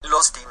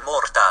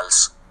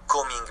Immortals,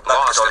 coming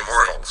back to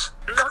life.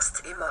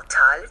 Lost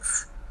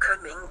Immortals,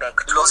 coming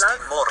back to Lost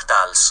life.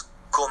 Immortals,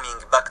 coming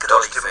back to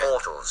Lost life.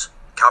 Immortals,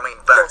 coming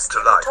back Lost to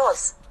life.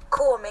 Immortals,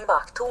 coming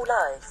back to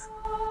life.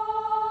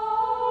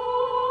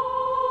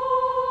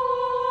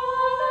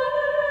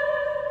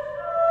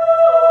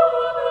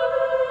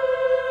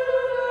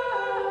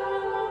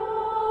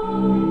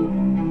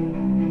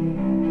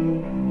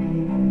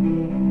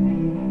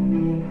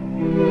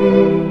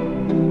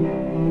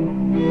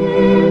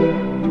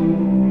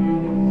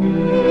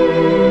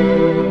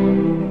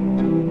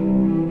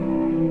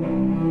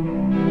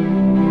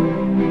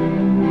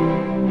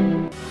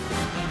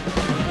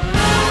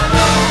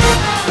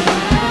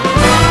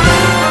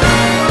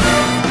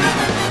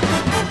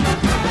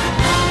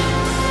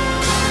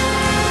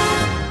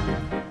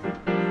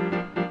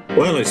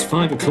 Well, it's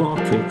 5 o'clock,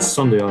 it's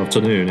Sunday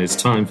afternoon, it's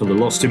time for the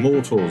Lost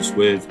Immortals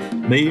with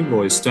me,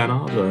 Roy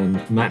Stannard,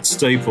 and Matt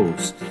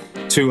Staples.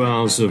 2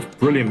 hours of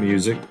brilliant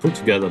music put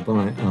together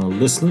by our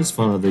listeners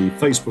via the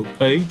Facebook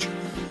page,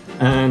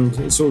 and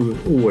it's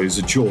always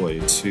a joy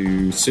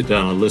to sit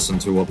down and listen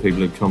to what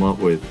people have come up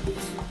with.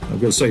 I'm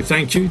going to say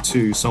thank you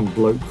to some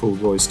bloke called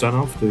Roy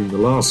Stannard for doing the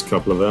last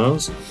couple of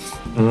hours,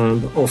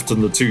 and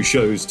often the two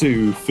shows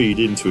do feed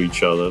into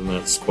each other, and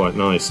that's quite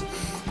nice.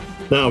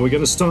 Now, we're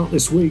going to start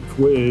this week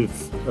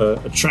with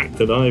a track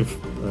that I've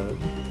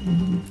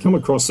come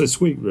across this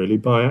week, really,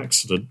 by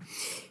accident.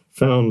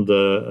 Found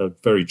a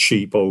very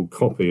cheap old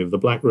copy of the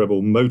Black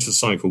Rebel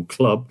Motorcycle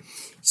Club,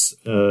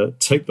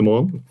 Take Them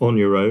On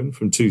Your Own,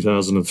 from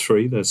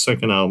 2003, their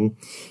second album.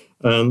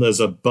 And there's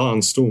a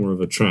barnstormer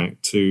of a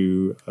track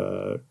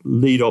to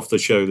lead off the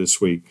show this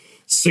week.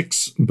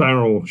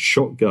 6-barrel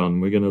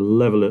shotgun. We're going to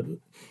level it,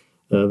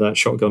 that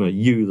shotgun at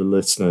you, the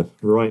listener,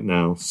 right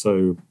now.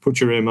 So put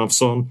your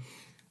earmuffs on.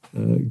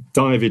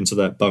 Dive into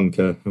that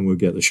bunker and we'll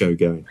get the show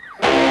going.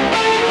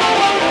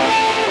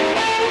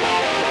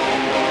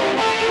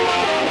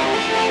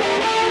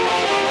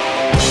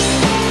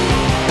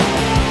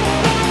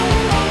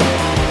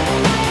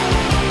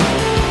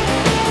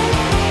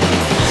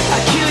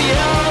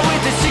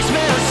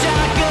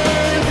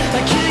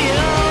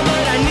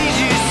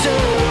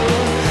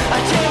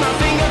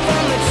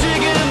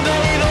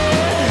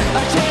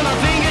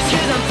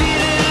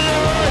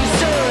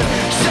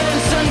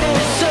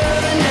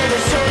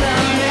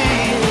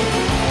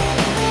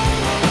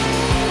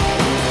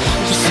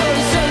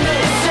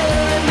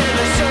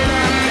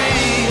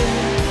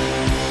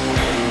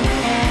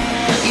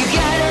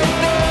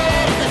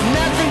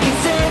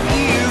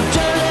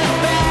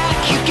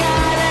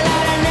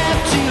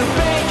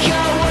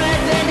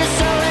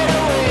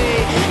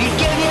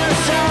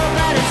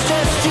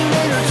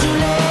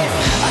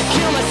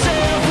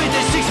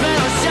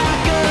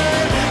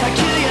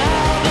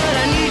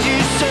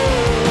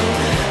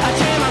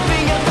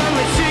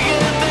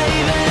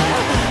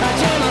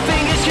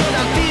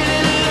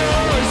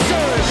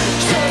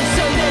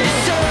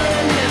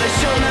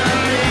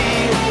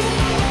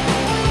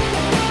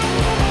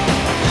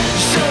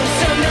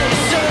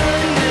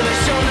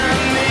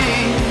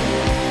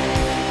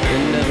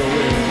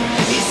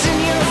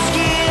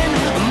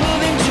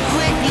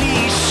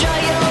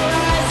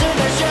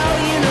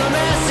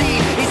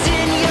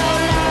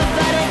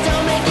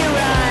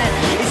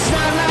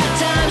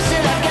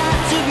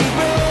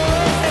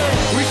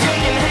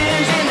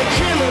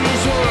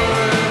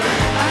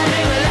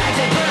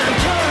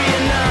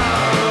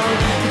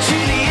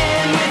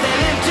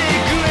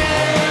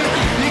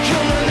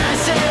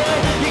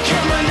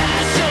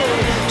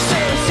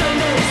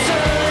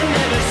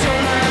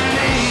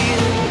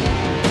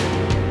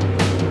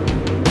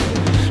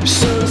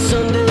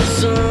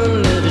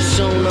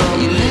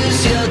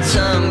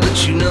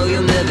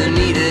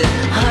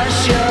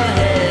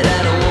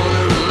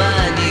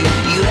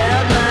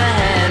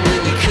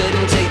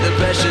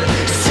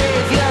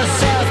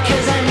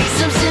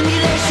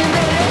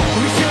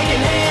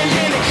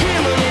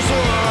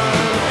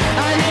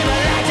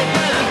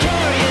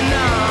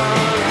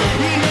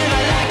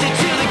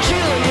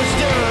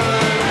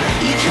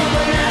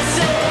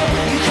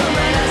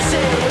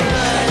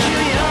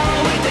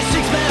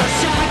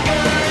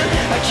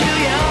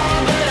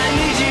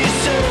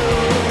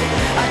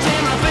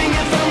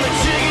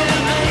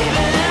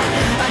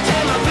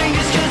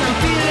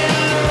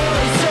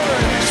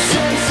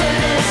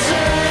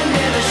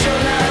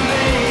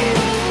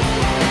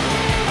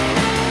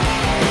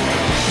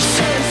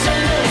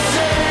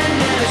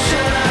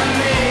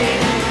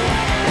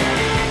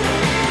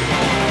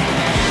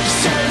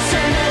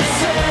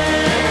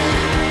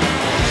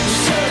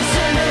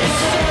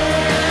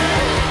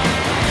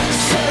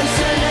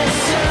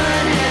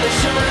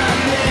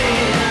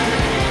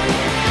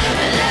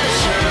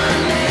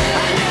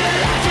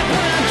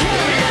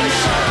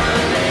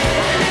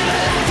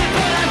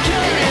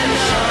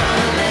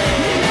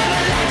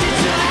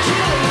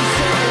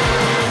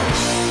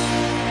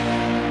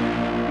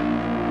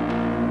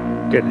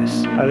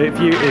 Goodness.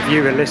 If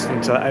you were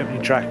listening to that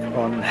opening track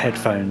on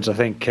headphones, I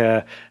think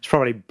it's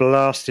probably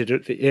blasted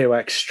the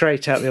earwax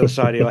straight out the other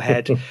side of your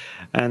head.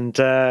 And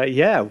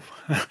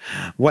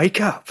wake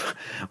up.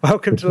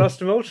 welcome to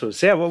Lost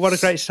Immortals. Yeah, well, what a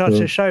great start to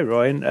the show,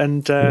 Roy.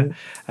 And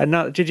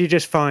now, did you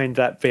just find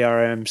that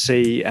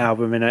BRMC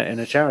album in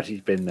a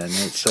charity bin then?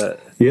 It's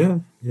Yeah.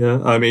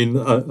 I mean,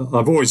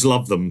 I've always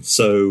loved them,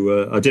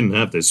 so I didn't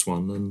have this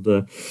one. And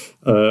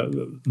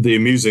the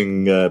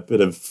amusing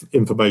bit of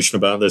information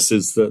about this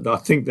is that I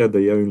think they're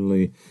the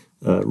only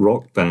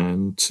rock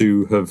band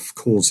to have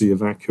caused the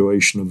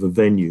evacuation of a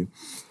venue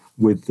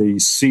with the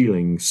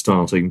ceiling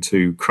starting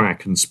to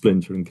crack and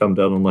splinter and come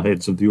down on the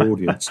heads of the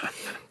audience.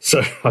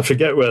 So I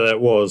forget where that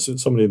was.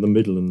 It's somebody in the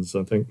Midlands,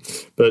 I think.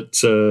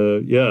 But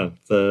you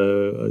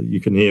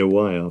can hear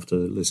why after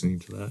listening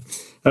to that.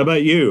 How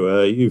about you?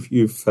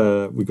 We've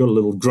got a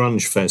little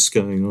grunge fest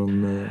going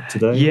on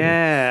today.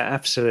 Yeah,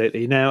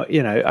 absolutely. Now,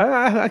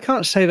 I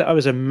can't say that I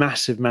was a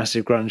massive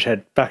grunge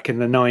head back in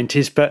the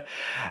 90s, but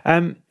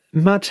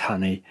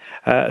Mudhoney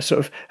sort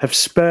of have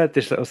spurred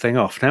this little thing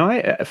off. Now,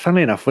 I,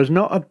 funnily enough, was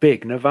not a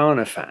big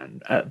Nirvana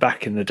fan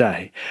back in the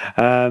day.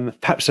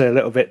 Perhaps a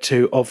little bit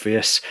too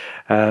obvious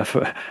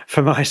for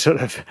my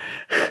sort of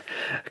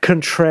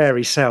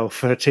contrary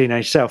self,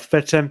 teenage self.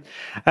 But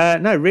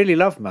no, really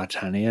love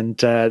Mudhoney, and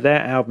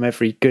their album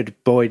Every Good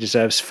Boy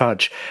Deserves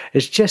Fudge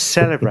is just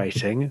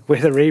celebrating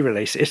with a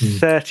re-release its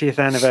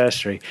 30th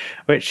anniversary,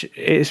 which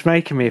is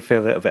making me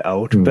feel a little bit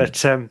old.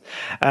 But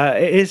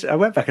it is. I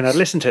went back and I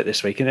listened to it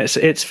this week, and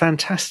it's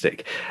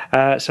fantastic.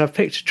 So I've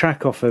picked a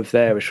track off of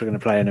there, which we're going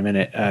to play in a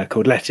minute,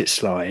 called "Let It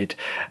Slide,"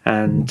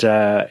 and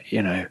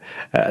they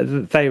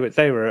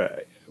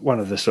were one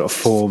of the sort of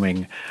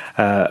forming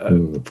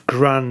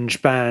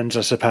grunge bands,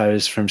 I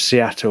suppose, from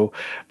Seattle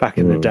back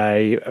in the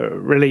day.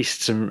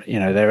 Released some,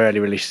 their early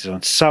releases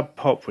on Sub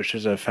Pop, which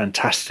was a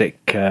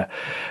fantastic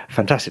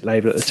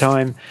label at the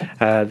time.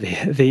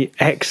 The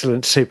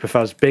excellent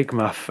Superfuzz Big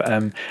Muff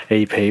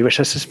EP, which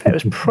I suspect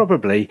was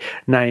probably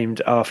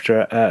named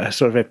after a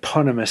sort of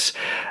eponymous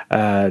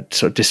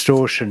sort of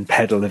distortion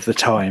pedal of the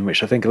time,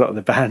 which I think a lot of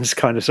the bands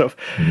kind of sort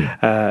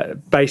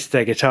of based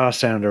their guitar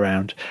sound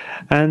around.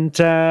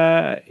 And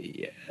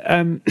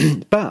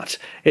but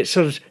it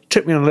sort of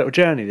took me on a little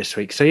journey this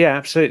week. So yeah,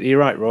 absolutely, you're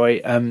right, Roy.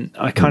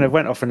 I kind of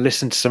went off and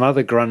listened to some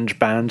other grunge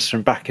bands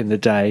from back in the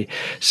day.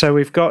 So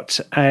we've got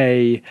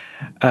a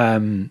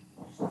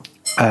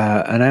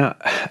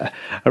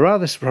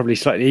rather probably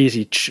slightly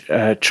easy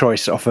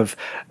choice off of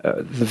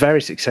the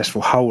very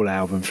successful Hole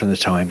album from the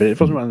time, but it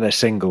wasn't one of their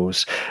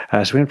singles. So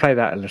we're going to play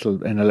that in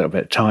a little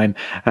bit of time.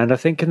 And I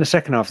think in the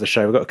second half of the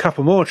show, we've got a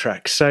couple more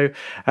tracks. So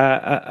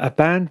a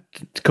band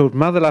called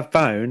Mother Love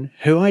Bone,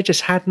 who I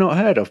just had not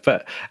heard of,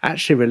 but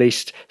actually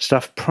released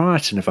stuff prior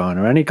to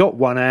Nirvana. Only got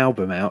one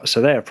album out,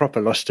 so they're a proper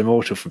Lost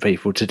Immortal for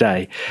people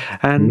today.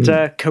 And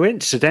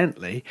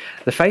coincidentally,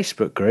 the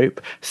Facebook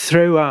group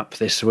threw up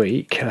this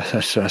week,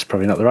 that's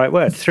probably not the right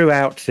word,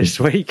 throughout this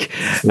week,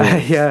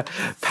 a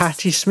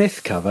Patti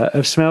Smith cover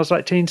of Smells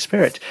Like Teen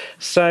Spirit.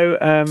 So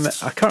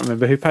I can't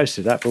remember who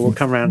posted that, but we'll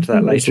come around to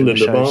that later in the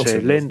show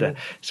too. Linda.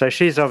 So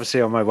she's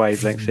obviously on my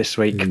wavelength this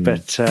week.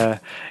 But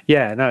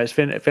it's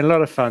been a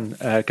lot of fun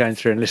going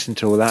through and listening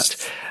to all that.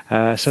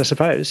 So I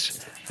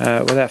suppose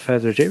without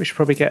further ado, we should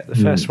probably get the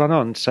first one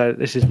on. So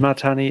this is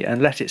Mudhoney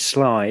and Let It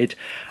Slide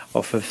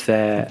off of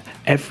their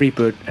Every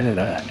Good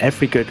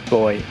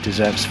Boy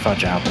Deserves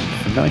Fudge album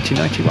from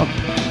 1991.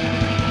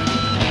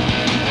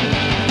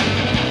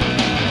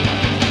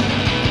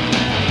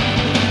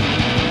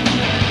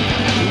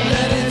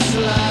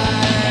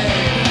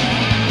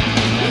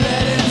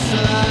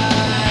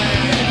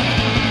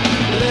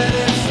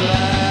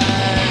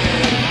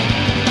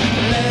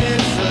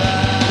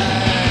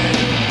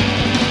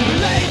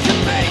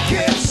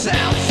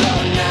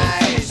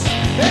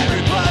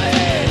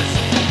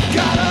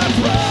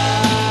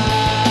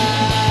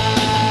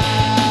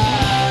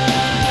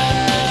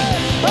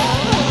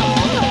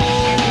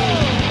 Oh,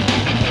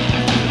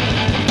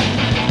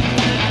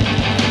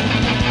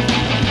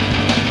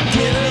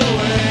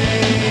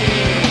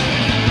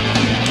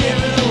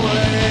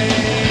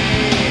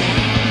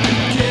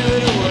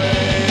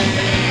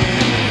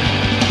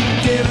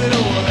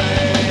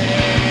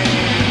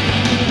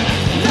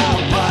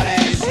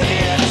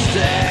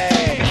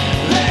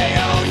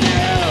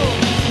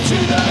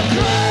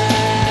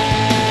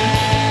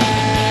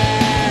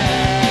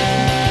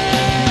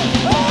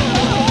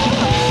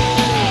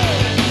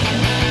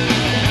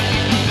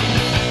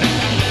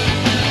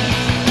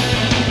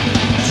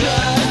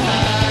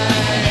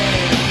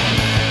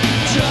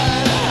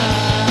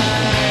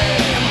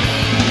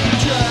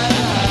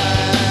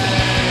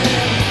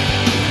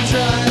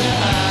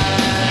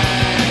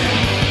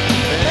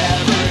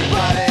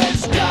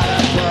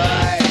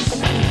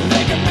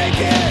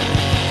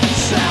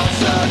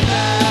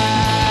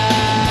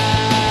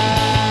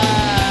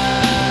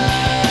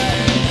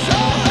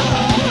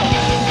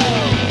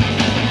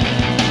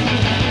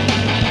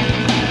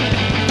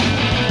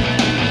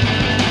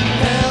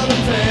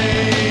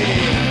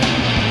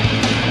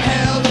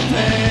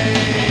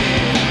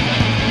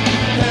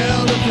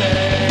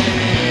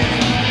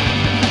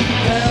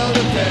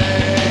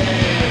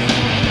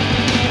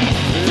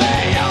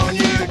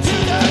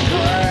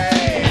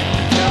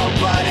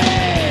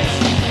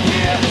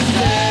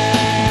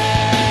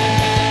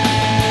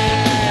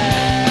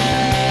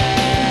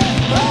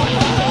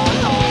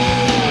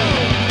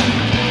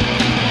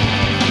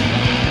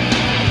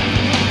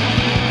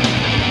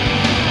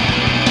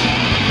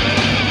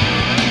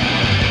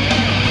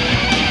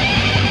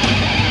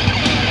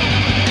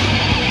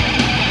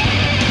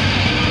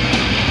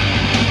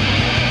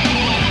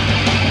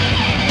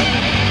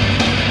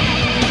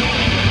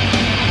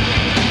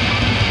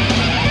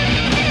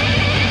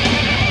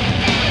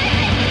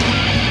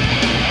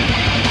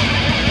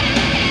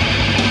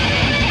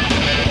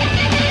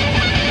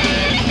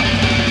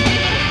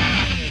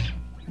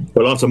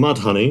 Well, after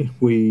Mudhoney,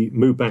 we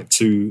moved back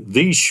to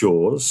these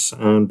shores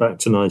and back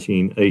to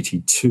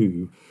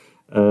 1982.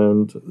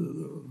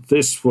 And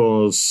this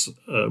was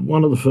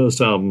one of the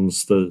first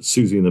albums that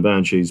Susie and the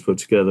Banshees put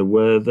together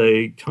where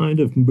they kind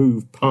of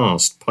moved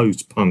past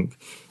post-punk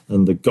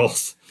and the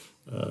goth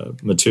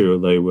material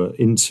they were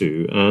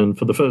into, and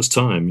for the first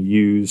time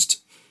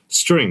used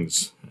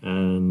strings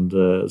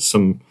and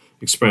some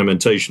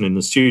experimentation in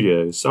the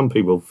studio. Some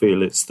people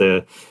feel it's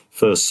their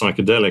first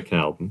psychedelic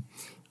album.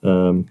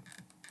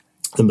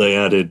 And they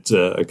added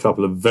a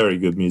couple of very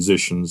good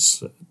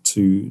musicians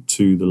to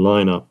the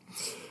lineup.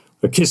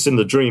 A Kiss in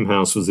the Dream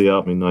House was the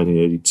album in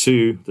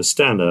 1982. The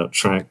standout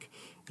track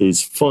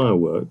is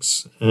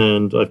Fireworks,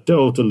 and I've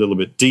delved a little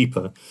bit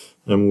deeper,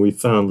 and we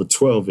found the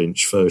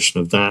 12-inch version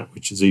of that,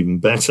 which is even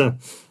better.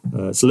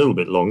 It's a little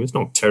bit long. It's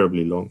not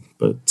terribly long,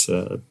 but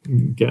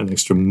you get an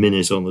extra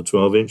minute on the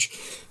 12-inch.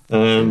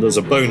 And as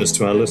a bonus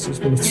to our listeners,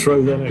 we're going to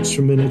throw that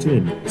extra minute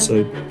in.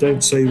 So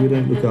don't say we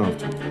don't look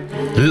after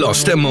it.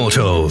 Lost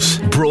Immortals,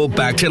 brought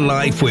back to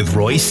life with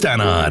Roy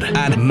Stannard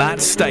and Matt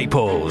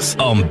Staples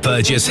on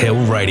Burgess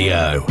Hill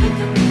Radio.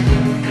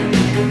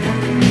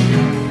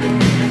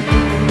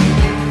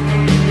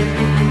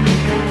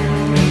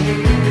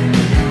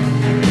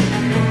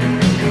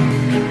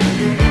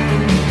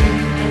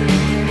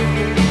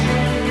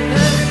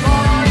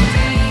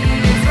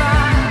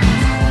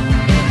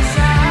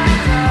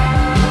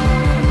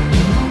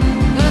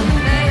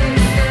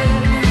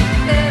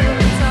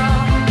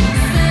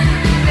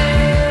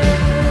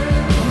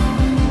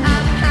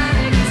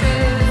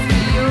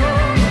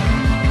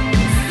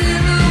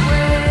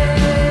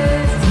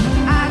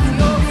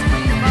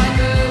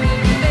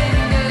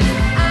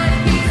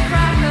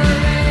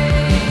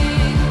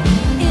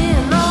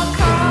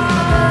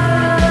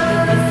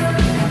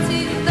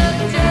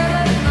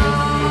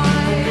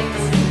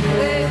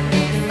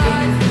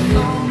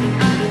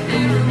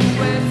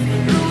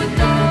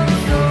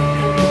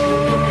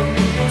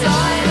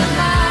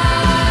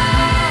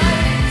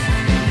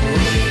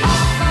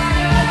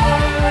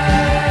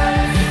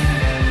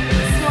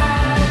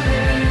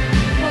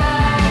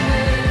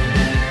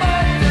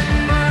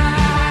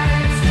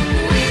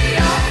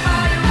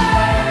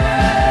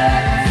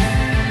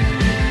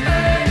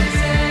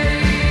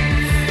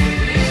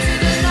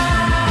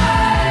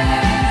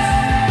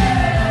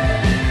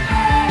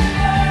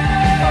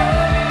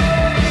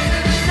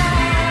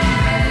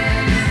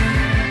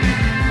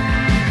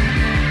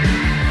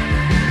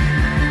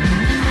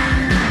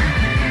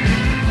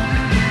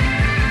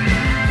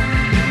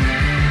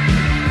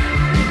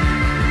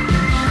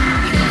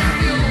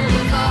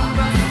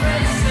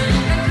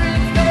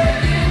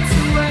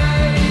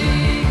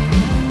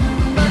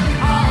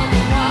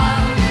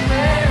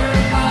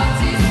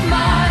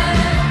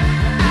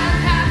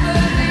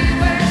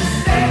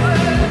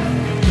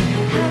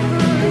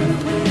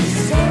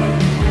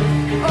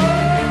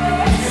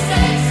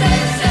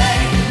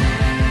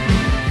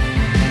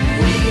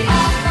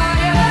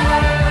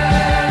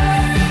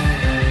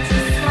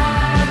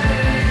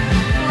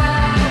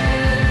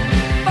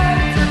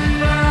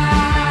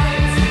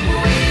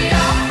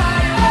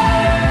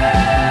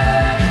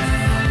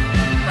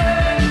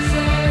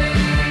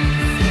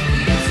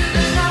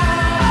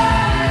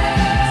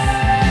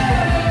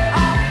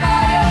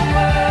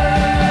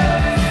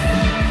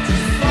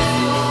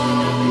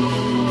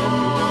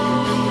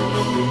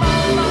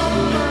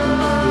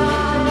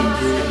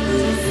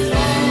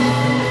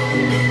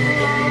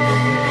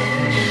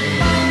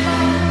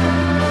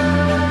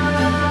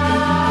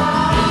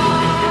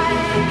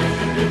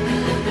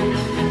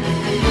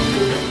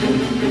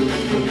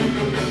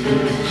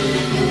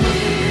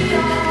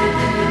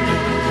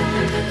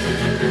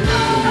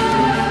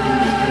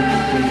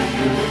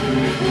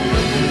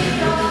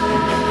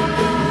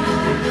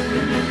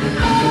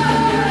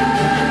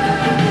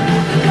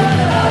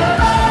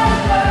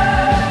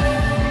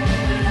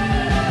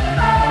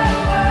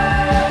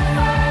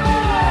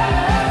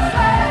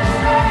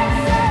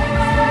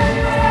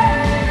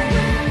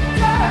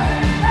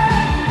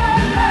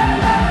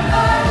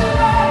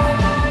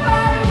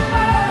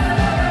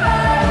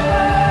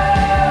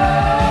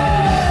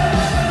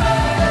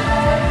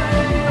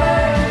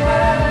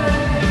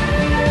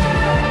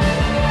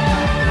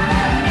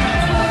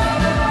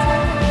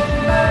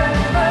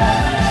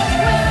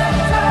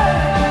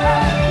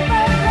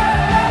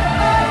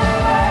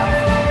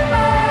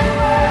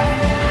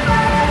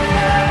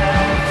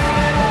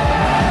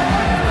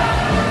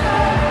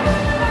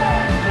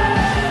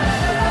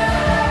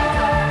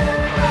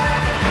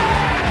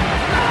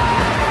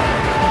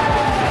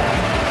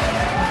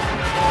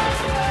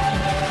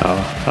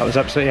 That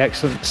was absolutely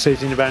excellent.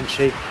 Susie and the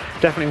Banshee,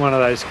 definitely one of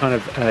those kind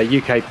of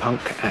UK punk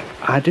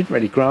I didn't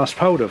really grasp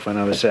hold of when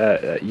I was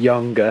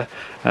younger,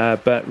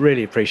 but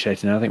really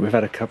appreciating it. I think we've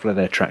had a couple of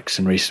their tracks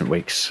in recent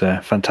weeks.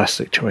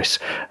 Fantastic choice.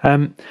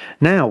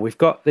 Now we've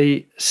got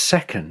the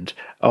second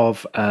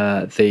of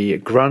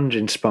the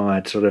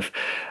grunge-inspired sort of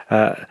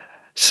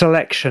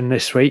selection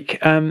this week,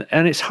 and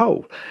it's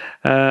Hole,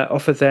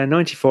 off of their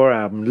 94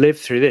 album Live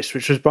Through This,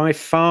 which was by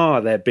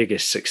far their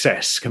biggest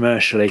success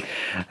commercially,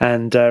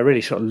 and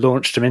really sort of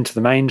launched them into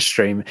the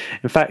mainstream.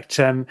 In fact,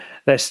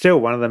 they're still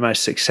one of the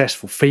most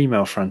successful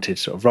female-fronted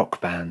sort of rock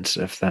bands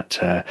of that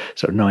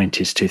sort of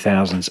 90s,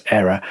 2000s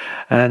era.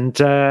 And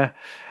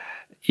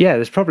yeah,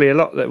 there's probably a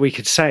lot that we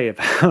could say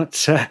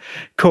about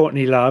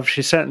Courtney Love.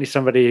 She's certainly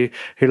somebody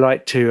who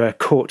liked to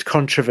court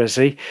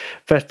controversy,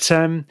 but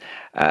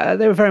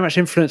they were very much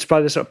influenced by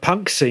the sort of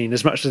punk scene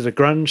as much as the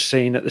grunge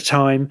scene at the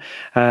time.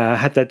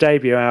 Had their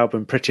debut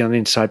album Pretty on the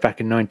Inside back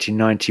in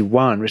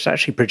 1991, which was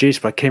actually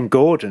produced by Kim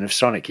Gordon of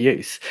Sonic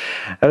Youth.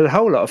 A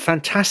whole lot of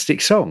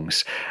fantastic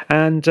songs,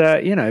 and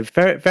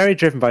very, very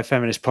driven by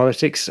feminist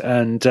politics,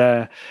 and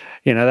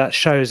that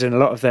shows in a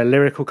lot of their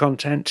lyrical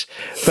content.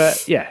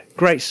 But yeah,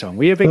 great song.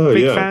 Were you a big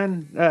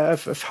fan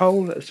of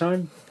Hole at the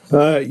time?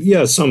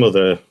 Yeah, some of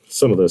their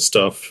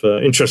stuff.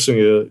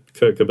 Interestingly,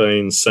 Kurt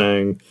Cobain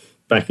sang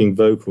backing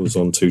vocals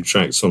on 2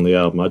 tracks on the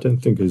album. I don't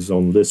think it's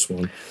on this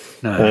one.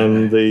 No.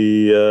 And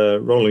the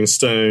Rolling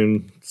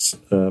Stone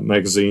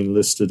magazine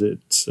listed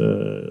it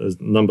as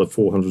number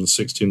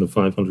 460 in the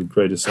 500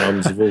 greatest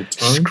albums of all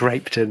time.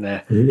 Scraped in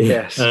there.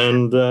 Yes.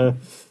 And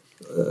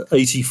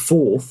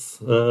 84th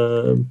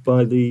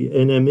by the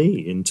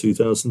NME in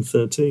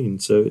 2013.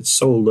 So it's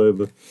sold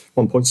over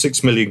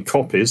 1.6 million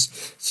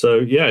copies. So,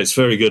 yeah, it's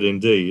very good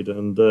indeed.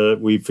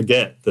 And we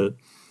forget that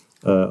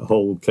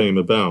Hole came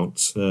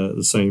about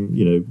the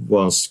same,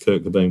 whilst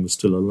Kurt Cobain was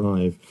still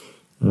alive,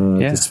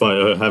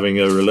 despite her having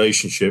a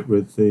relationship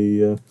with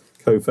the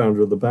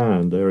co-founder of the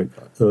band, Eric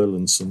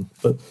Erlandson.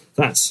 But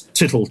that's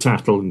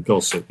tittle-tattle and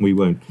gossip. We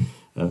won't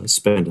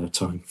spend our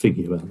time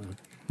thinking about that.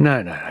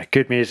 No.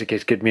 Good music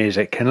is good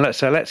music. And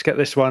let's get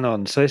this one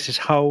on. So this is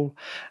Hole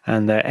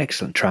and their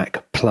excellent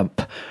track,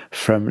 Plump,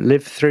 from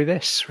Live Through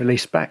This,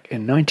 released back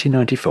in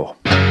 1994.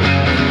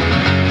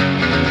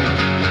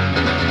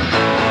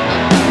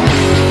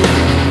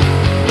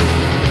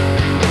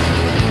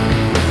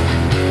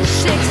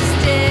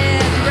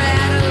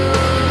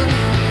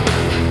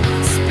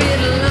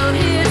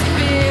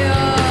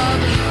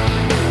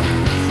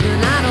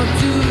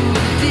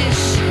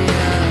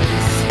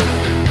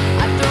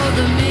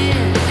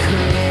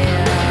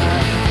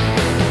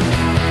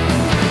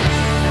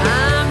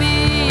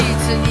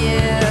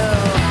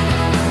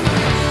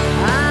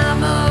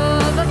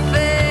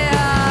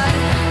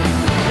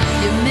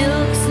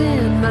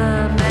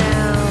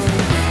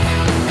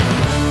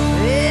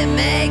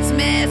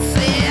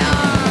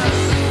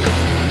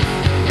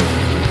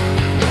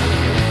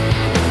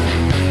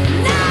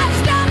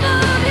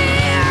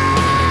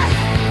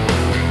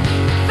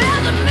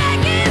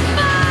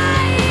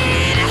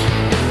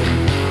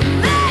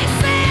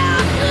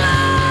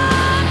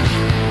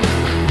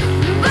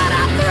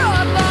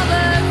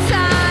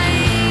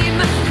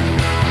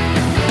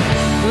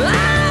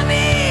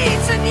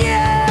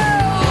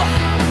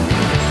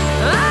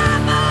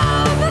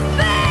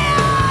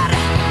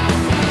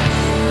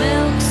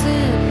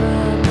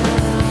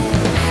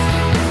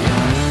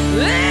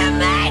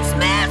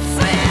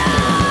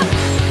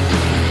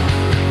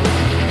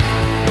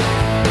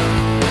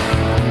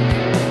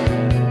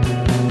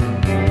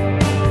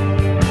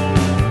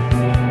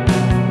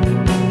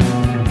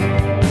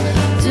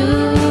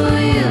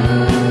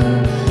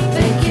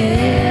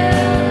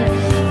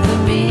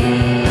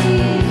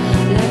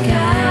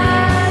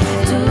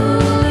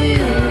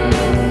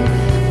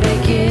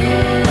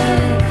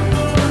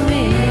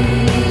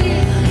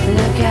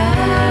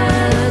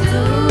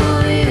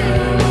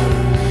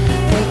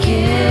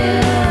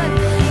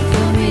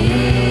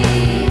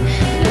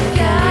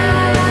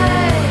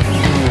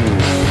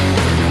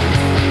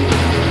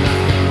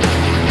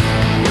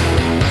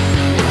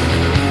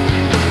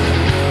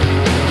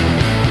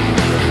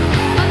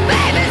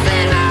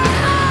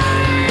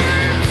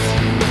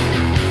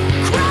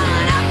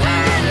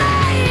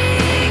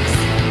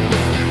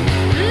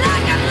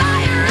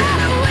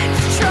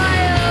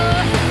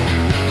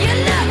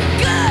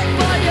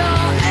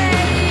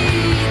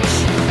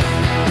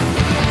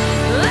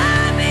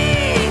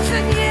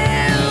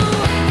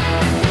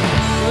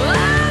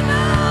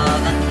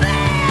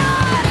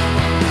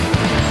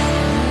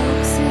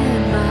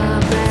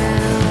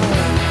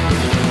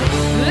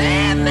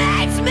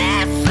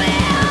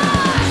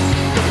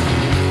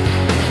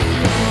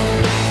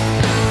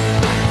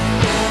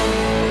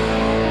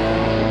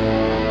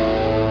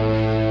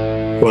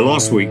 Well,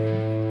 last week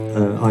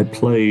I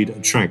played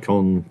a track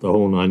on the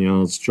Whole Nine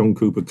Yards, John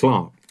Cooper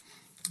Clarke,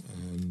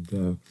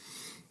 and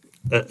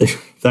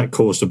that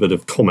caused a bit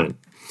of comment.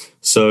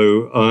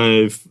 So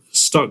I've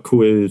stuck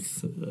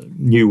with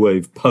new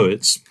wave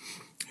poets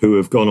who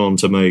have gone on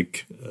to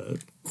make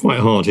quite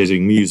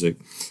hard-hitting music.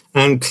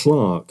 Anne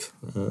Clark,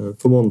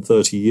 for more than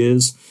 30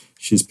 years,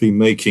 she's been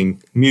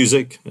making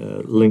music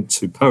linked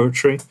to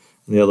poetry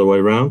and the other way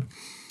around.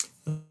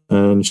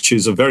 And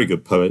she's a very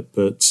good poet,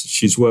 but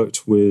she's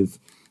worked with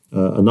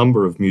a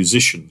number of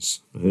musicians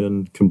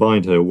and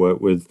combined her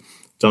work with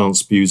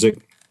dance music.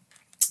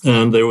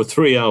 And there were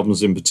 3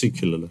 albums in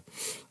particular.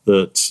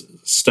 that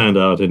stand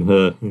out in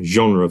her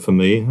genre for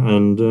me,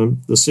 and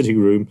the Sitting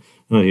Room,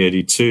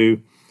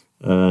 1982,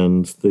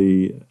 and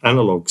the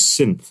analog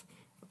synth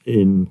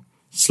in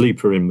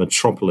Sleeper in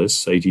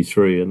Metropolis,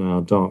 83, and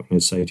Our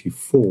Darkness,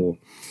 84.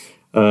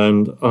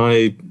 And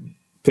I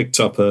picked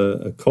up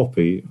a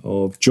copy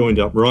of Joined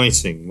Up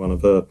Writing, one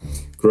of her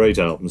great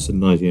albums in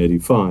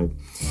 1985.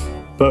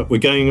 But we're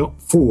going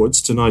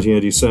forwards to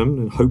 1987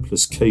 in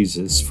Hopeless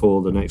Cases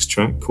for the next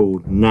track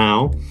called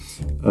Now.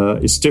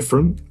 It's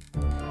different,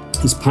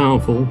 it's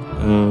powerful,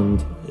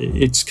 and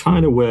it's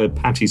kind of where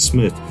Patti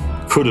Smith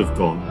could have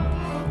gone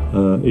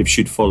if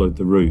she'd followed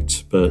the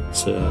route.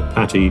 But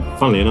Patti,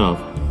 funnily enough,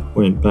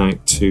 went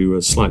back to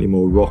a slightly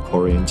more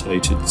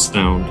rock-orientated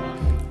sound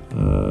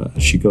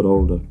as she got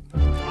older.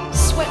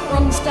 Sweat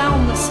runs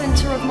down the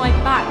centre of my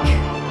back,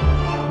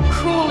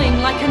 crawling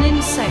like an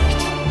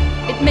insect,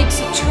 it makes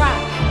a track.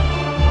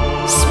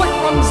 Sweat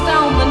runs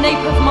down the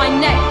nape of my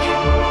neck,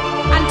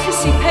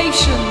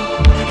 anticipation,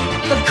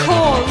 the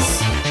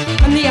cause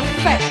and the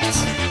effect.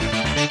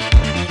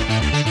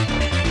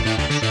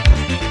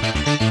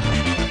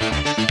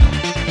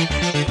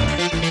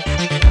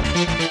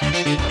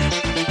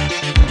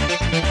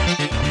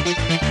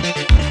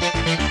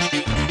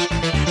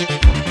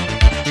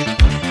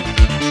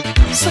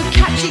 So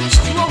catch each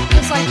drop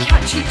as I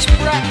catch each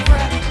breath,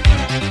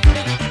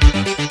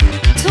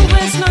 till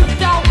there's no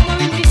doubt, no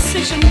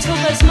indecision, till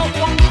there's not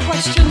one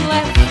question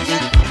left.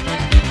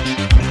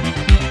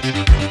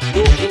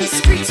 Walking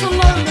streets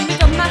alone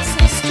amid a mass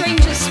of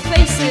strangers'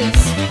 faces,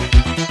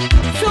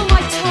 fill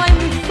my time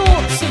with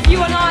thoughts of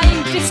you and I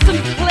in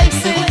distant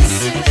places.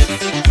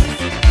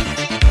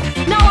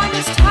 Now I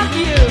must have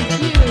you.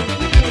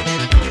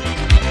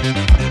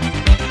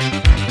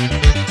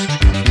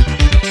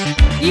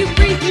 You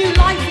breathe new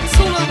life, it's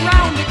all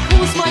around. It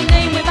calls my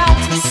name without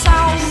a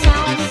sound.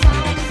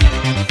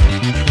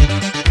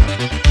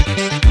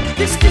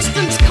 This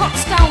distance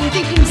cuts down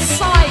deep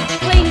inside.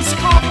 Planes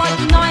carved like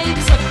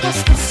knives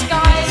across the sky.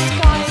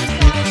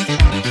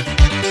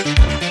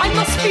 I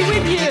must be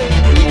with you.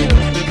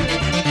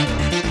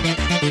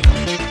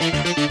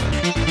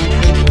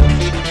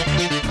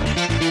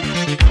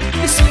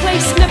 This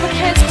place never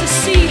cares to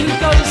see who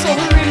goes or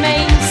who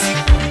remains.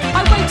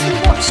 I wait and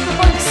watch the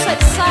boat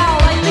set sail.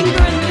 I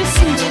linger and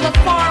listen to the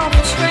far-off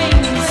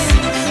trains.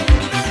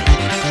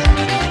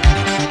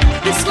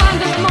 This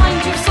land of mine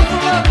drifts off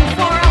alone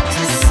far out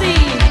to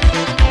sea,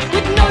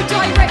 with no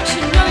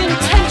direction, no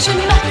intention,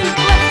 nothing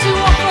left to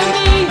offer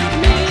me.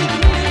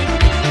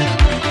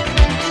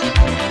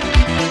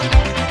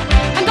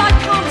 And I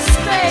can't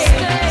stay.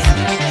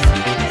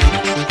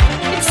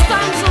 It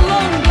stands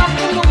alone, black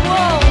on the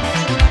world,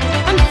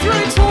 and through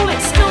it all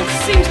it still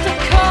seems to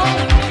curl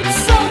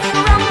itself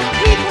around the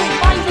people,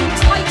 binding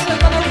tighter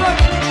than a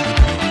rope.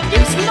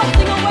 Gives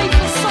nothing away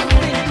for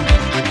something,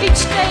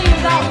 each day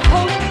without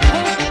hope.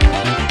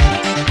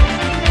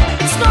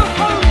 It's no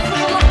home for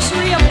the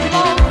luxury of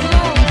love.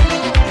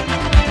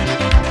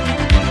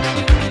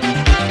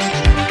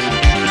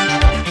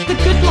 The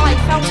good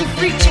life out of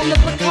reach on the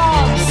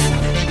placards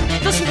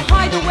doesn't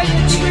hide away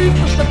the truth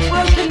of the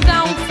broken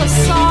down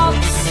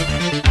facades.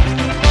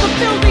 The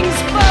buildings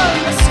burn,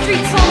 the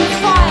streets on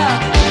fire,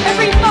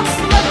 every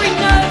muscle, every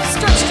nerve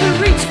stretched to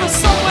reach for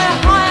somewhere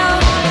higher.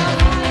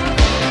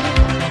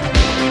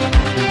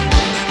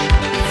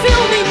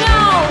 Feel me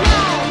now.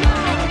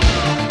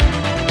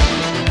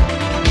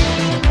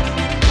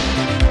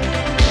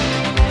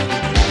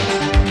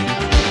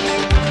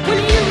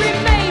 Will you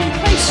remain,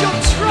 place your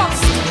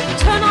trust,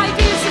 turn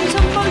ideas into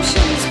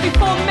motions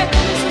before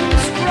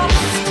mechanisms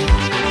rust?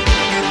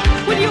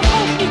 Will you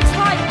hold me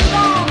tight with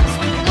arms,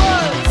 with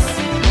words?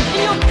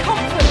 In your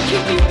comfort,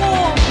 keep me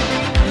warm.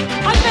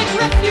 I beg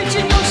refuge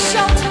in your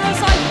shelter as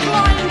I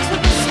fly into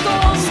the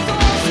storm.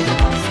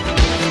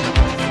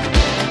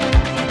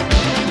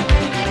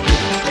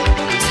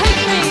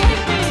 Take me.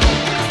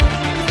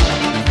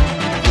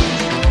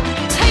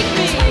 Take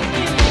me.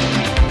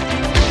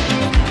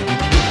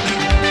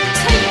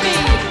 Take me.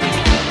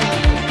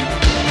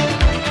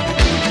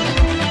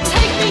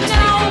 Take me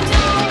now.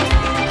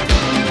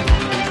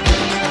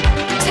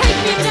 Take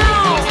me now.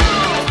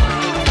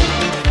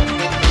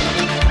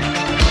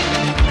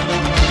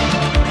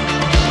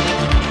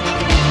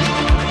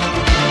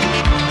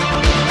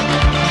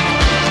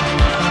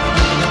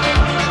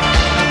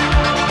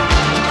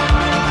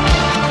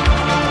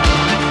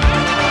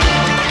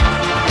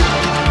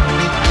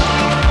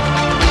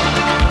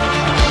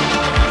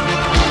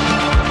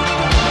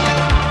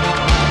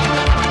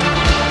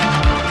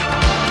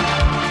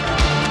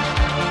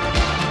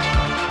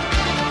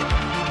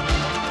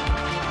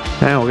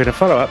 Now we're going to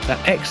follow up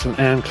that excellent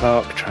Anne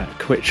Clark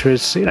track, which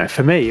was,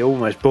 for me,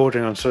 almost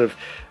bordering on sort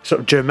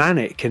of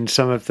Germanic in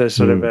some of the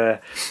sort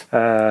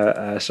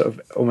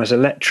of almost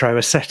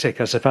electro-ascetic,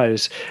 I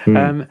suppose.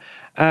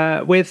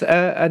 With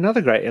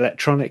another great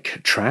electronic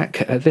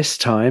track, this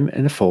time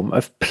in the form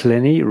of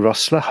Pliny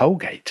Rossler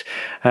Holgate,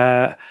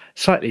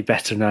 slightly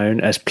better known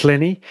as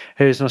Pliny,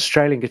 who is an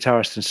Australian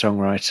guitarist and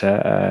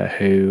songwriter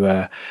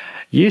who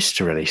used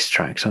to release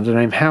tracks under the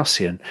name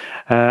Halcyon,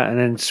 and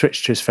then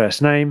switched to his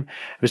first name.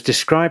 It was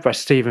described by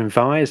Stephen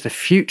Vai as the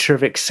future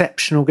of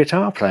exceptional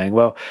guitar playing.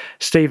 Well,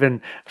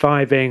 Stephen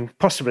Vai, being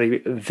possibly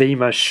the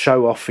most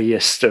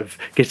show-offiest of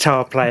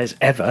guitar players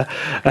ever,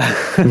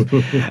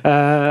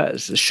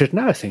 should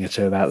know a thing or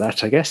two about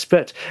that, I guess.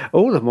 But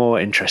all the more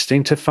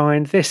interesting to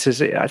find this,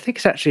 as I think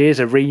it actually is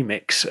a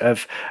remix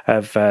of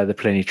the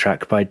Pliny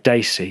track by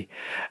Dacey,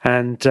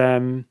 and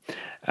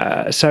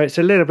so it's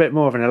a little bit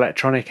more of an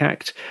electronic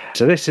act.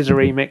 So this is a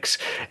remix.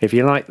 If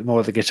you like more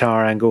of the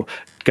guitar angle,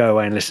 go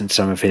away and listen to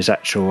some of his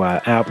actual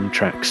album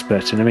tracks.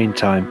 But in the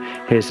meantime,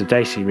 here's the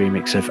Dacey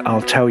remix of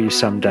I'll Tell You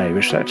Someday,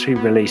 which was actually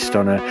released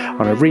on a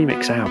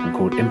remix album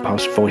called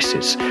Impulse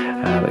Voices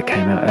that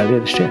came out earlier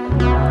this year.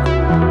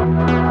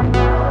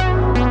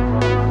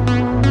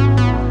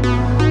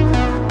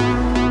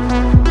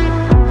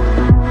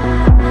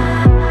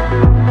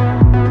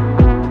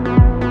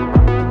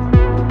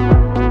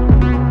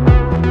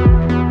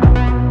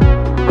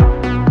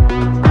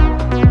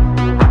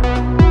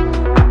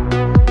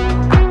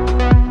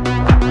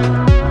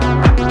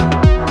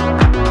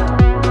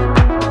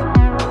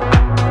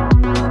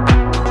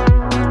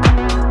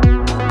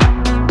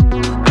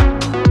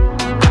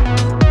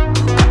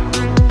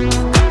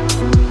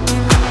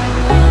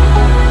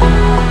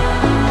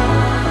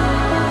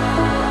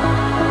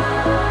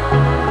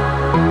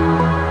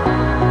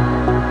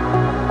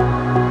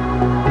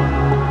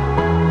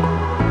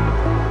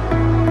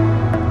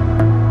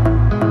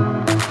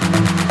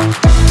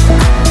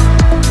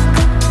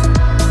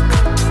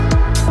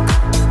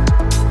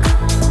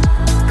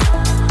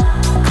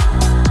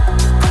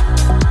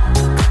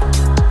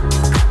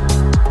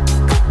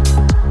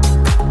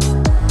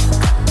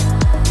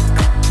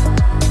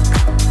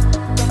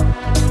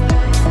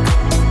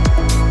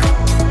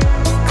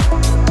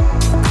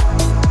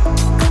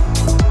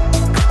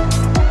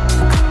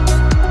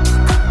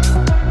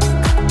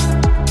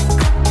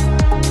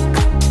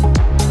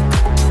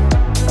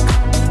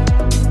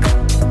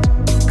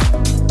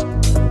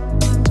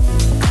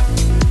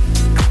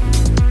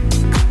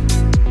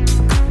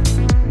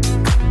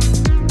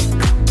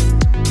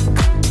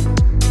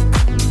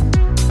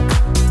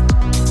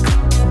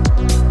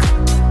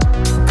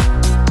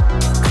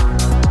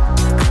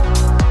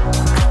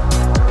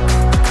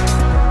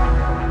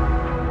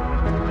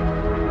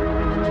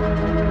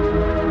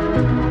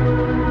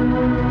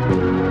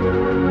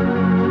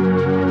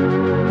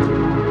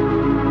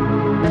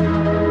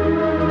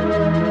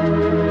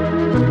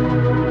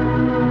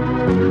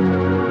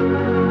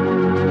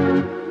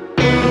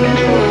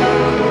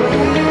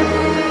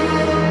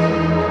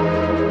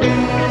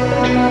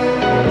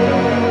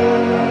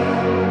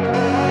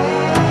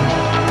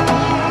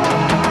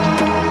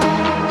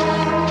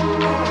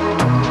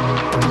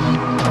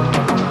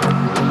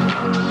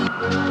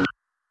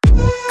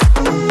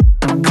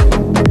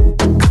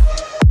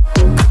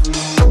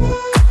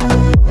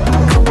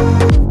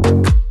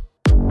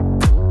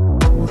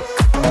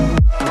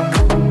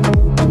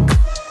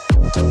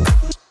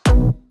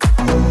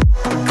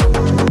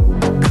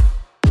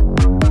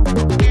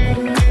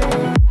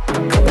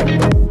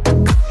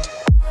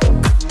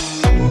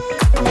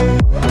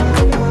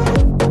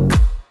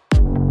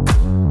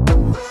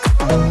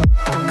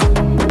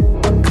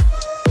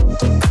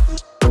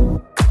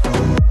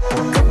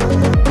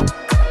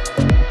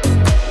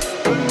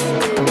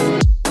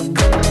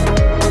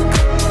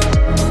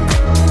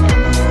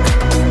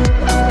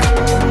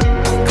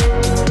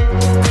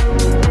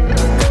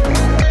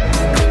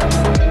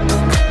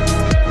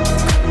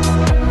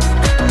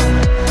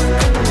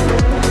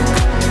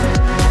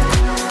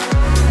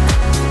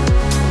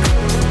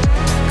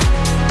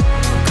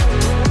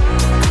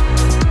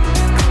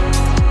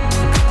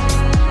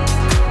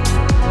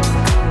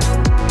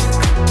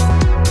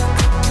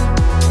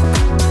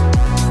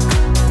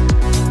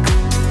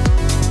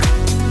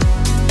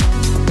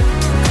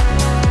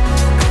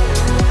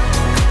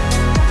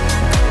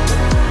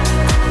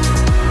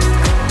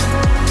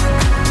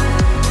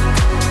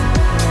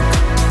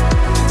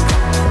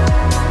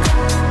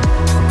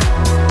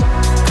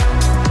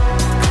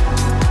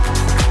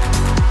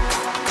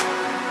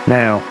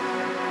 Now,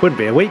 wouldn't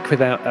be a week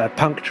without a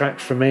punk track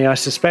from me, I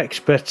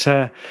suspect, but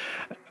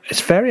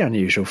it's very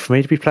unusual for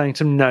me to be playing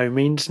some No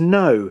Means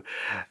No.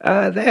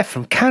 They're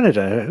from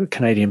Canada, a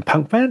Canadian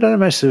punk band. I know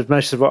most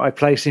of what I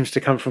play seems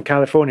to come from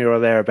California or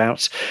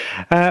thereabouts.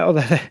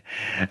 Although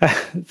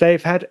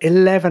they've had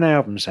 11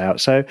 albums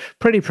out, so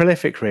pretty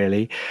prolific,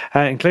 really,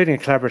 including a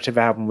collaborative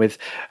album with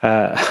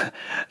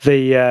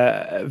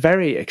the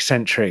very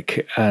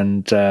eccentric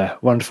and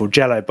wonderful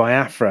Jello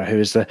Biafra, who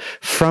is the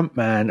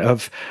frontman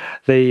of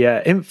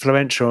the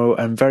influential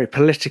and very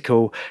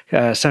political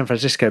San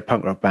Francisco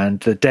punk rock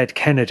band, the Dead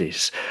Kennedys.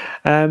 melodies.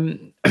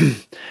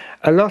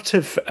 A lot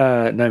of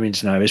No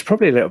Means No is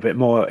probably a little bit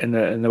more in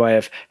the way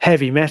of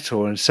heavy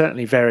metal and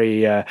certainly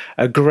very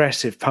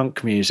aggressive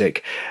punk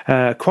music,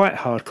 quite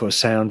hardcore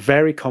sound,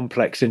 very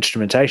complex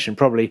instrumentation,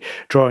 probably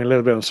drawing a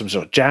little bit on some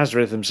sort of jazz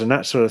rhythms and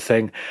that sort of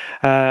thing,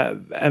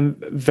 and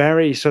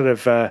very sort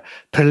of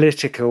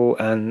political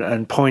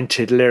and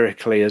pointed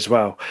lyrically as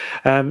well.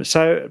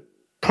 So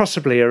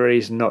possibly a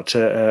reason not to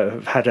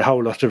have had a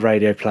whole lot of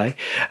radio play.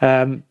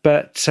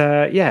 But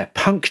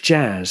punk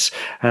jazz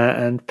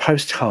and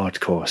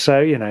post-hardcore.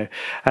 So,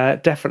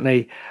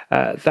 definitely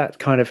that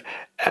kind of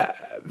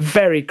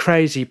very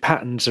crazy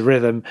patterns of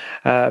rhythm,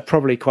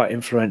 probably quite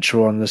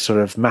influential on the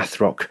sort of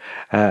math rock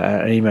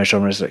and emo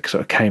genres that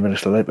sort of came a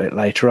little bit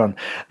later on.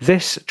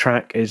 This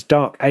track is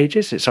Dark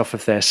Ages. It's off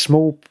of their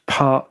Small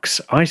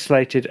Parks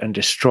Isolated and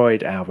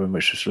Destroyed album,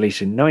 which was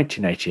released in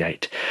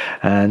 1988.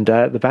 And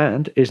the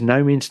band is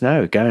No Means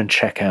No. Go and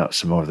check out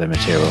some more of their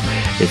material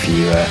if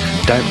you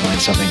don't mind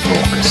something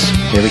raucous.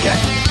 Here we go.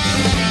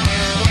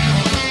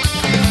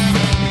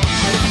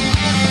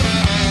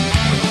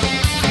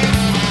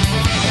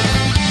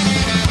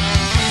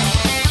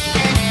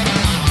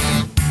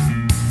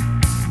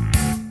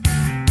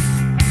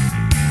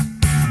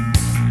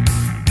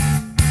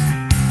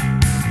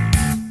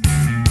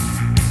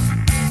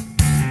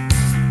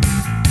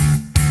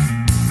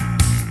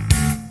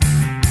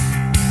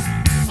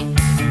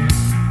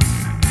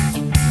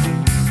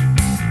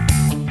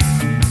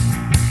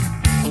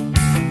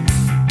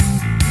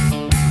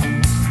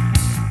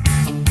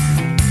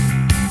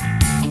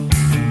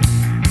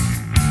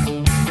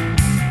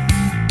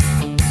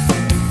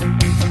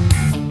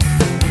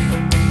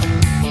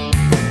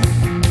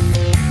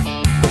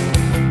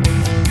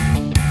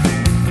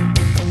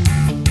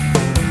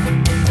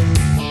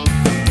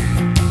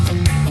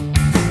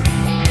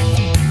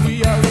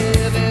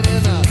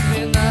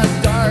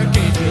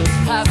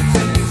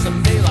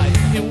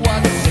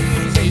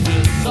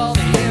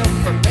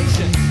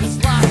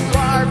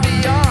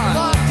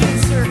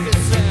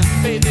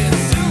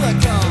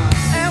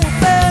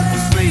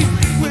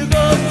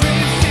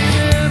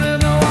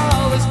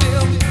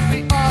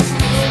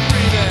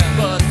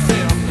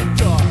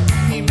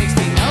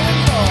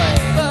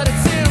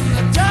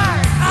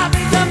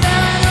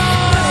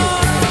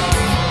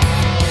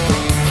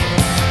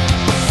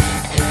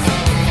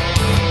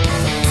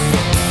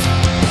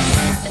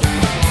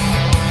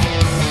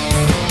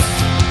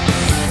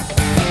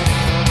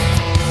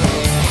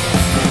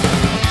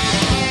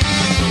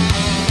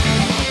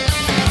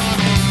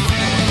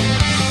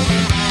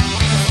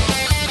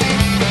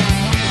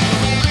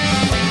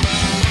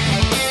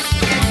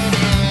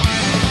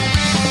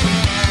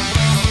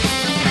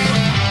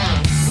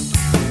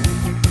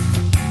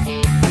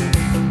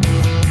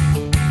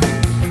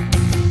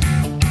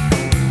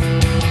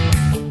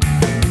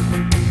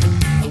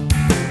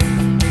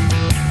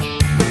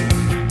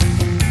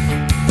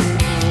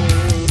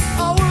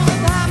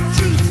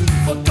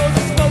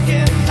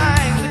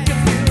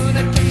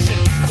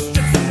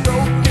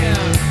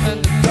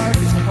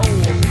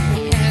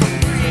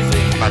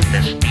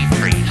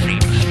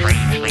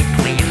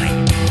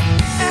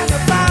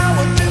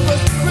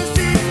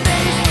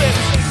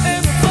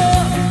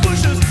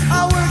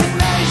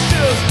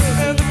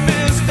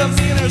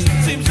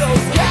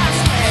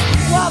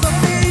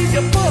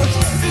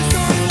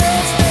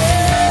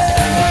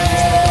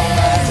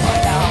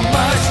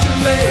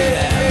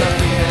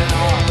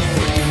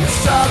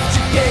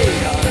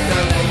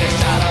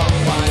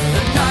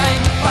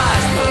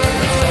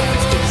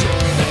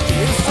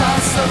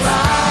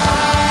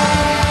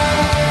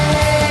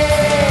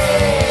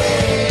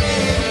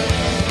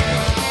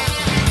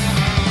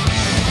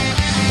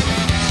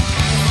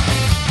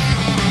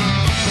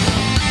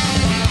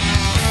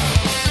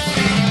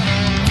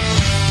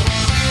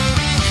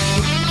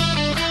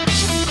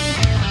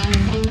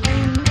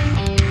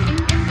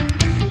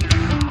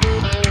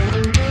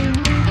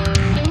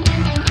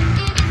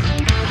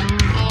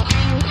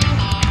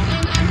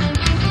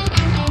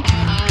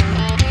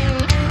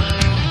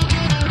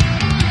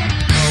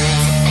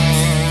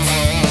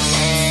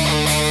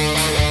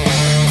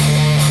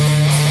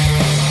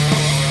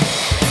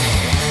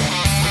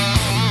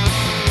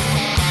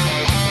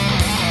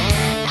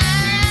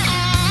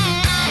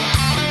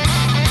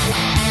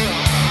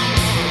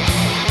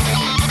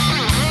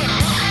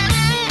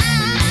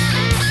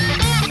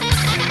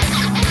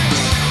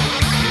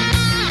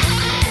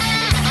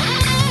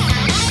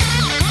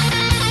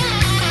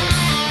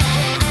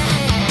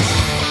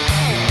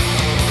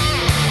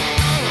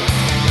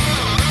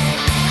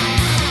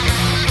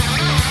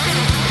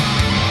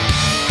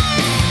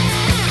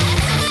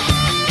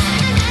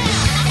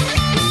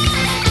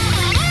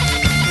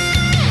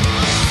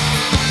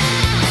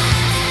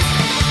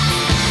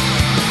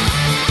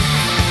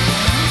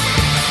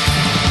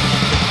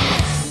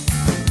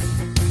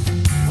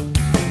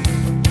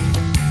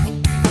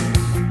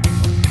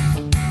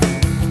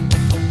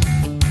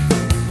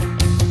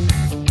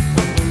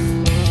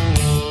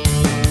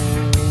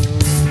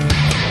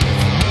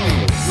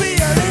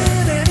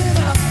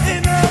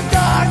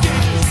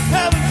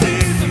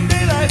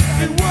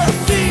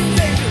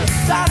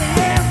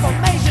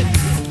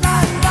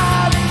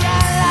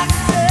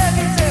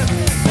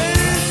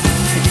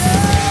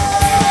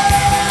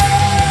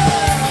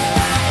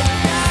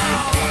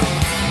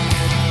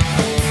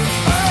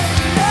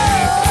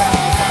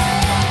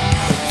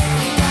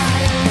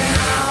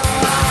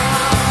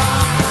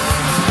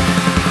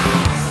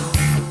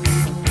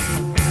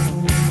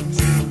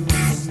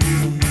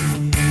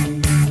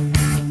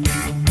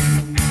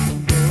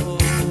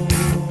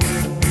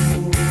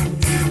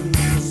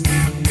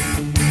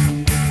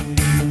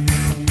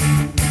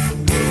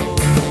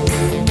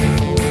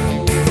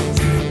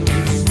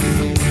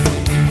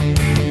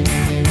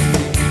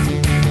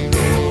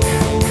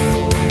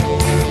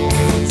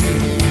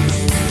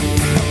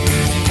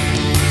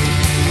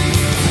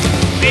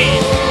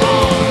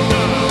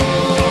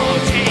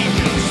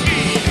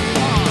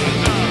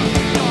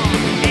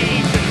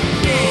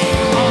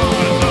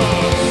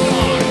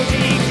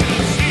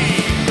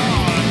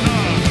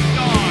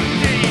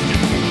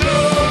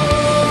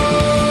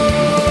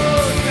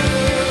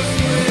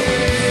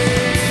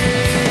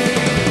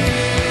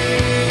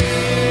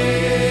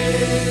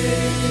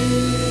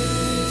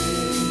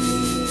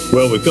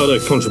 Well, we've got a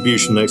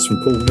contribution next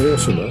from Paul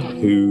Mortimer,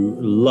 who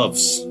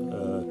loves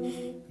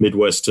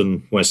Midwestern,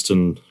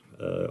 Western,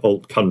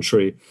 alt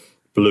country,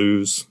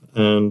 blues,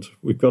 and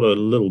we've got a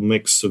little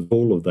mix of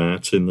all of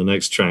that in the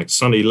next track.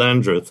 Sonny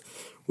Landreth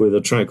with a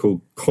track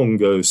called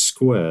Congo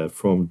Square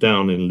from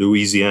down in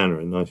Louisiana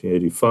in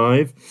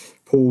 1985.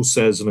 Paul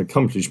says an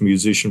accomplished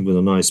musician with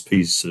a nice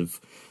piece of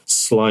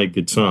slide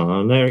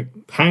guitar. And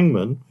Eric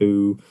Pangman,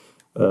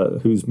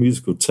 whose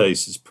musical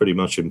taste is pretty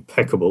much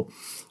impeccable,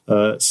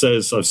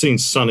 says, I've seen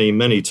Sonny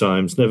many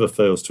times, never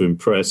fails to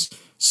impress.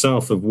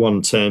 South of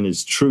 110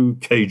 is true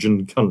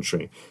Cajun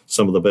country,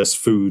 some of the best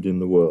food in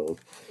the world.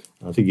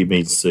 I think he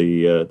means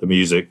the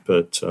music,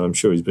 but I'm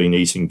sure he's been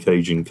eating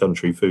Cajun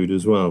country food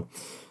as well.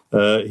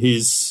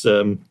 He's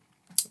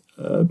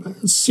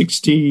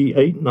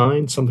 68,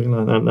 9, something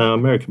like that now,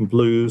 American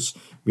blues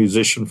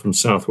musician from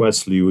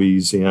Southwest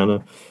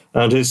Louisiana,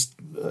 and has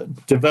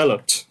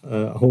developed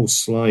a whole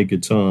slide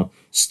guitar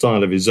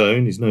style of his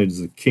own. He's known as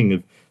the king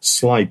of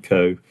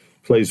Slideco,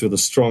 plays with a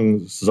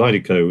strong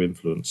Zydeco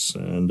influence,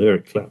 and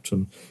Eric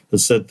Clapton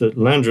has said that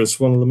Landreth's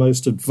one of the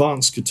most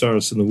advanced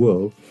guitarists in the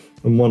world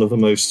and one of the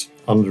most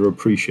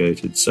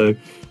underappreciated. So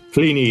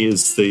Pliny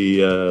is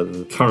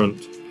the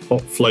current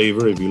hot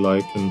flavour, if you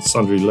like, and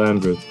Sonny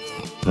Landreth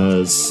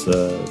has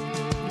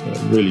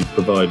really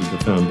provided the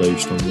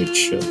foundation on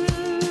which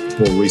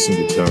more recent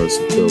guitarists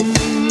have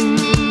built.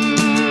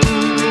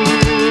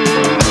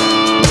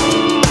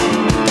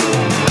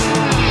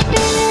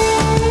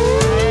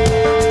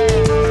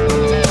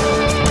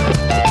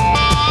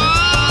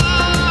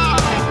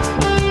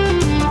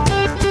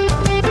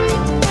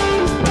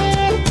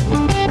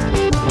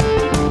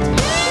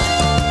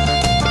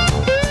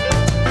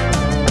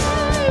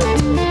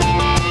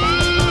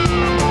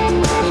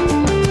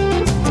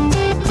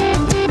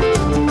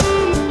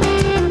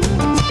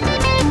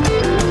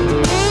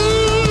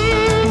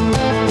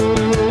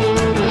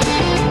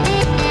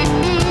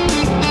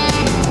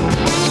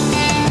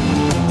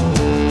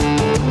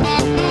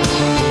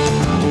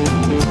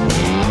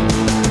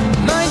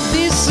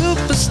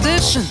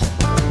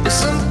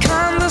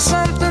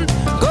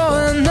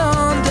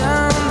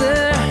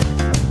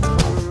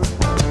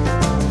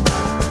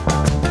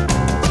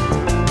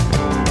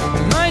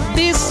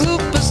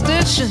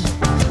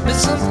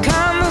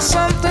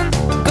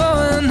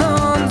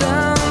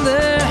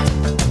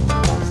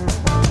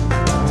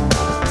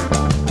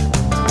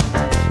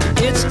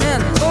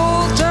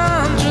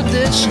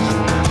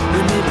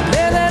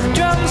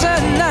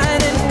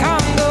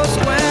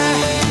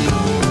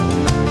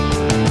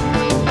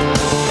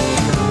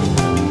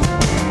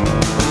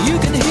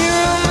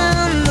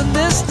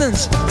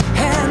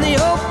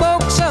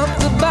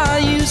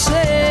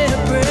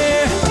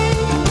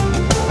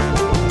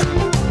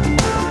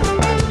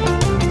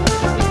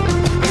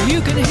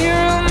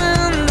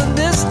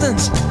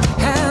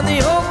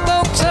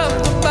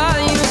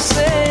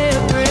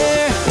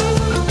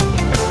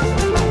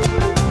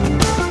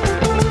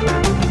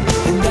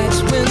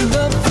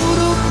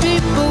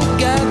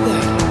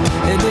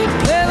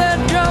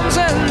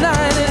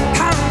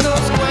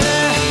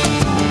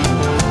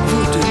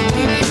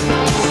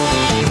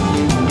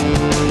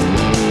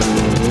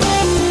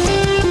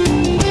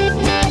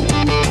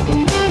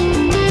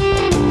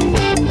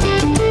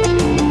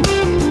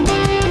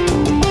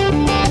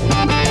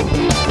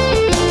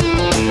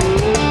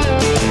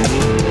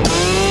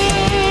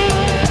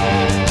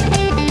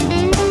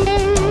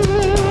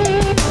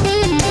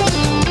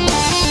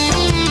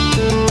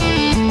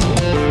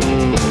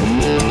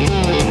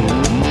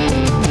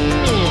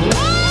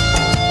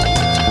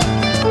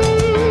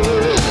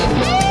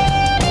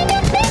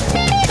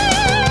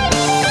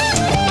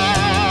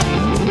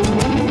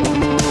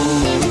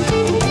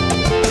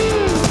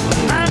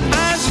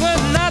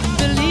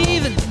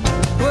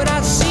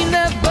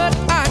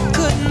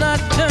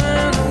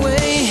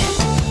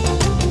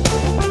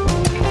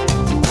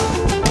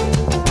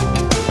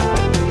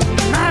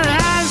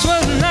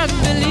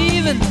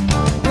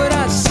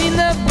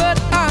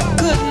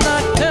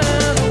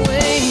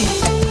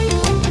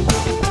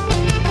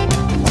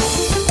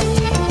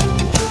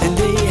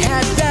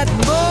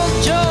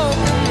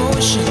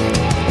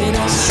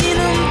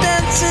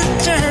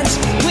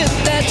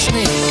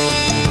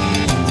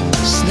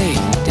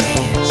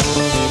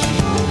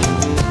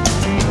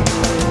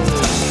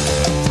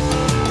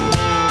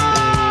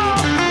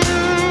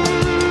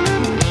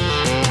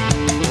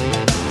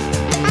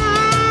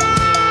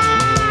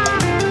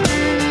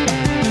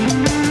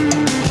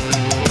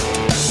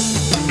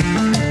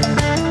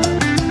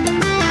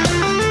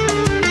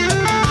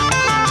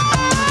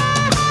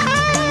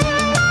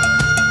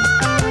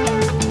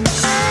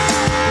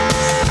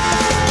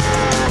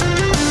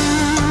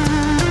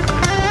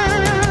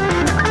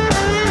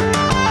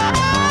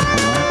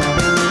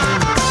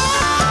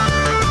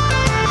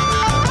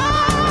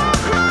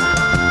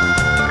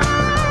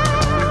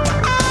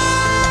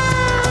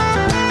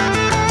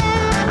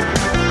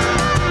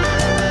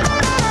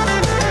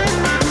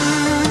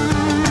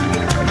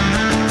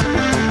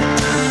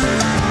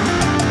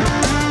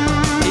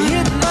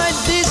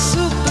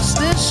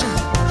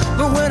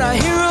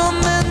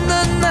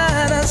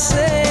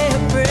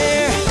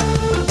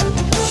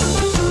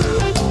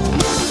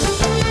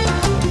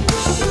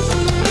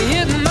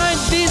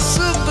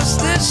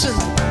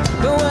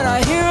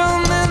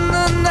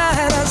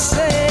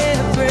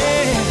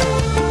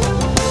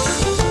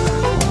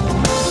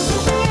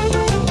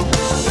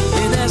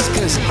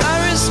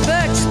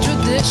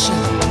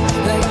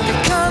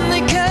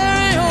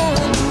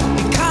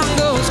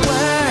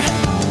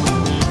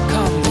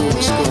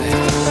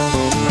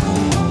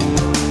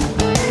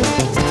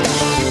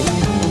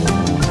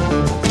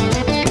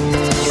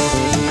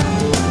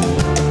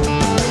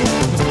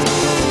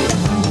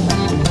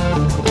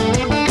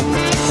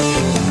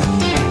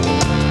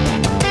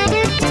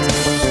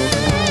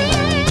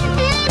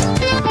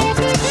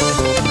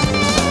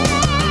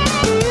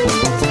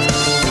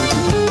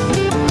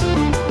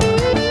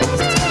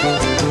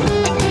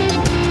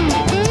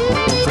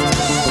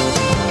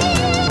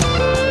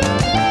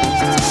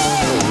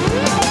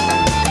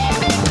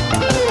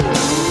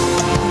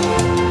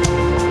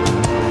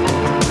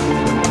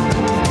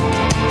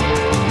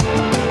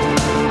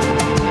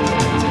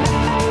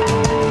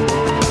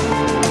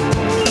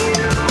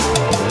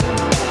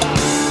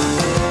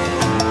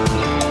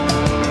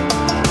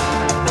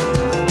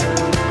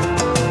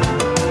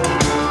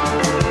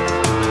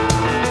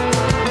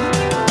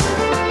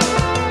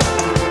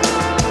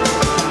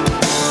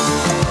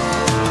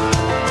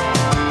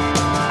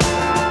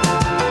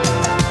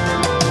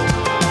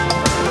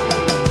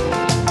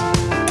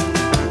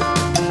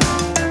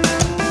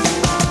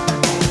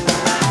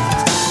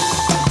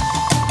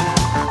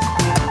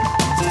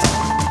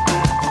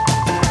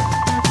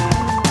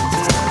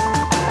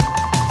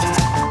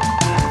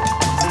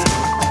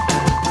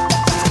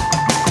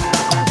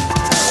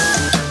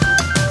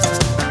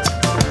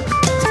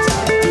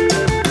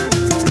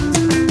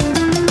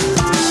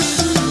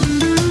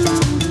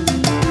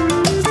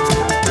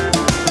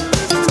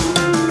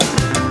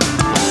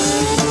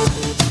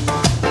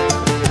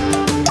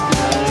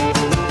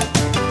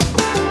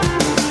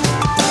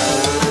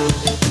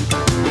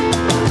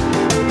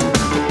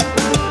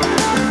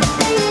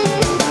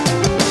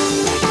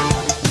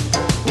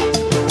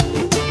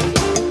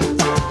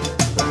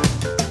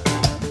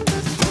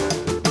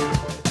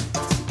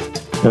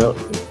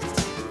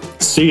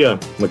 Sia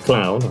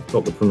McLeod, I've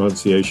got the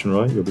pronunciation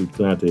right, you'll be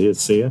glad to hear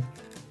Sia,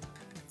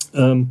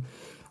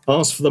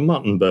 asked for the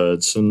Mutton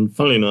Birds. And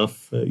funnily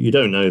enough, you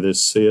don't know this,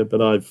 Sia,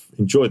 but I've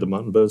enjoyed the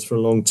Mutton Birds for a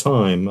long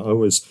time. I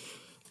always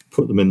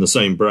put them in the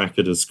same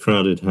bracket as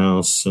Crowded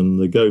House and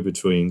the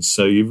Go-Betweens,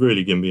 so you've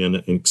really given me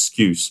an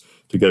excuse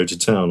to go to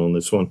town on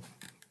this one.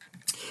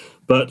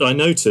 But I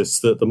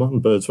noticed that the Mutton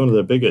Birds, one of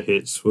their bigger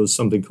hits was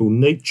something called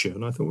Nature,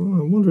 and I thought,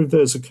 well, I wonder if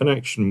there's a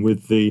connection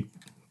with the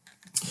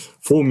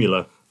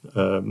Formula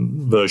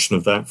version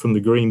of that from the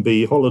Green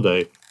Bee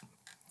Holiday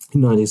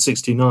in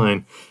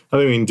 1969.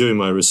 Having been doing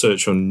my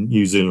research on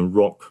New Zealand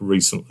rock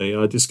recently,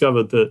 I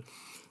discovered that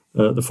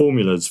the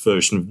Formula's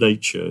version of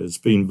Nature has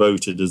been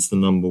voted as the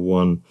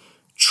 #1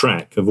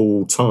 track of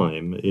all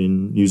time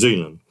in New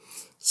Zealand.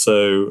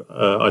 So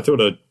I thought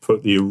I'd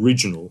put the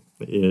original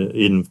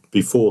in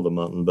before the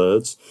Mutton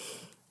Birds.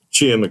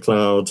 Sia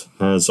McLeod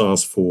has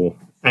asked for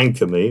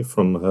Anchor Me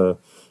from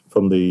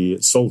the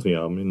Salty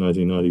album in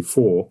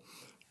 1994.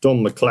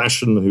 Don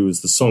McClashen, who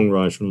was the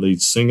songwriter and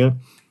lead singer,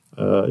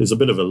 is a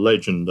bit of a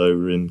legend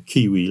over in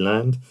Kiwi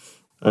land,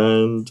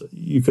 and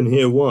you can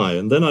hear why.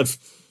 And then I've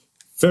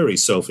very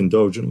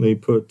self-indulgently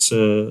put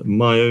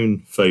my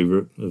own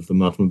favourite of the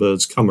Mutton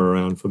Birds, Come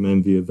Around, from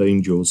Envy of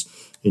Angels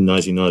in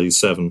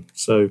 1997.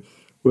 So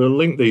we'll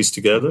link these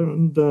together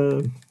and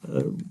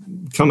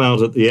come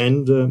out at the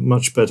end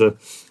much better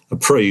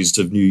appraised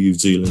of New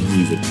Zealand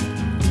music.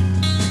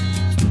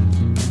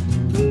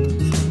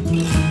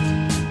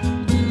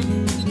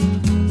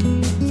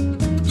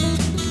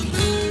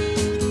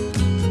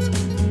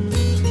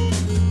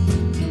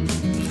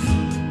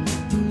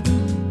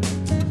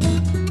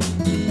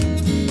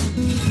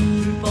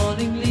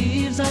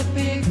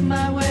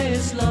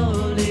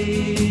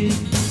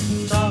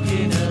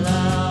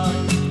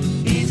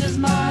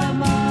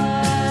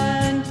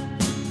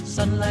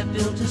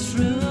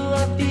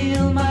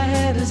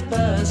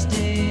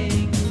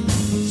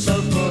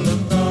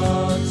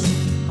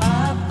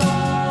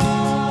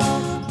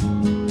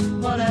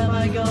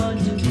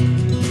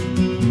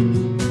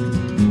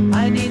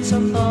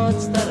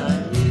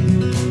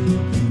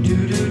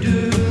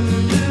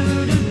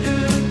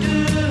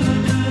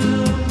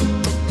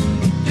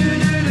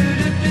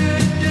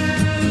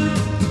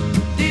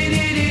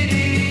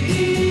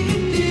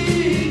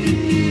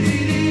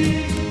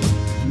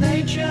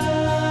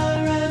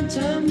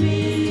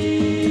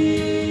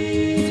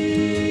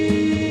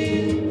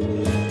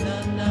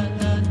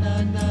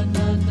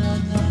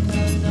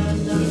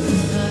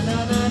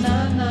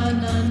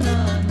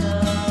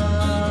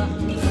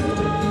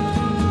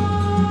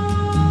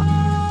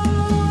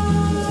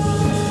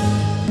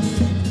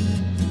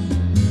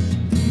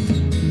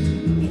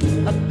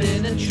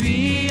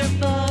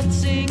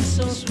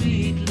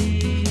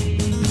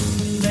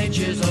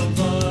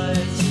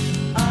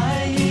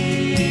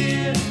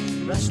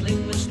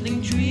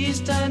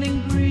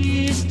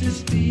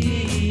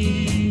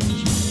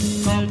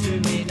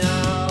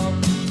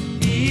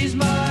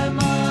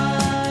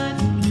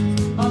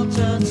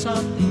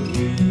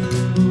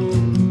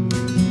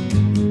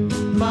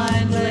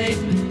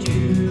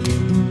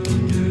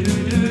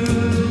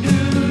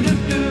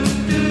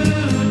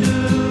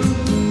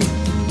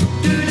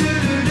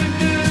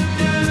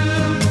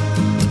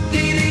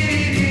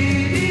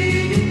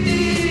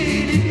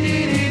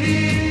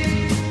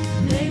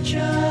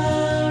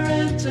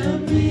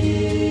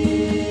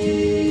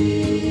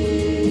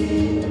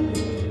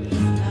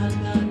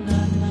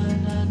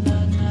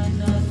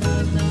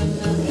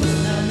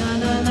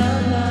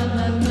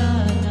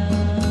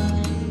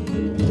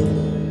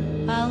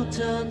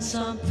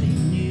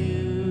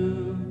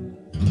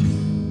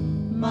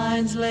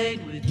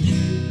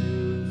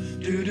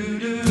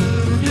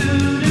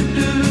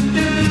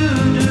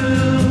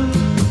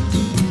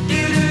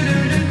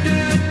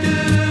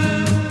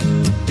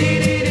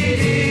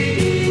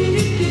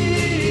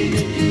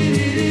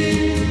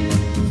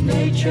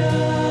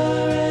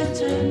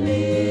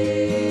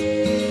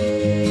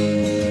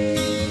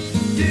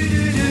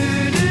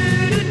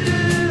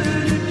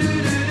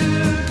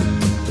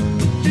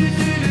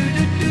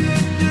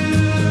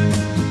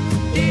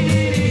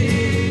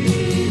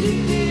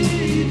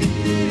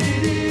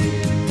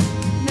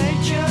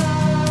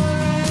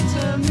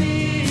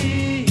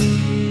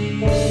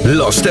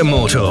 Lost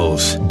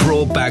Immortals,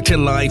 brought back to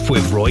life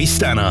with Roy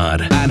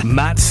Stannard and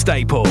Matt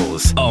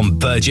Staples on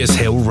Burgess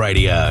Hill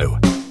Radio.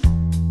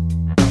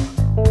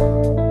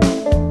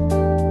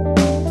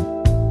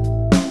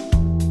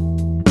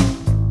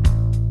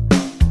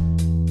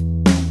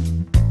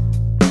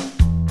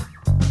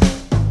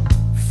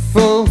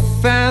 Full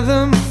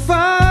fathom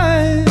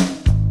fight,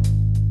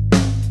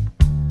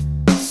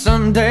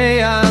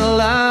 someday I'll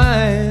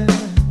lie,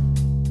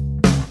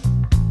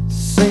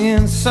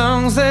 singing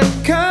songs that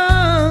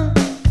come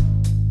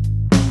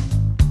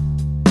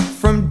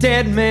from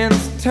dead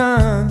men's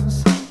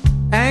tongues.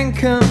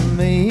 Anchor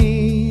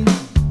me,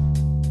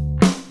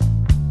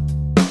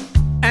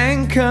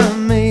 anchor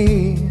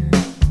me,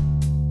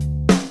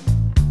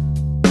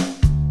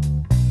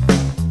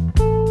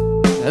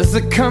 as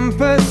the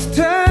compass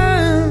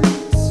turns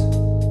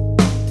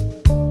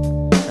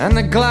and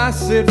the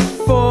glass it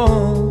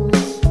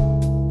falls,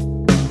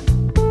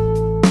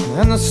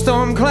 and the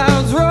storm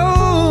clouds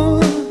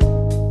roll,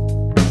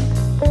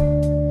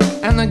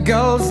 and the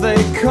gulls they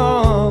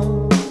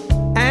call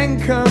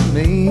anchor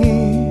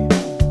me,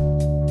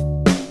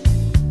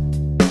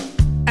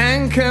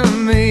 anchor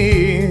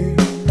me,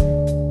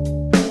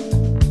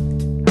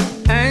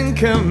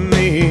 anchor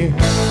me,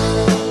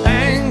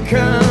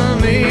 anchor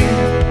me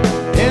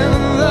in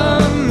the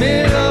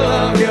middle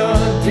of your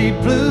deep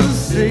blue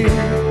sea.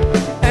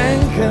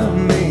 Anchor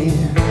me,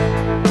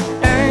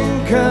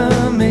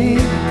 anchor me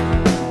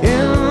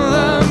in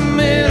the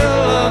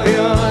middle of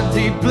your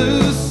deep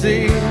blue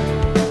sea.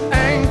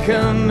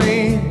 Anchor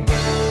me,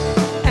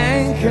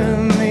 anchor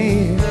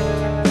me,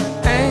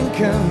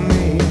 anchor me.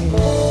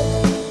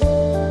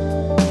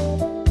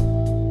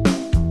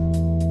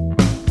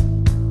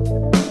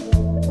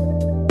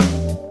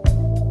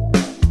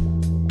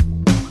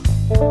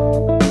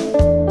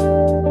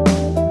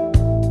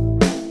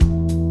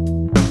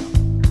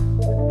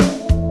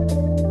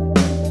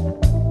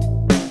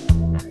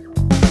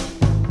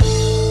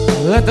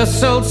 Let the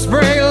salt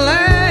spray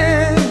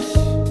lash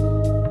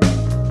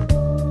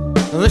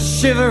the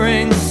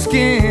shivering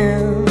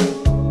skin,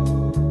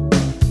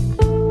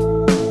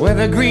 where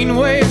the green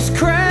waves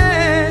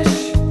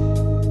crash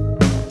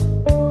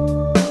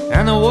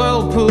and the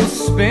whirlpools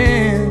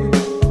spin.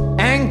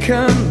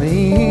 Anchor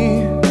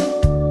me,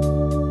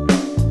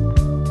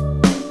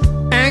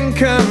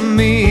 anchor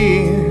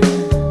me,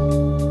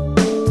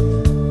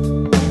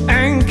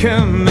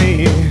 anchor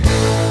me,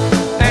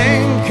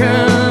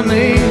 anchor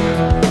me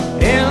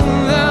in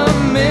the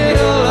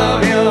middle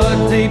of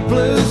your deep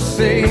blue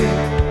sea.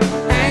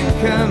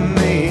 Anchor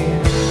me,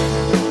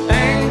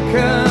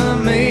 anchor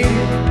me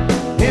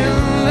in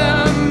the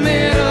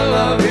middle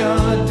of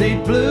your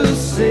deep blue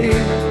sea.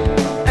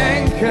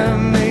 Anchor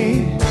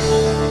me,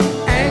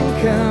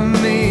 anchor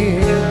me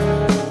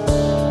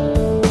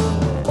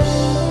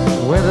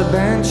where the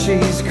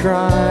banshees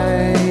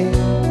cry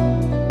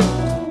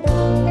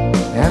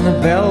and the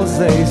bells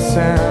they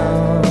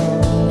sound.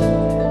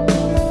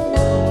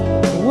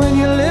 When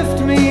you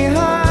lift me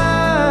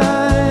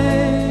high,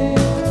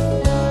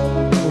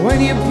 when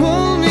you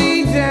pull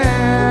me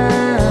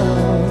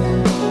down,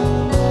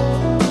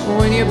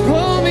 when you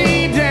pull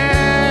me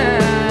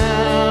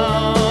down,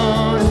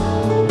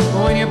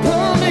 when you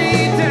pull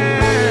me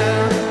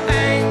down.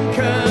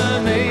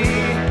 Anchor me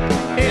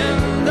in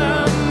the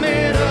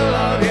middle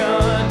of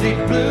your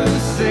deep blue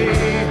sea.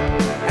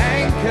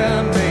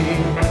 Anchor me,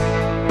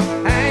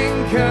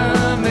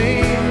 anchor me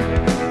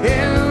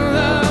in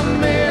the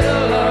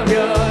middle of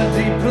your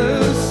deep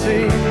blue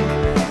sea.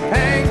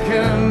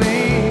 Anchor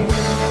me,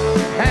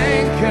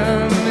 anchor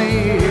me,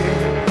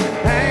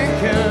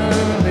 anchor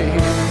me,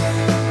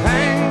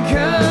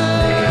 anchor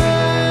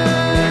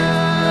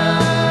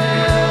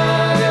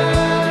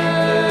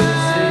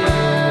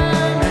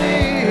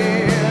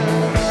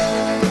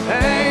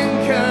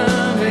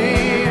anchor me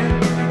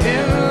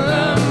in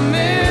the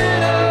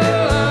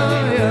middle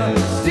of your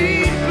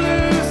deep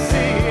blue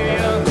sea,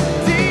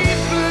 deep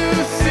blue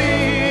sea,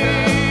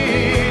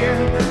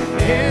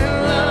 in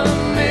the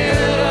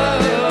middle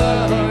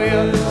of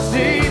your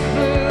deep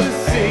blue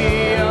sea,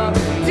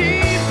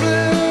 deep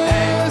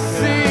blue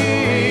sea.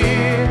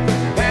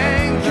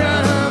 Anchor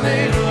me,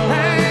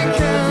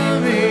 anchor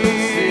me,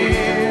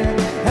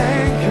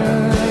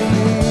 anchor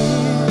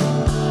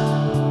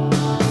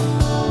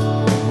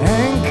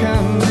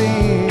me,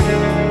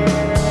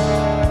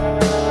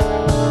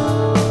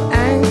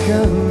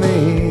 anchor me.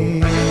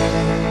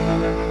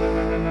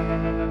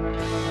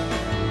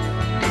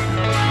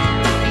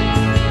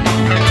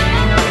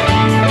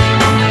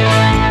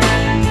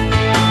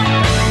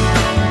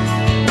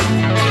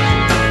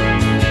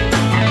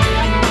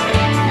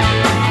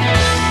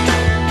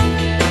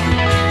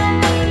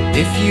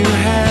 If you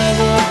have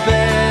a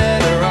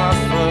better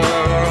offer,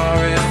 or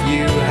if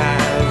you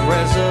have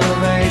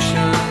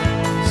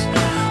reservations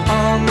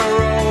on the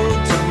road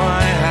to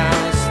my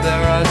house,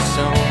 there are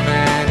so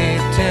many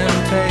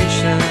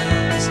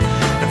temptations,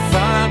 and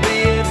far be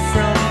it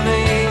from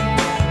me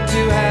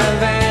to have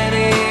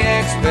any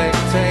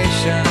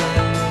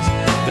expectations.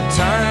 But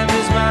time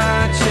is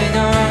marching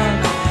on,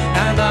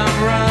 and I'm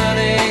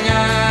running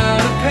out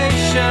of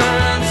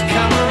patience.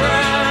 Come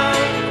around,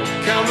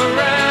 come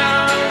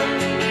around,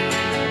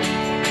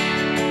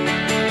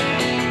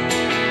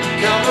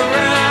 come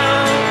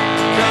around,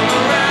 come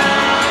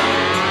around.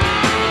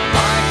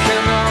 I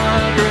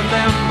cannot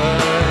remember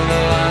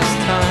the last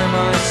time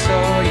I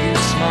saw you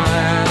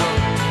smile,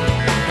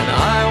 and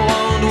I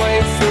won't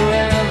wait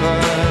forever,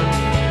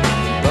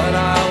 but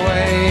I'll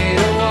wait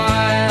a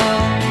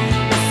while.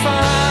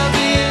 Far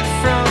be it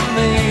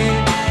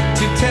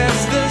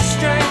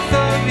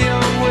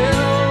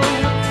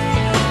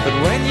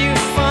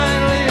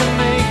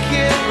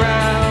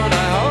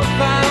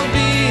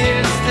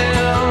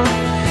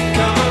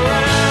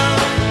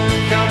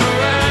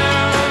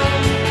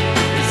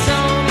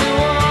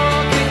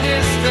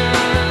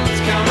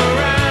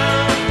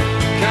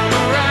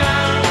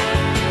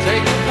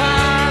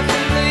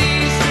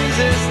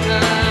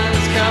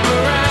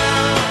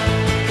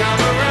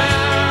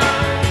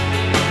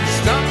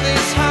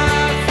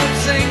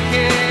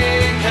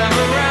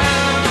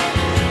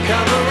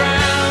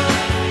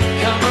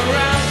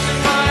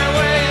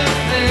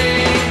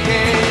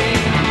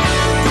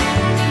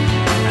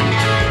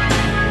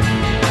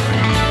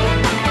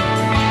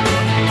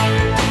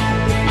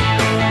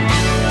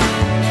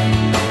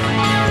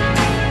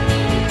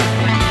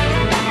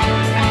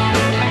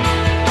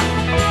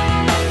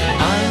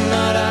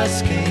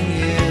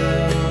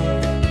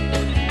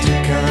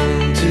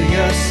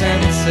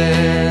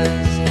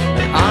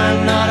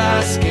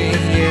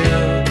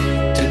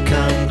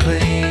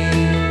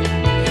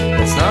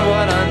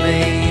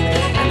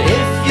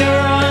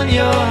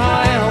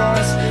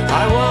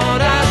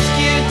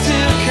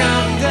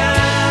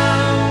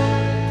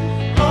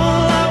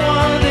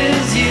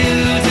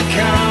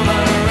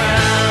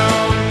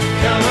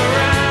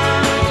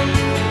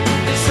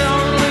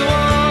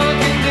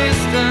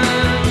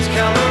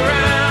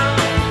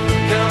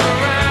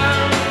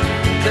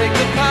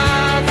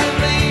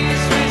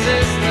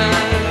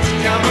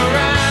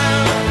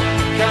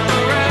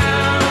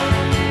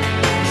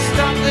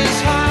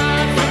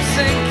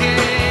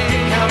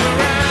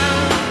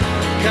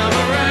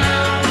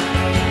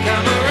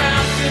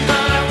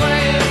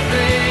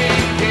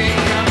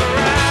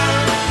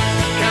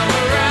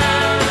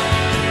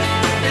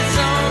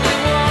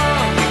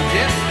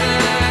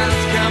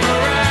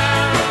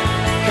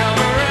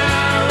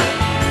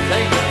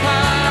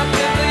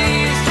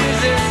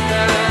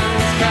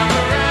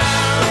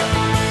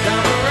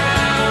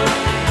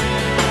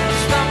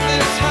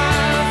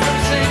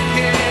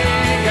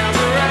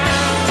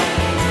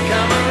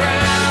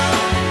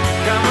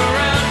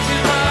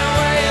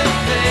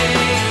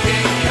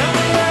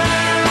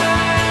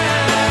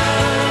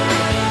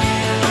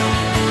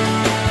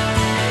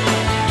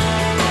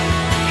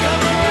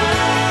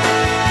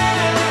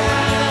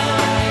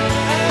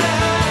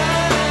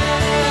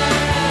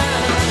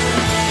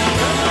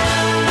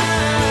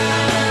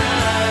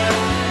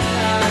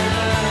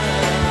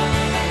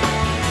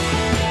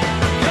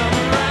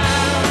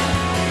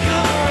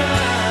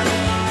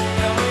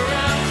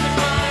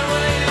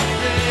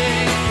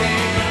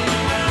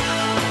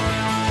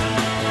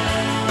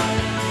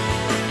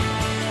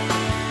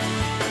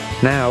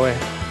Now we're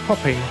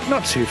hopping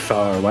not too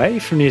far away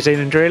from New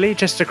Zealand, really,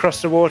 just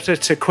across the water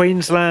to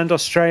Queensland,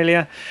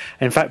 Australia,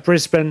 in fact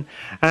Brisbane,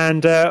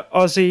 and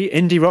Aussie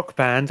indie rock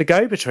band The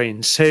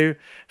Go-Betweens, who,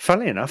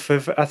 funnily enough,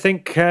 have, I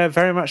think,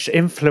 very much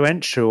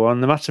influential on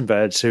the Mutton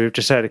Birds, who we've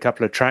just heard a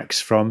couple of tracks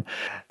from.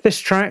 This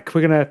track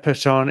we're going to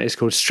put on is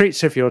called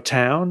Streets of Your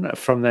Town,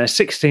 from their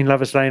 16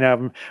 Lovers Lane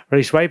album,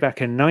 released way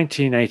back in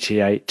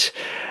 1988.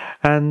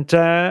 And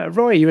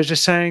Roy, you were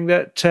just saying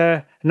that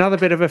another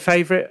bit of a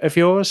favourite of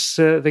yours,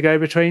 The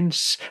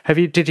Go-Betweens.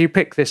 Did you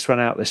pick this one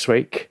out this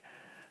week?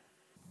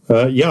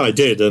 Yeah, I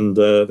did, and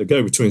The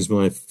Go-Betweens are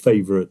my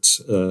favourite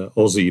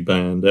Aussie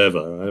band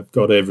ever. I've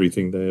got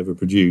everything they ever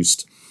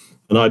produced.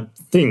 And I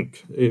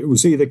think it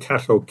was either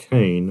Cat or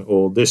Cane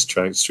or this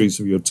track, Streets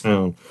of Your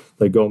Town,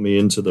 that got me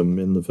into them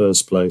in the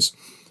first place.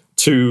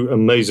 Two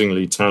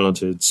amazingly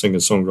talented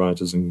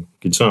singer-songwriters and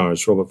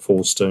guitarists, Robert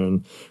Forster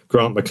and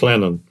Grant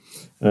McLennan,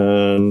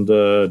 and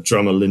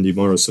drummer Lindy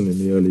Morrison in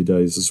the early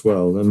days as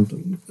well.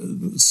 And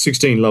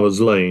 16 Lovers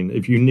Lane,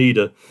 if you need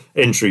an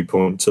entry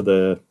point to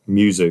their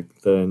music,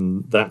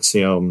 then that's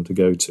the album to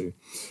go to.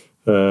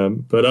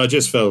 But I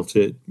just felt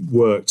it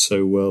worked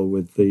so well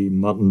with the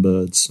Mutton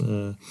Birds.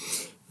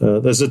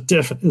 There's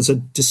a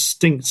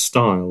distinct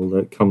style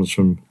that comes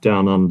from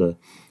down under.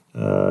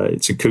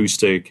 It's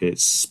acoustic,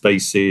 it's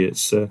spacey,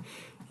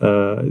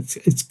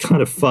 it's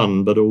kind of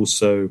fun, but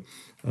also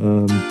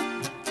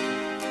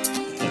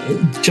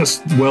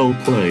just well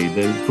played.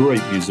 They're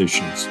great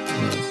musicians.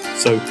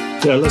 So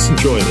yeah, let's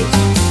enjoy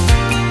this.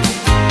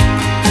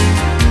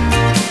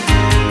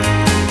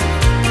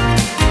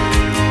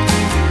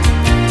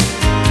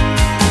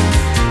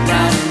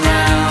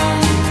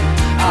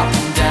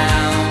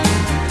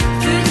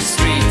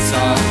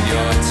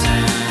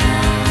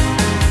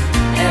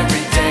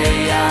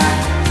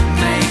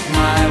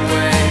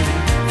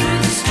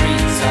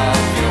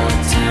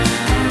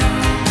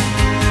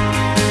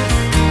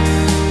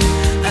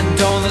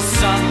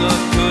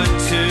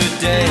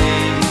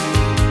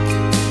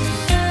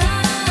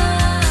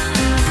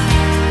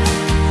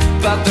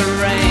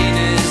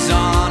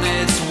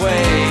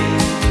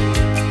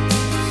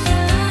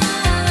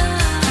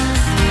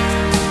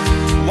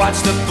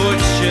 Watch the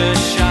butcher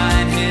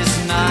shine his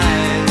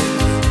knife,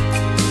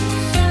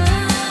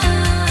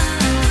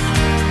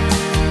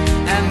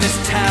 and this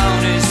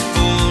town is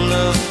full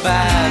of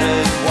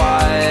battered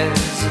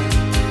wives.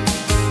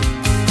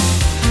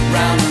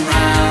 Round and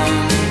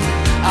round,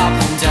 up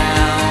and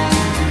down,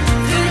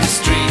 through the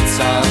streets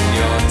of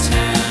your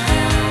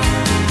town.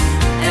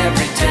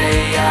 Every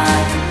day I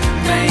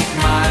make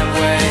my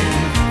way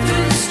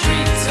through the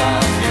streets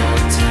of your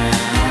town.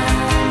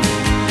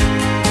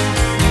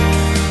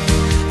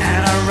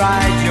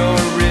 Ride your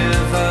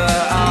river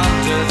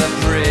under the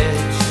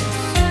bridge,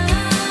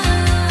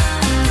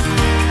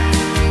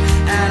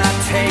 and I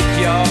take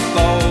your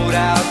boat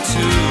out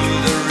to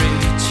the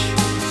reach,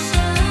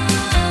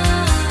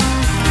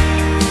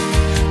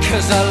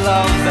 'cause I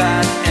love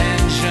that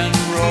engine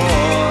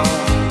roar,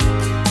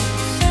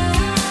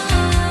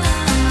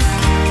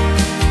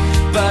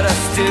 but I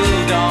still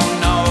don't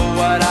know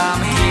what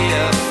I'm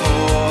here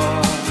for.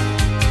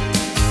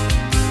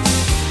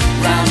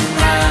 Round and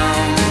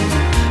round,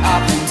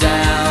 up and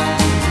down,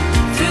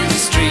 through the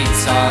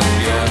streets of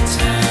your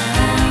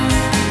town.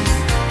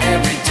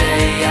 Every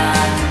day I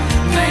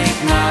make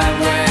my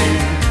way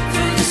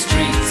through the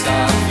streets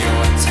of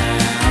your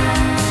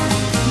town.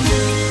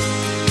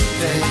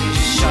 They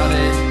shut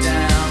it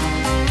down,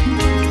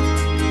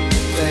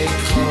 they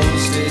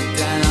closed it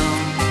down,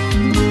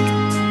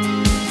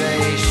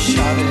 they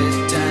shut it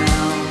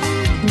down,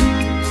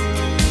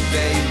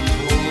 they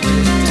pulled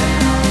it down.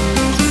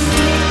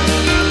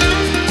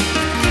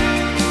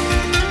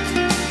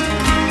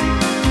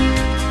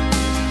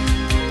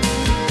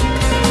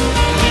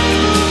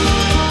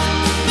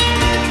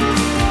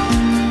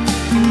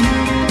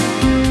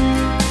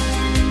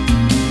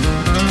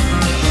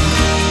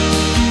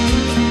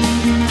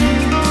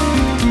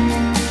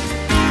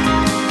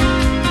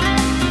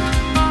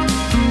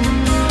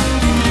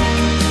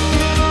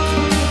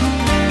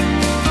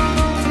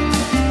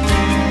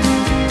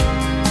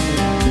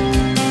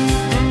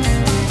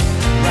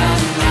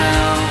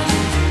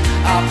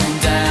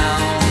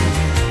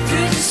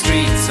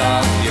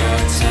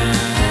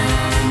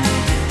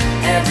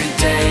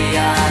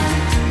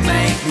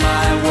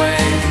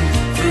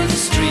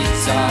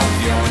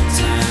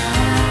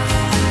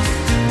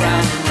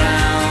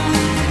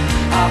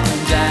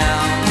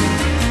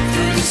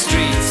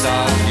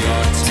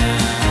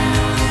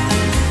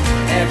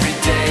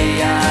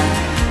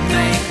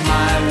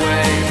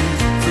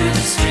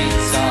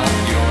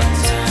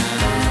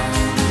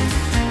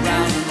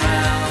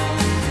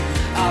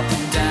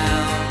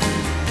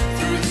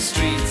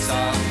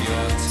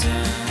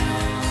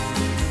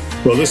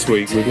 Well, this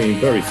week we've been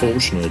very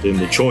fortunate in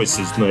the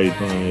choices made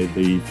by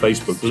the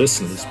Facebook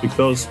listeners,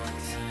 because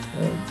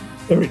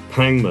Eric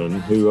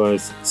Pangman, who I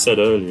said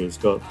earlier has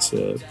got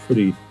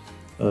pretty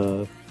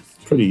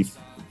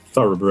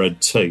thoroughbred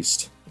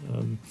taste,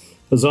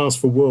 has asked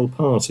for World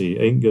Party,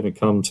 Ain't Gonna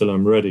Come Till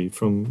I'm Ready,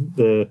 from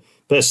their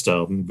best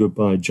album,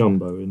 Goodbye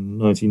Jumbo, in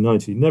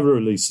 1990. Never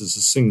released as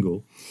a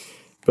single.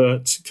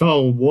 But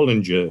Carl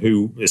Wallinger,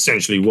 who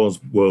essentially was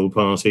World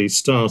Party,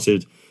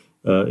 started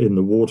in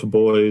the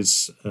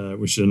Waterboys,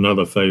 which is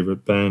another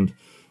favourite band,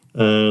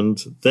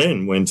 and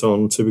then went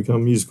on to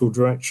become musical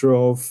director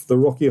of the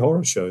Rocky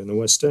Horror Show in the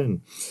West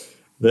End.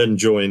 Then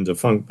joined a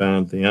funk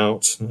band, The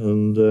Out,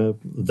 and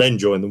then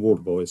joined the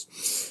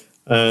Waterboys.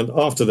 And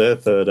after their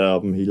third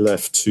album, he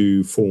left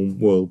to form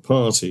World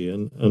Party,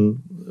 and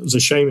it was a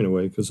shame in a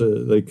way, because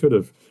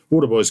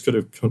Waterboys could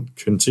have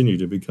continued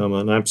to become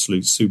an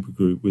absolute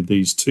supergroup with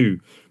these two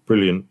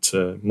brilliant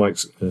Mike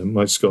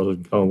Scott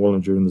and Carl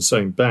Wallinger in the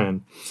same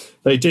band.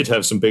 They did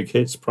have some big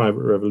hits: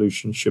 Private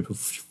Revolution, Ship of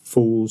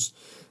Fools.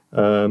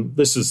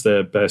 This is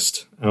their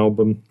best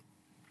album.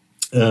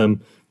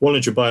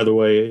 Wallinger, by the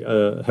way,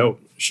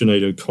 helped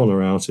Sinead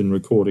O'Connor out in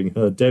recording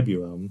her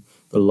debut album,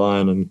 The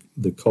Lion and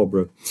the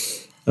Cobra.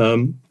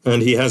 And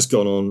he has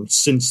gone on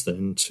since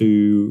then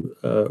to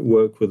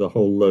work with a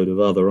whole load of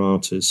other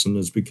artists and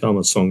has become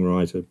a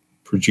songwriter,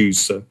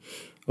 producer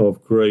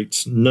of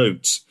great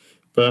note.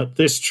 But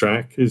this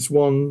track is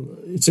one,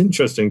 it's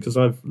interesting because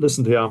I've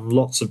listened to the album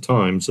lots of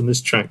times and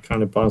this track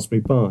kind of passed me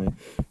by.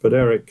 But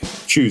Eric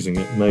choosing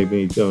it made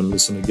me go and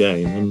listen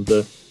again. And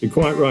you're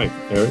quite right,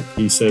 Eric.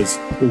 He says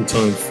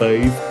all-time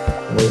fave.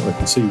 I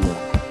can see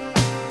why.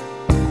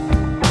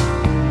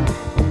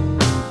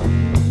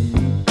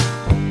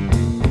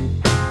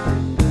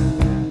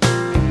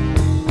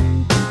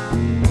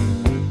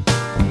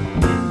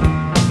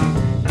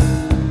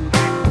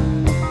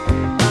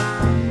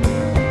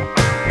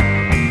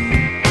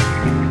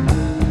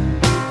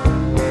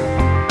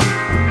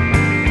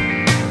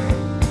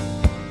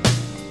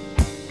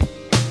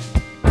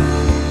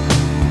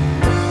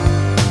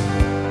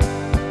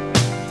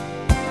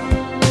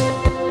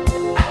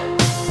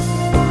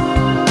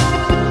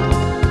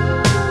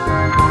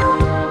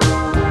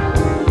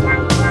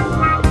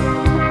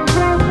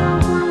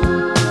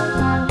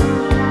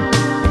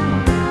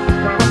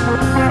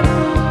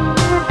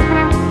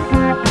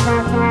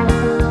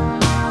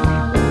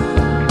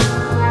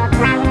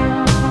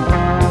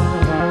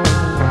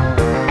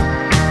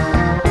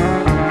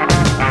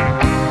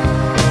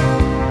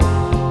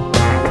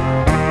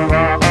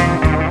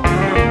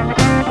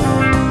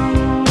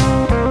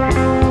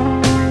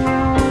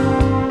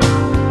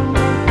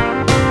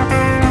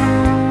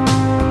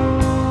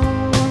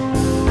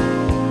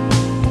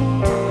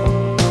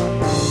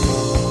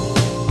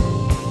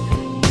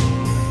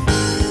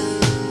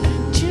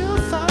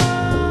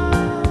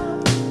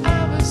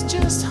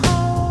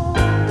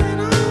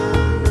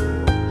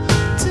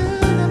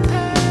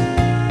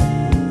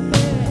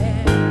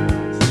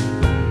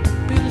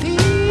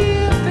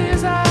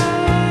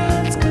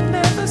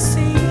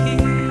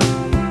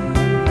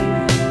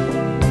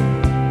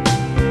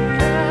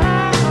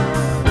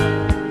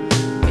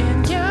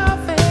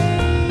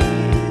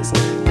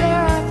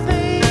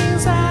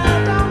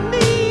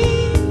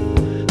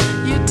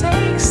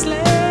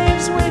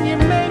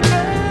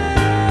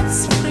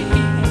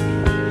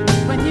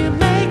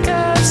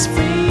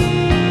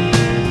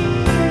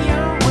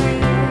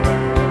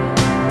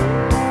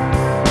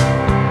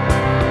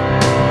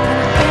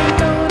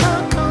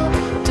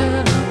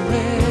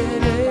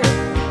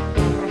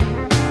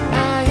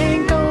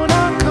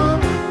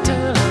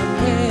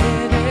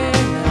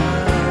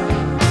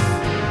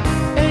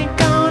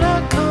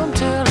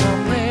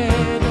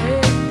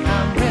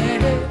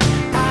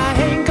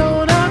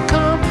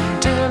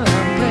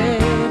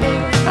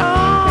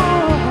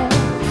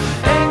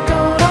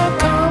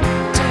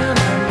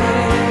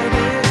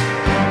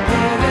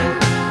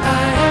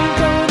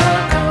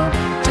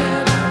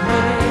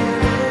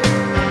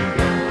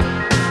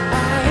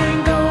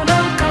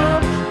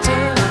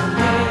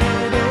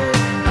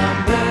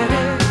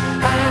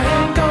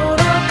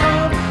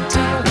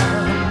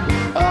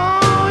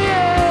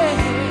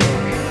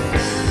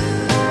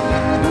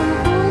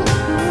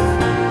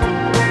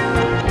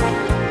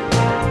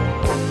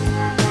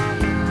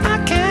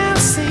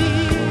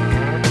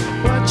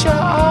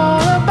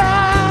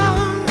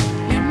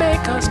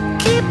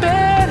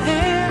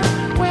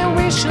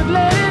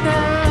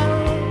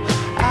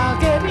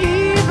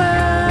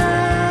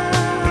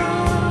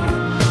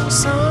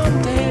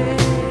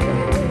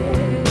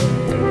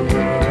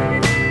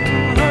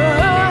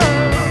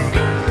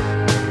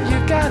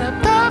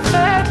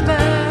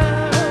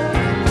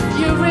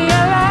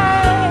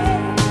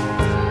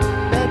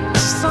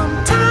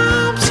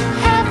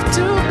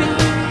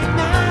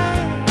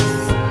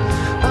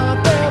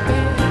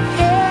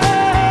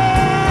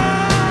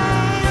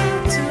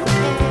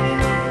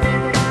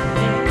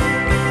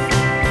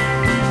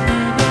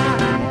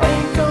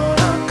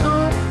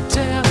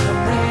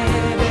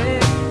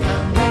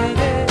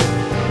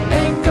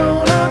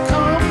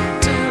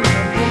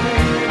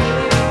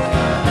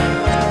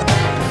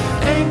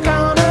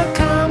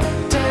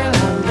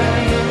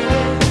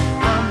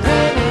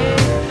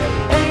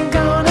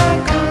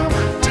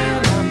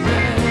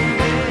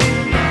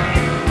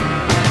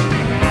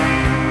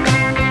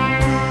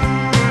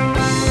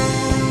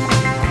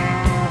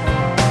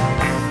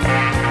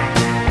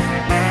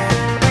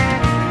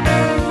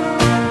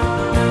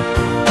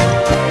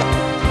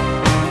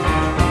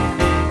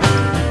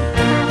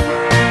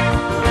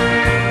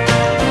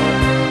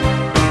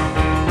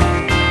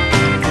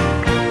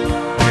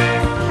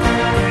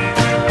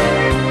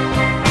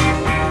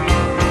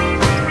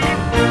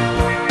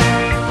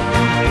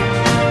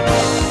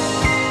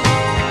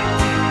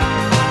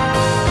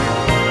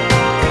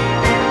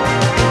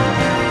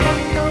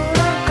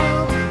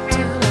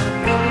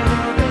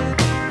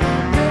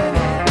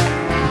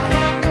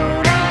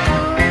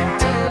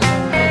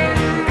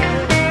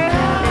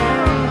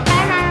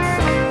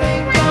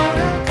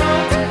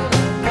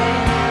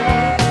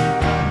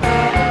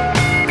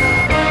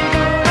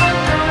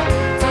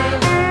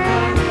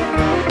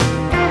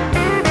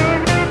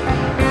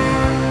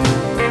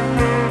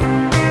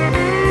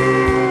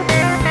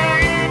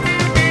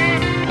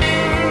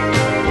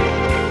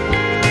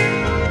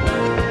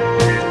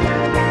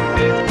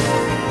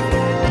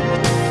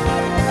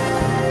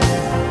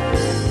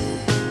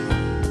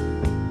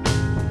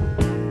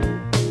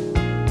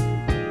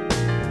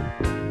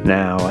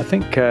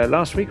 think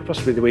last week, or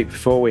possibly the week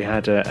before, we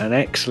had an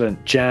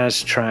excellent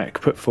jazz track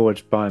put forward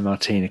by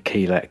Martina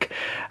Kielek,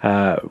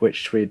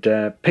 which we'd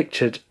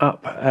picked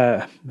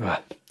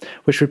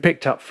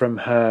up from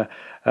her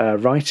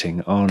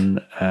writing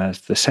on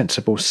the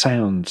Sensible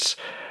Sounds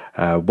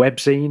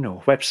webzine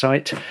or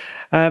website.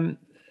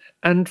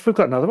 And we've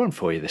got another one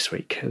for you this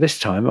week, this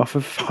time off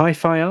of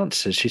Hi-Fi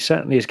Answers. She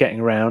certainly is getting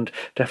around,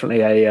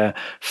 definitely a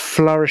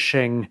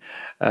flourishing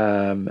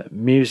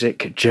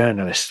music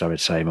journalist, I would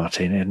say,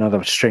 Martina.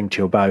 Another string to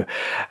your bow.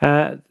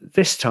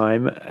 This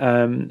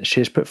time, she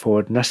has put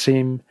forward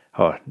Nazim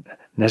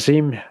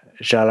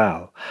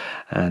Jalal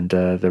and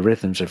the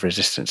Rhythms of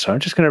Resistance. So I'm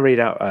just going to read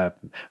out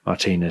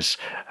Martina's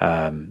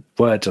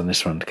words on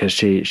this one, because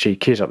she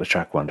cues up the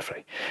track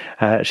wonderfully.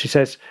 She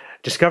says,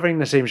 discovering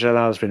Nazim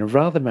Jalal has been a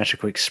rather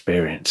magical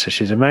experience. So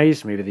she's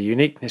amazed me with the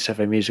uniqueness of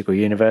her musical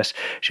universe.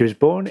 She was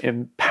born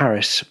in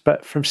Paris,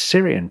 but from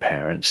Syrian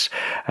parents.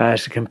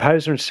 She's a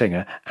composer and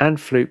singer and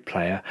flute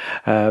player,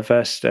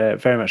 versed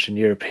very much in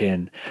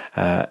European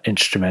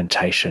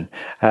instrumentation,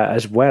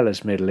 as well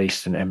as Middle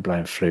Eastern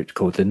end-blown flute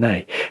called the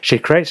ney. She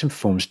creates and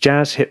performs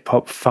jazz,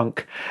 hip-hop,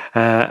 funk,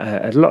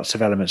 lots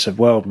of elements of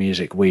world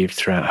music weaved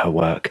throughout her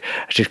work.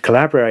 She's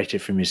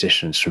collaborated with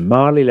musicians from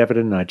Mali,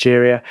 Lebanon,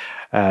 Nigeria,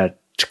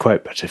 to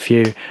quote but a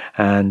few,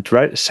 and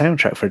wrote the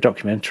soundtrack for a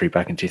documentary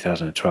back in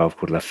 2012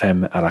 called La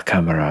Femme à la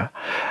Camera.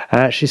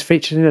 She's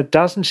featured in a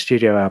dozen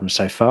studio albums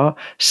so far,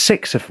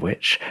 6 of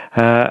which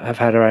have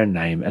had her own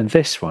name, and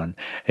this one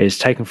is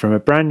taken from a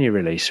brand new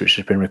release which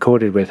has been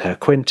recorded with her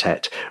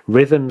quintet,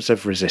 Rhythms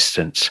of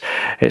Resistance.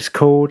 It's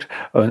called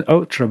Un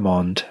Autre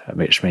Monde,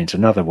 which means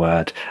another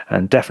word,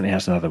 and definitely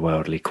has another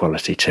worldly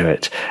quality to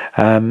it.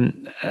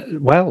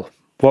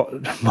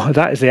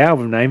 That is the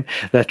album name.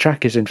 The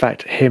track is, in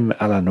fact, Hymne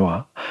à la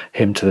Noix,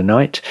 Hymn to the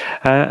Night.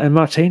 And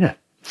Martina,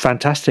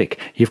 fantastic.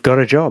 You've got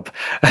a job.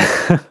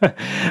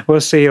 We'll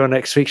see you on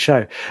next week's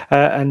show.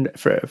 And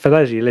for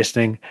those of you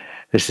listening,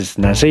 this is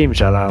Nazim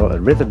Jalal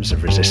and Rhythms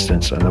of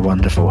Resistance and the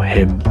wonderful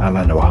Hymne à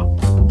la Noix.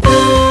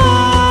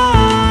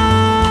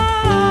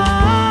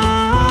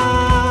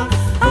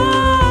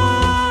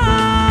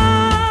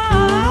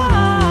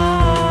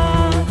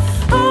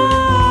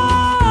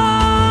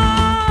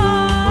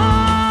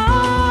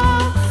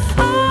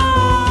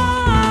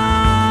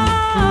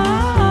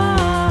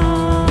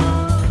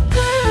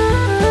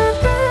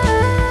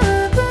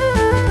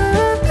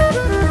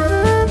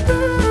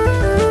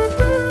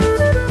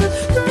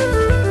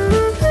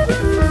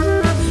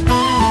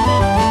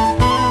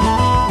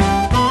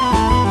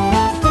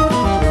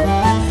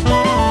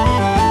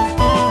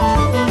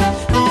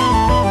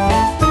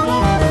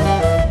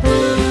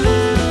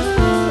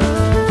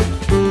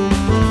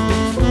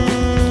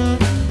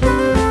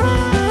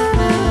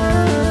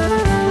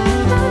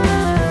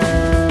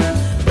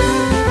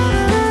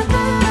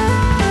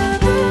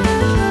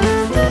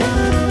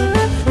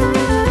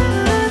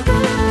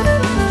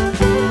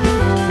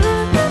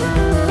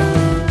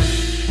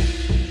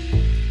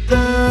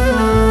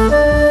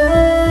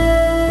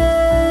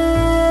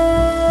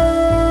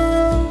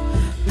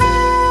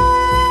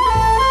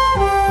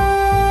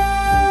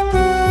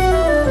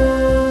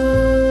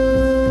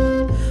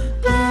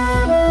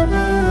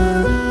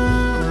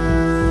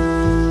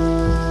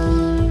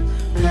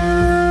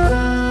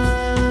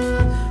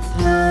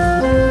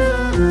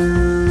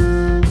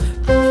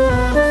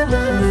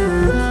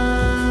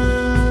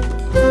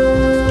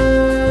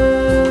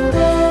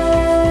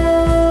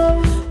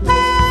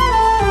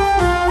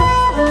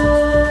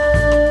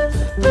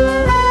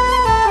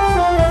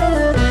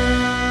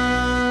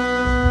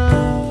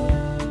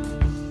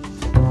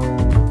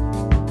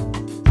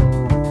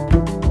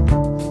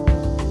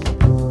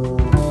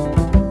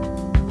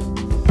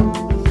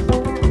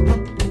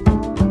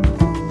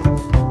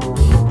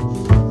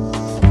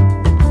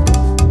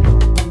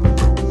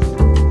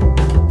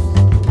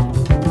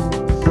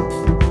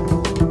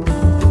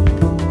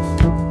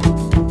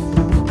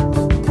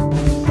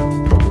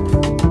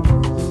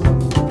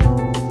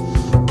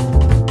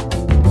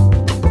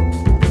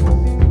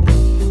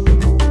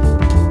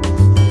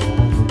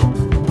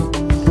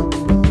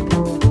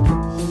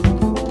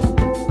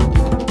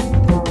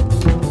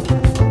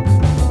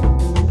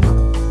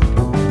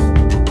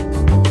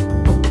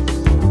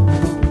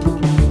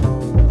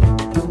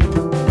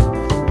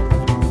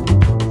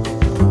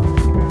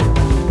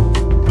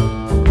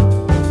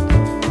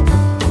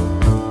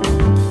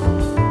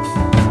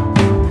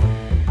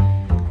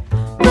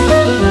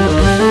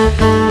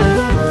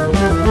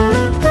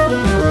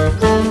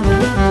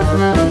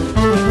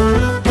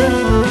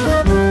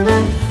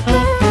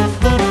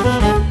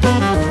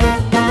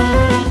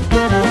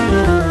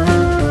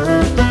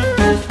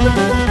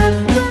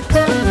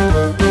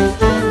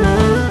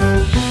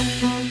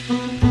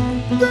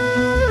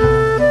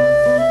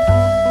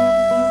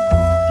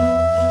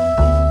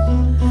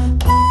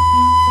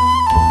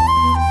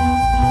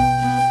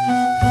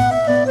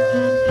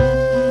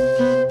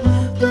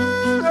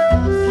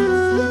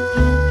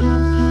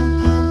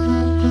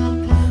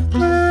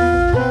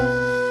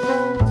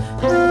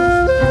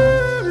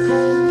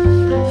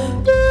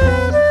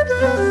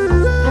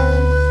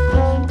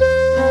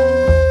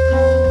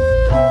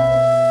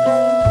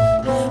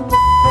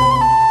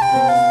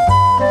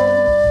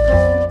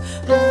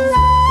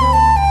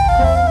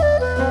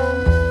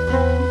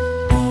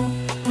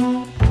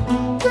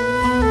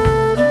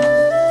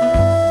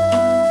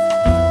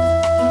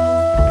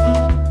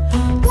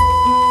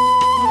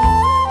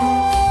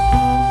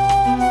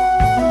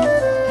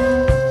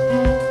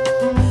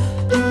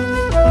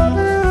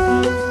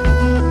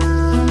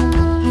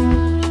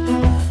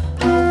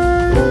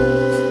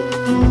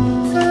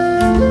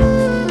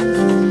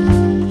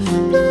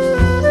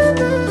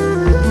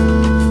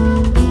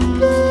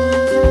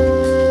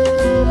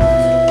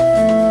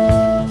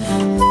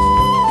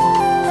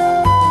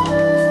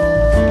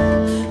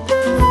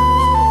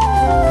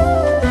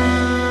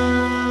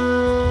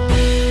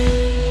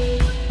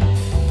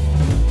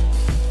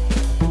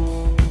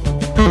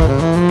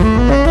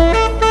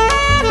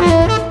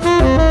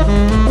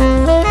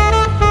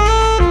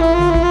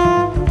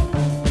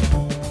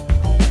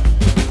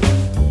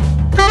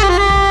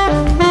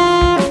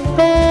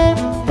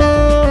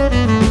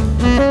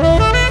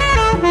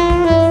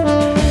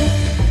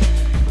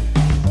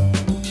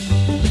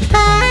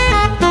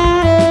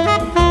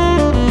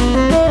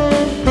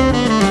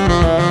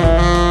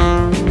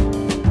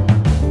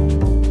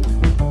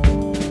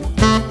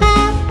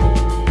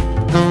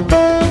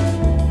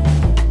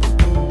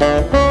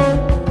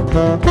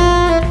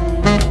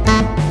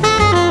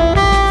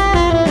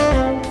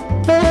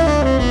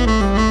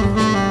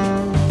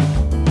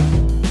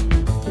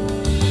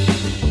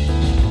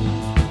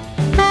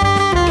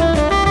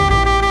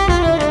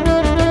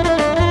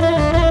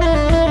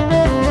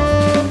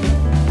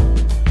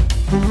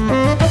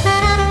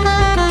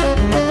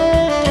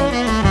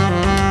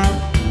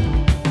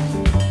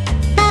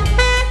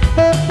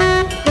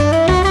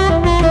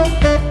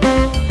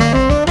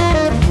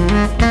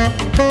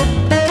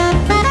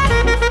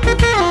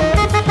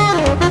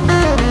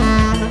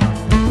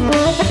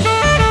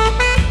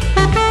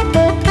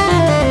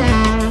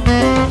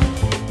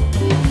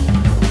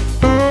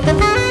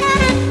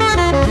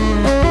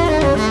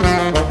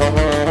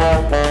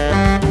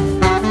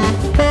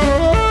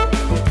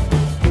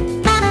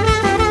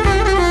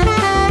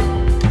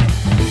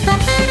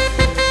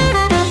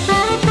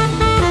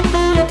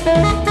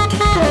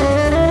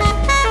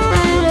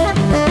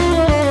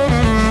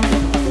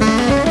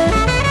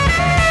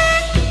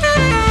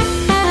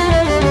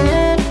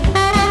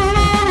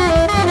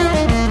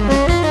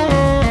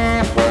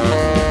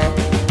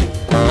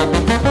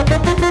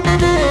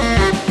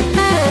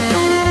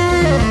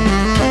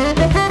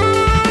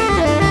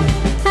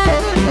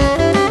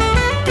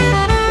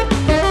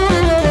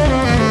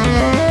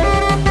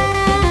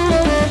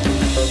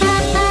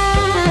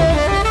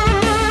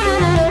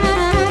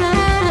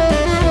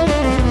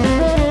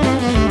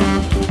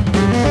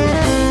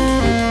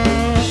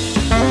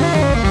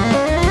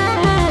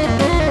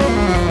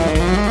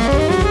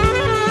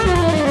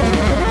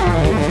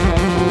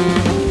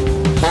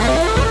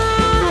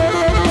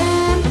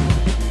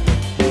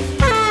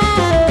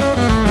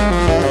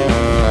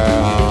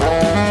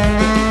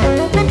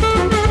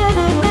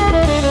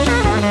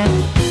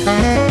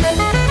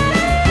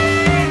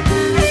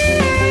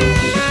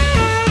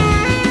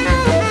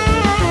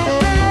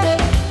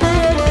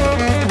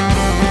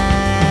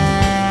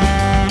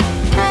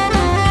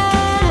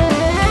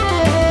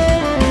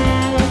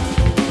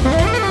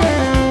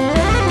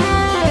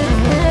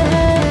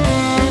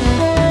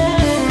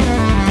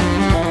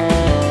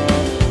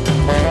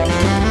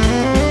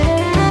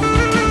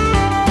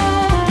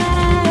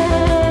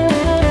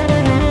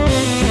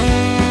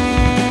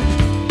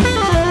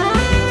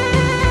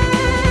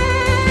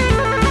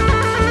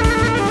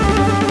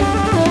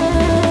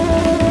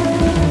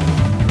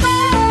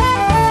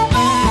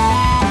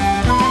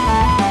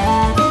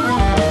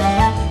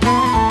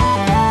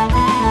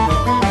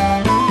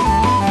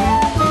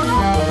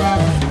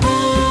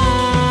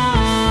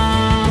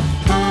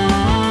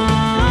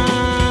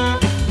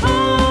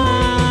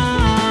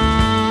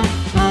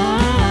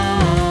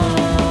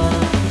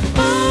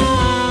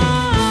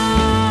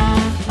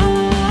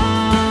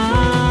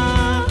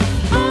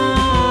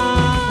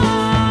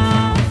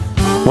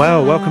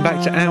 Well, welcome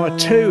back to hour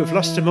 2 of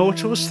Lost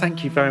Immortals.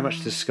 Thank you very much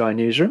to the Sky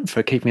Newsroom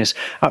for keeping us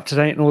up to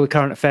date on all the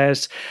current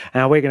affairs.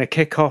 We're going to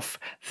kick off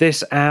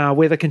this hour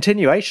with a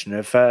continuation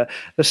of the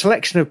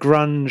selection of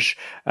grunge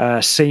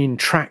scene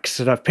tracks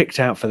that I've picked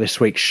out for this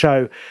week's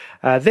show.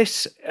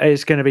 This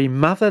is going to be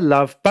Mother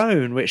Love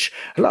Bone, which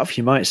a lot of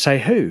you might say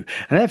who,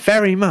 and they're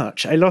very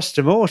much a Lost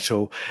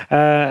Immortal.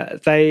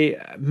 They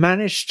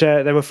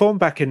were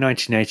formed back in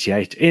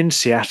 1988 in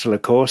Seattle,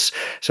 of course,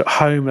 so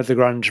home of the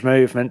grunge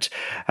movement,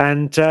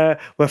 and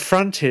were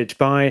fronted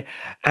by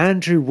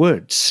Andrew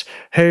Woods,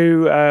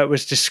 who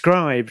was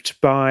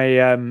described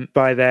by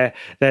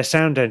their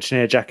sound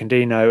engineer Jack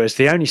Endino as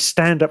the only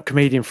stand-up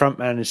comedian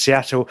frontman in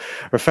Seattle,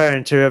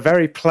 referring to a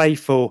very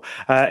playful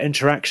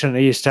interaction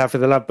they used to have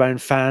with the Love Bone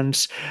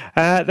fans.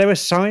 They were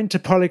signed to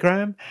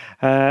Polygram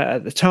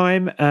at the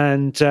time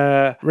and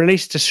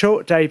released a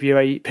short debut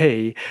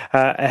EP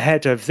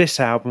ahead of this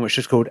album, which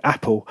was called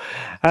Apple.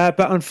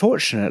 But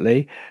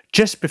unfortunately,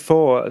 just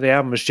before the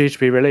album was due to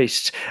be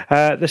released,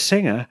 the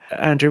singer,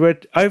 Andrew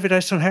Wood,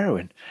 overdosed on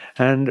heroin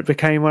and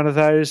became one of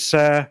those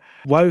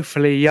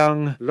woefully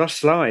young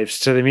lost lives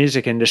to the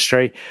music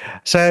industry.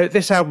 So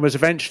this album was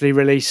eventually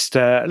released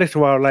a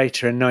little while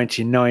later in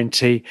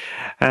 1990,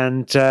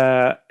 and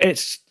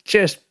it's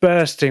just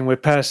bursting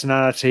with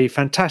personality,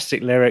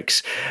 fantastic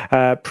lyrics,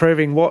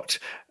 proving what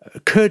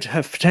could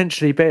have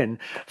potentially been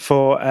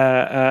for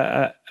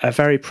a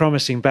very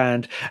promising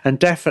band, and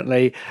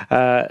definitely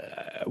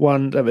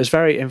one that was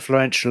very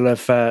influential of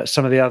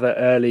some of the other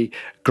early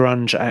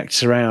grunge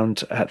acts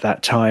around at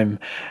that time.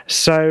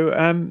 So,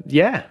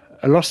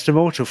 a Lost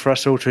Immortal for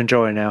us all to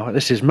enjoy now.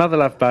 This is Mother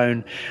Love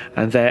Bone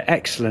and their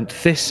excellent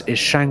This Is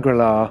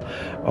Shangri-La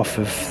off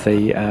of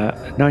the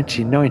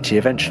 1990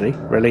 eventually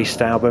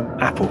released album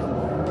Apple.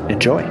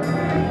 Enjoy.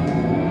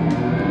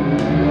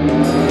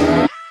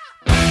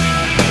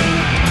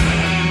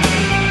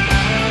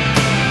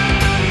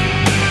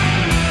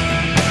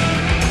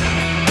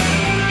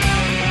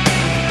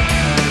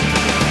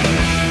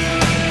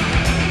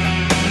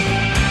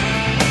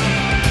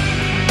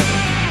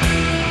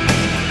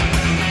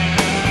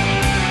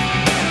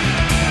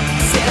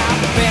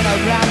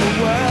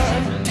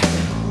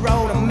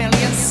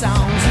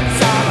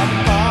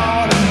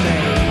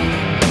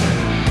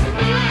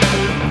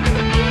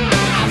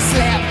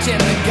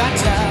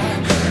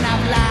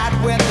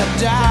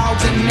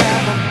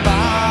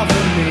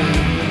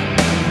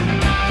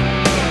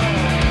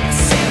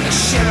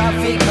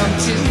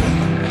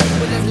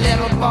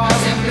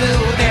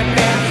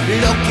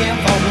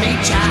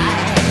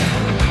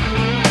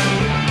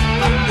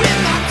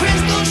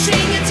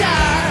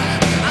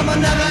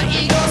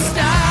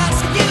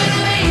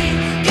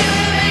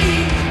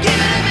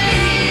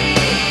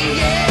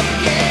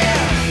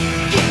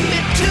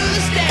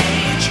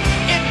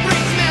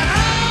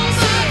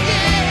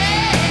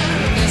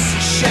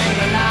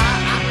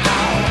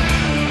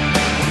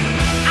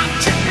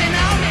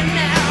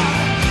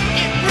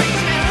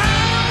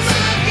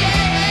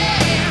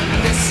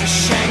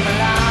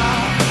 Shangri-La.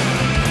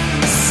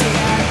 See,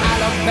 I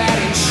look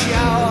back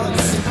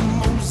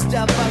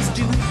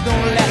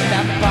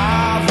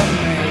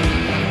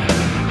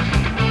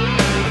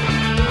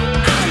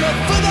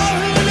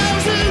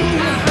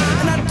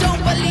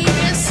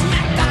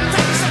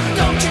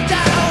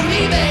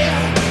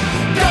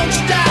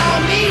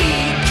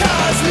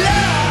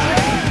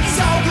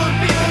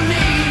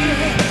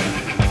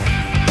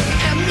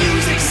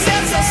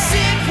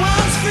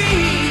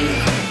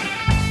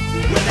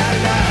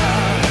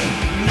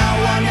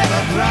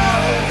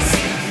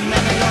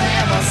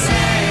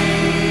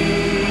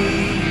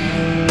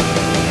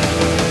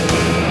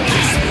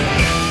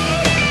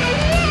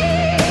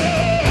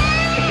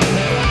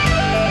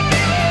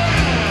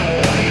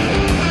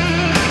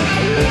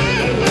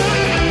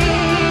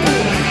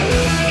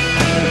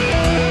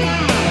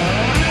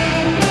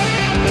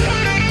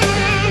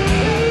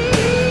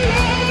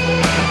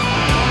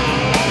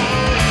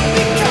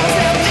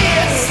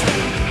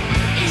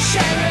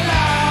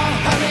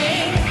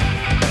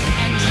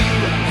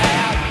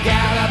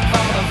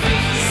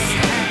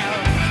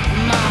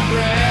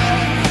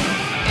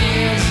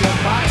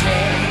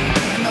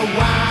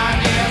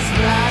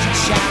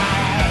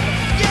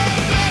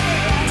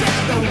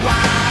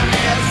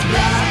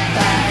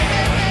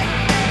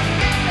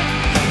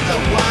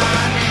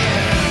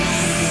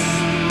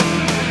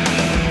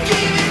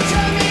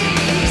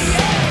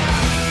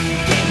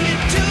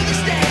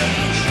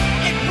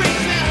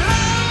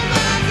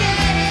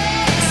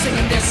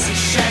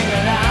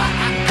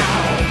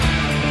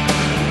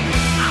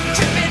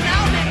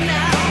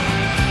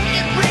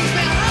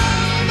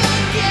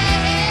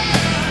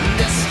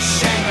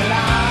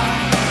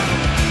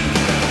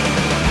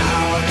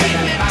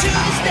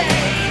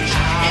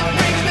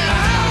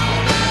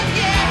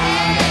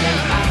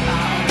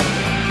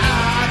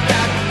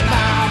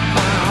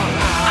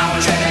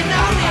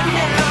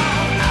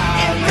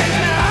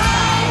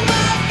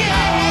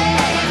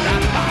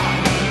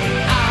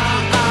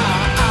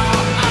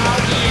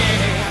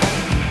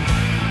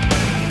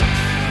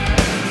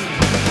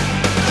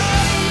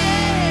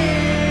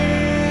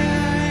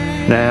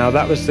Now,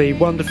 that was the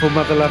wonderful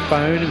Mother Love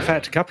Bone. In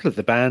fact, a couple of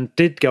the band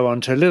did go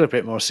on to a little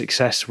bit more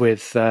success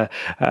with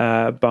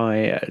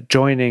by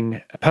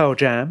joining Pearl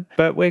Jam,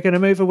 but we're going to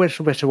move a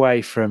little bit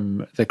away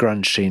from the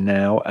grunge scene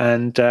now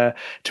and, to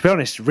be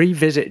honest,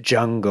 revisit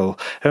Jungle.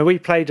 We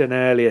played an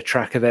earlier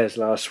track of theirs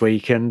last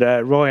week, and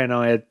Roy and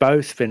I had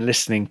both been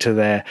listening to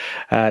their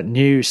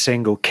new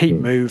single, Keep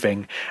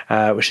Moving,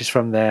 which is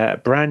from their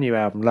brand new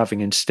album, Loving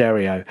in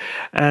Stereo.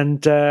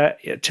 And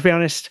to be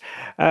honest,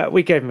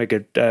 we gave them a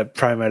good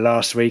promo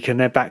last week, and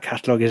their back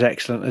catalogue is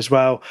excellent as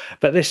well,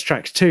 but this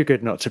track's too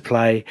good not to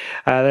play.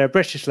 They're a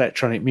British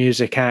electronic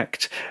music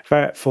act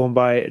formed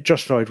by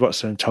Josh Lloyd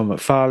Watson and Tom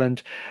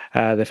McFarland.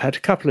 They've had a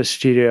couple of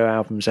studio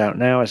albums out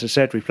now. As I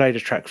said, we played a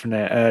track from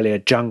their earlier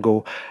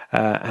Jungle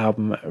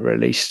album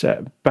released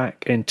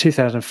back in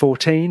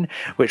 2014,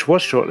 which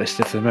was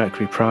shortlisted for the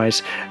Mercury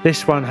Prize.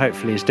 This one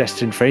hopefully is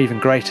destined for even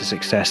greater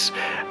success.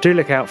 Do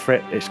look out for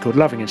it. It's called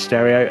Loving in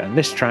Stereo, and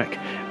this track,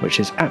 which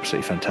is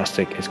absolutely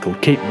fantastic, is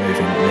called Keep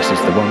Moving. This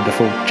is the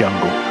wonderful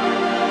Jungle.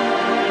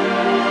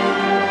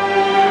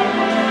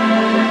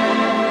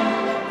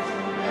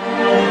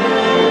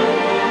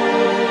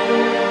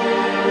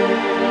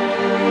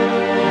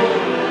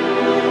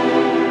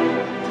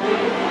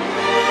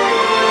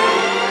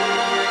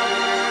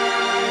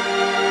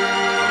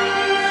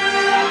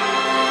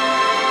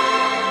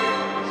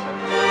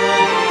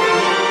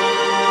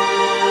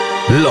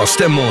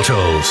 Lost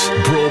Immortals,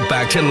 brought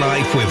back to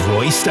life with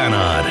Roy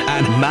Stannard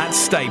and Matt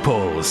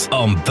Staples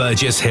on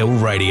Burgess Hill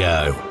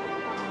Radio.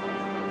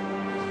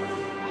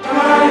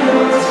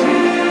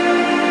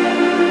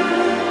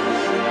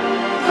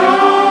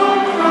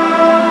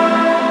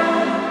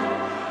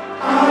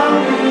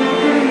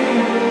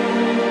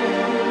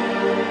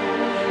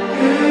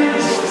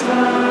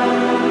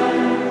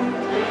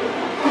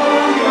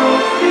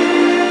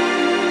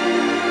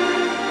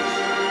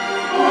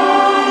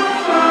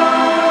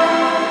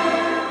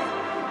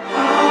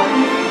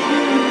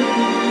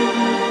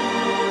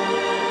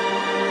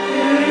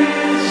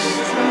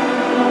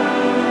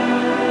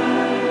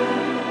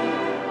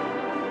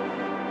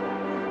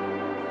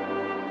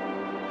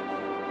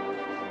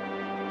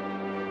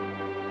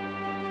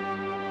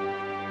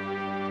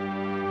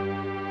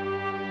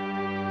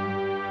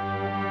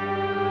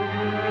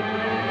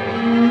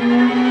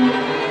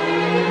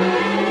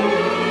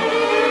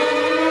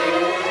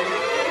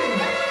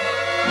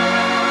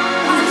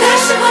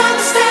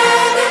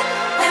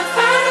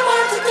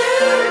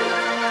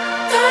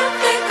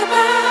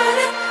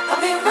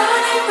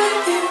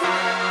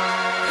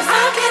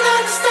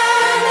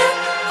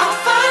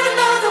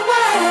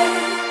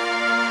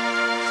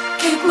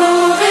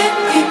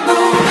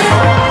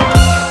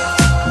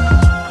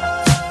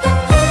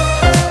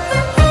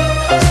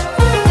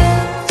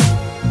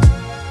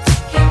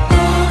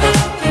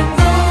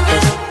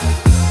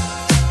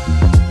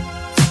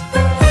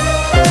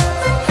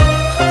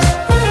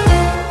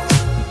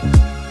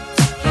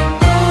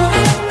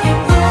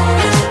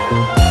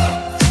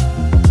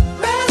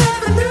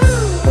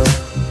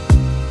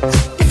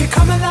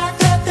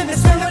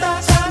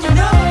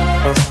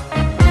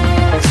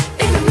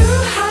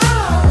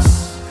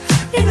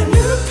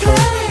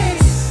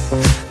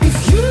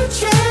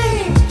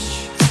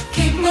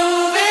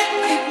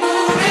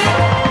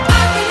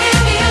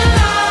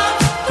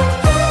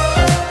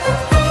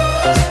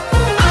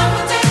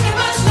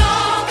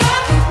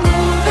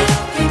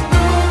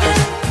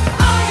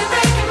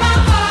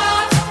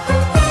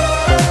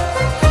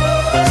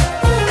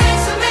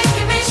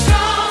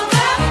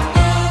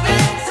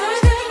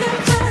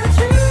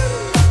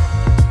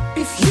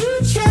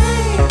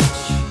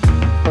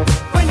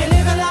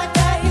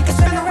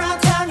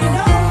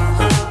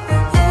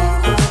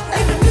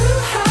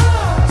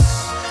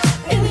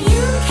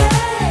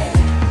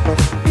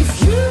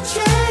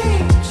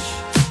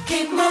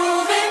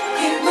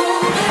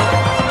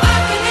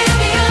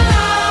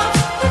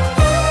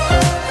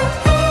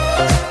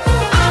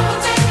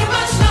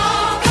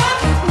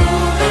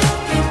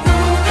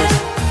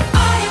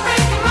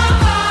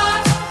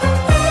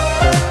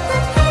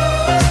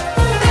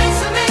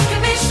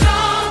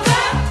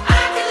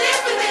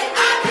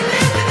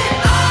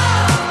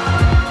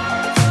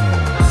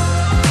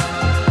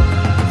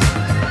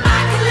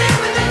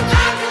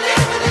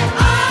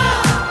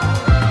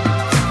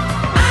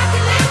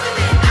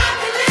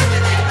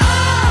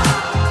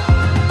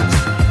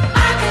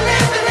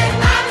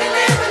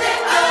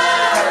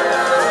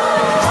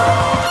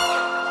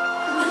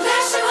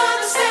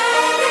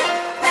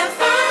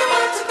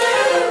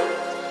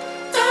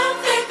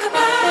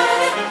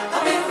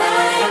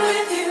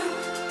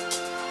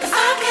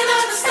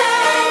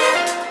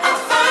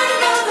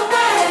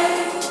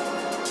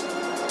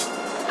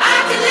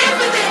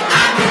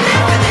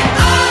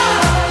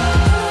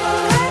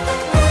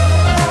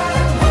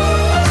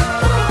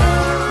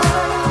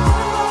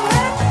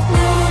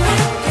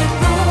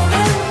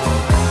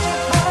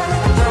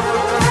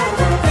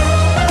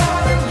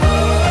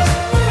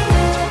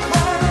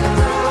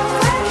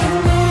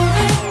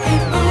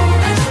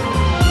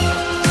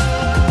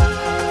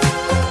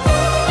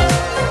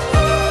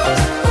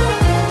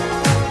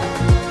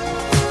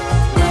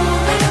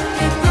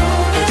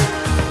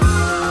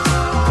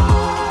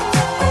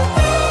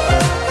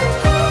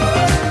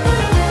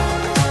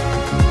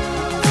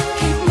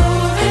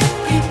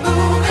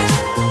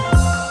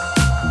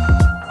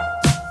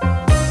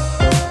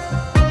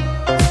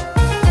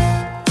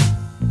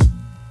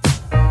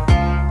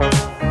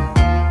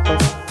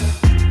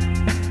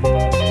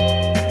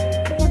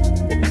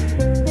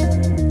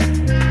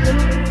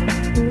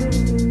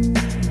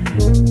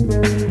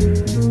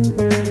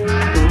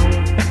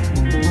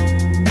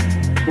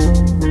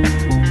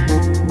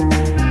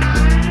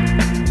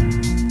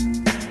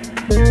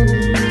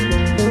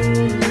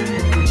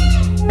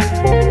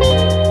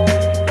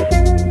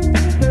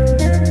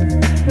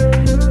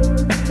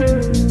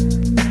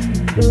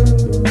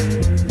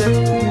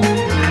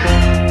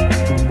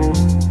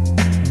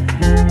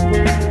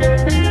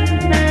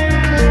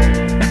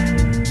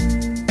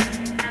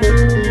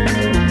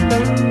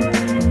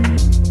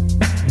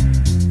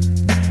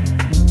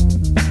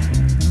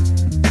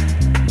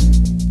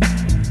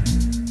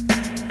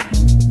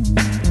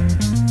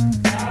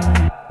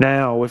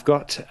 Now we've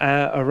got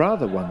a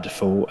rather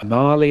wonderful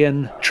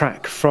Malian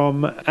track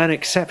from an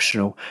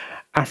exceptional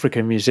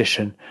African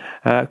musician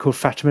called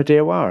Fatima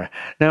Diawara.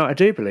 Now, I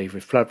do believe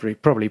we've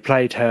probably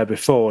played her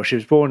before. She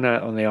was born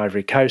on the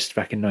Ivory Coast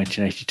back in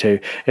 1982.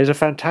 Is a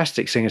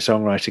fantastic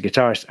singer-songwriter,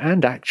 guitarist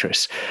and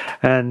actress,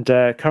 and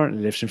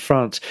currently lives in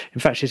France.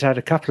 In fact, she's had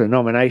a couple of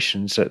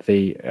nominations at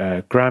the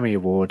Grammy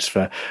Awards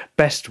for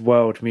Best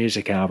World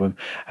Music Album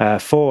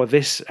for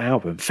this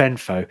album,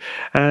 Fenfo.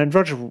 And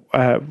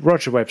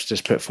Roger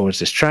Webster's put forward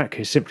this track,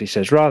 who simply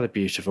says, rather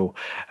beautiful,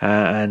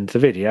 and the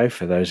video,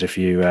 for those of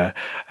you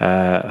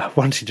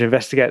wanting to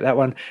investigate that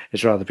one,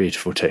 is rather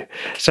beautiful too.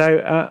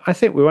 So I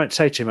think we won't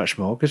say too much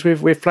more, because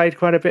we've played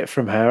quite a bit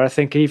from her. I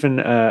think even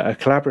a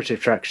collaborative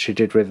track she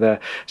did with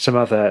some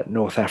other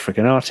North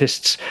African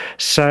artists.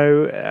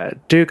 So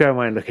do go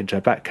away and look into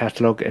her back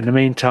catalogue. In the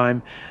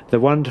meantime,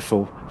 the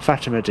wonderful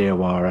Fatima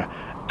Diawara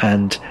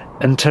and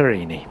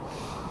Ntarini.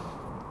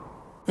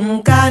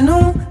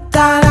 Nkanu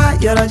tara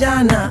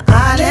yorojana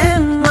ale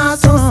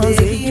maso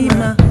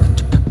segima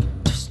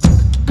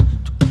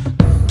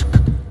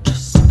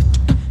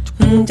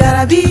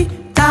Jarabi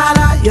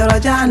tara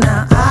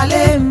yorojana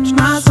ale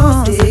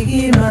maso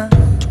segima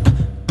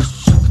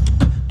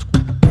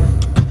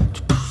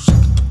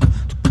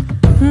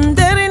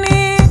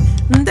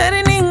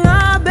Nderini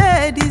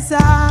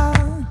ngabedisa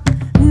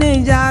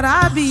ne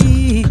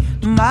jarabi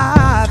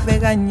ma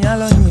fega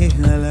nyalo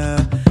nyala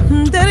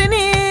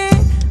Nderini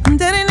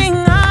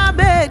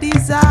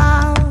ngabedisa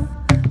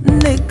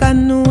ne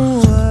kanu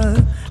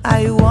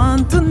I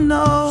want to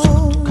know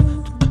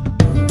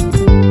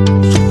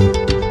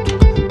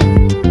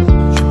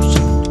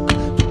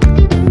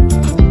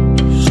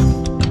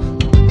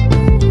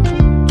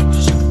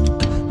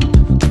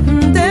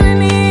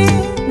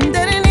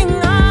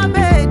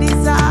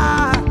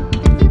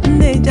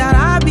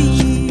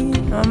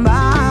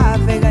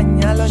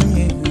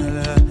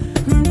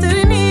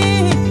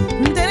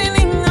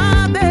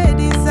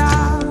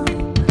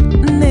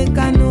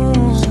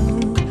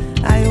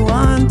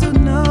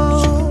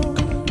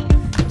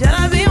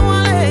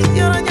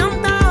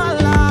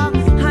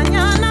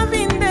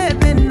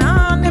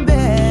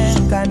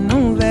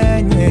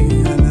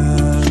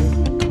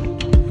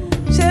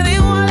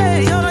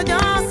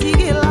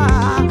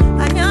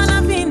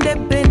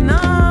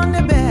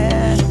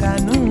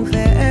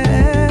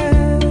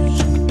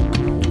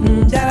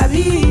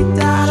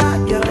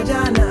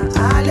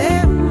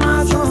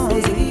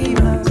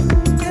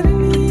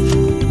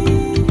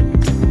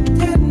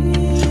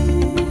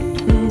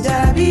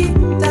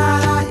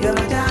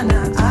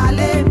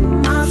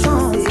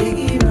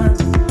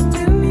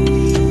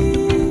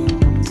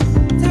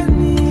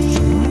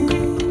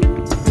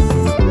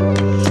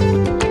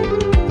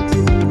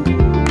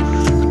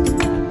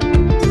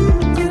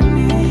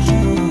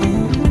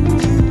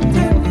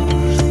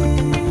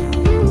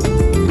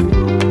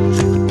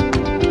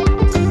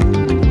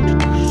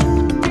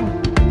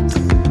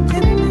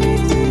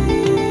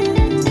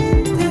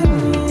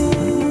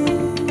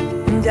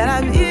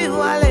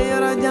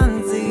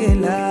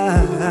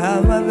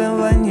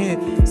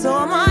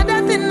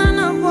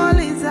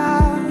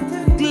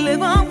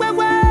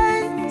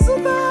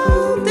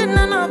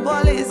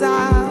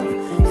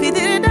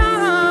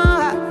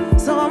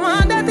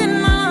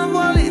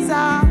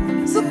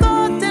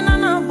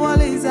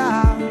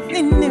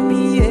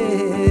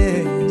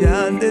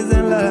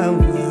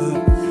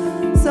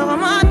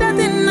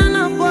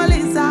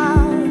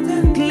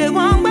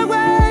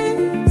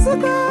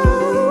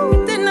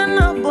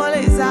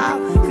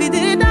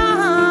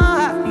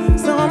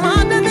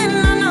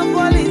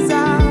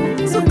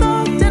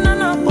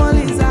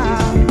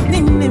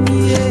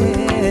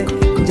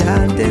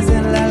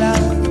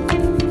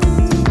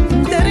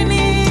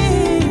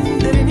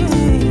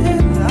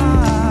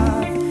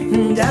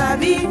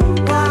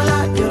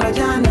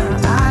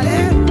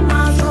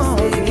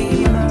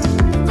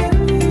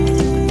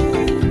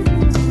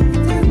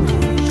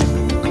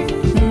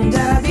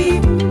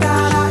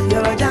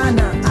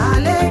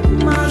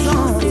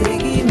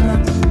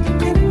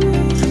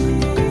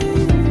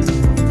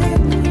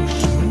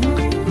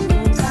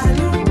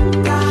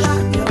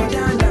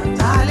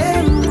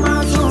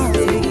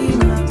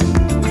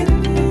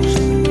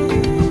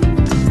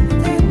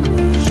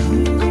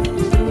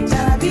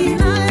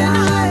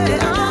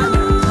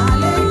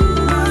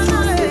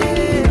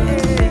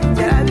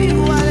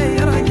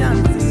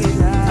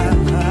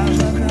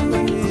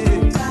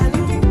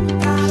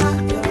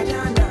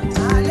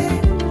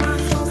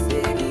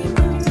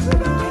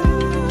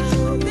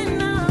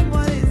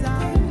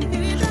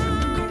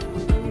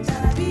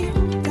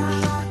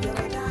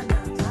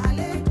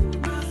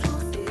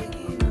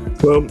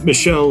Well,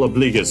 Michelle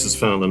Obligas has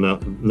found the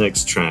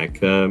next track,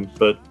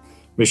 but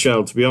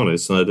Michelle, to be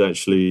honest, I'd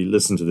actually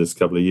listened to this a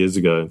couple of years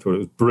ago and thought it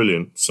was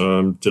brilliant, so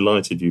I'm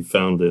delighted you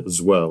found it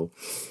as well.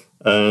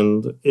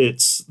 And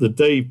it's the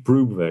Dave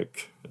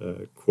Brubeck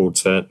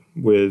quartet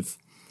with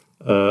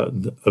a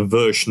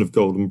version of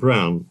Golden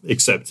Brown,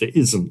 except it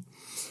isn't.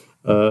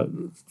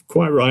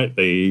 Quite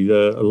rightly,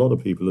 a lot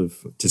of people have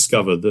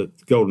discovered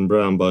that Golden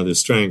Brown by the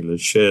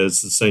Stranglers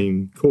shares the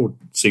same chord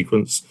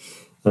sequence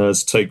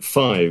as Take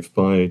 5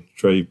 by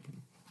Dave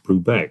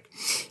Brubeck.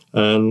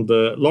 And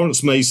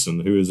Lawrence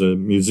Mason, who is a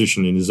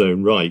musician in his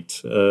own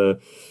right,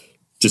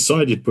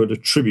 decided to put a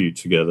tribute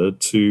together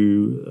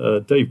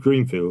to Dave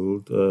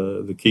Greenfield,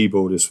 the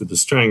keyboardist with the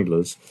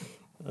Stranglers,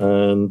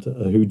 and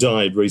who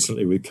died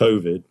recently with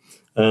COVID,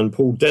 and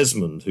Paul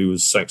Desmond, who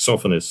was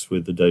saxophonist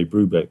with the Dave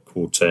Brubeck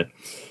Quartet.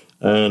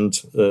 And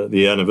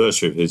the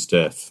anniversary of his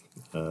death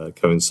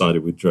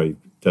coincided with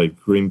Dave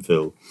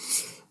Greenfield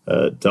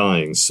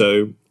dying.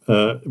 So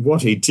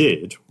what he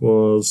did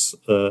was,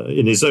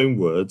 in his own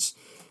words,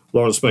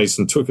 Lawrence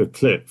Mason took a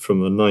clip from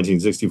a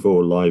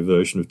 1964 live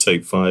version of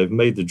Take 5,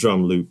 made the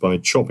drum loop by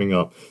chopping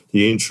up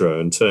the intro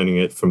and turning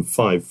it from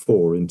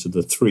 5/4 into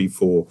the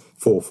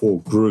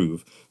 3/4/4/4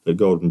 groove that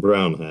Golden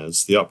Brown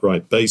has. The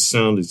upright bass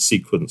sound is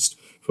sequenced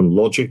from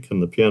Logic,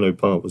 and the piano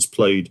part was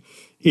played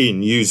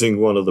in using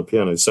one of the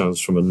piano sounds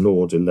from a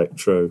Nord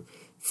Electro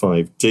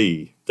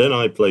 5D. Then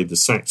I played the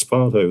sax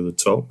part over the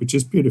top, which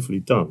is beautifully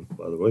done,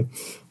 by the way.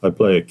 I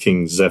play a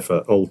King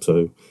Zephyr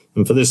alto,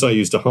 and for this I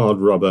used a hard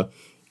rubber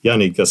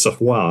Yannick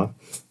Gassarois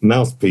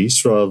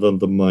mouthpiece rather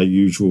than my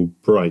usual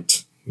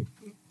bright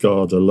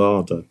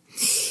Gardelada.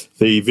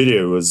 The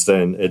video was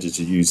then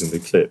edited using the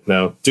clip.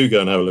 Now, do go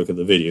and have a look at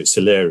the video. It's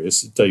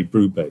hilarious. Dave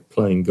Brubeck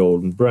playing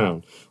Golden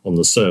Brown on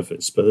the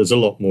surface, but there's a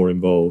lot more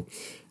involved.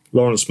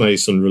 Lawrence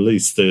Mason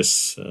released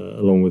this,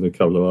 along with a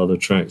couple of other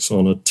tracks,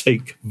 on a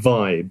Take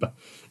Vibe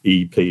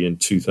EP in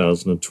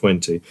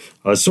 2020.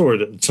 I saw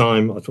it at the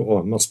time. I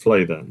thought, I must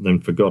play that, and then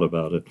forgot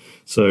about it.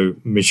 So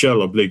Michel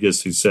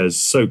Obligas, who says,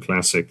 so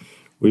classic,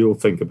 we all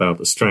think about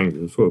the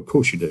Stranglers. Well, of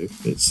course you do.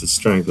 It's the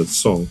Stranglers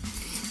song.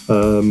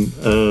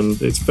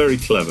 And it's very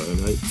clever, and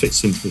it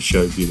fits into the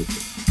show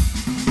beautifully.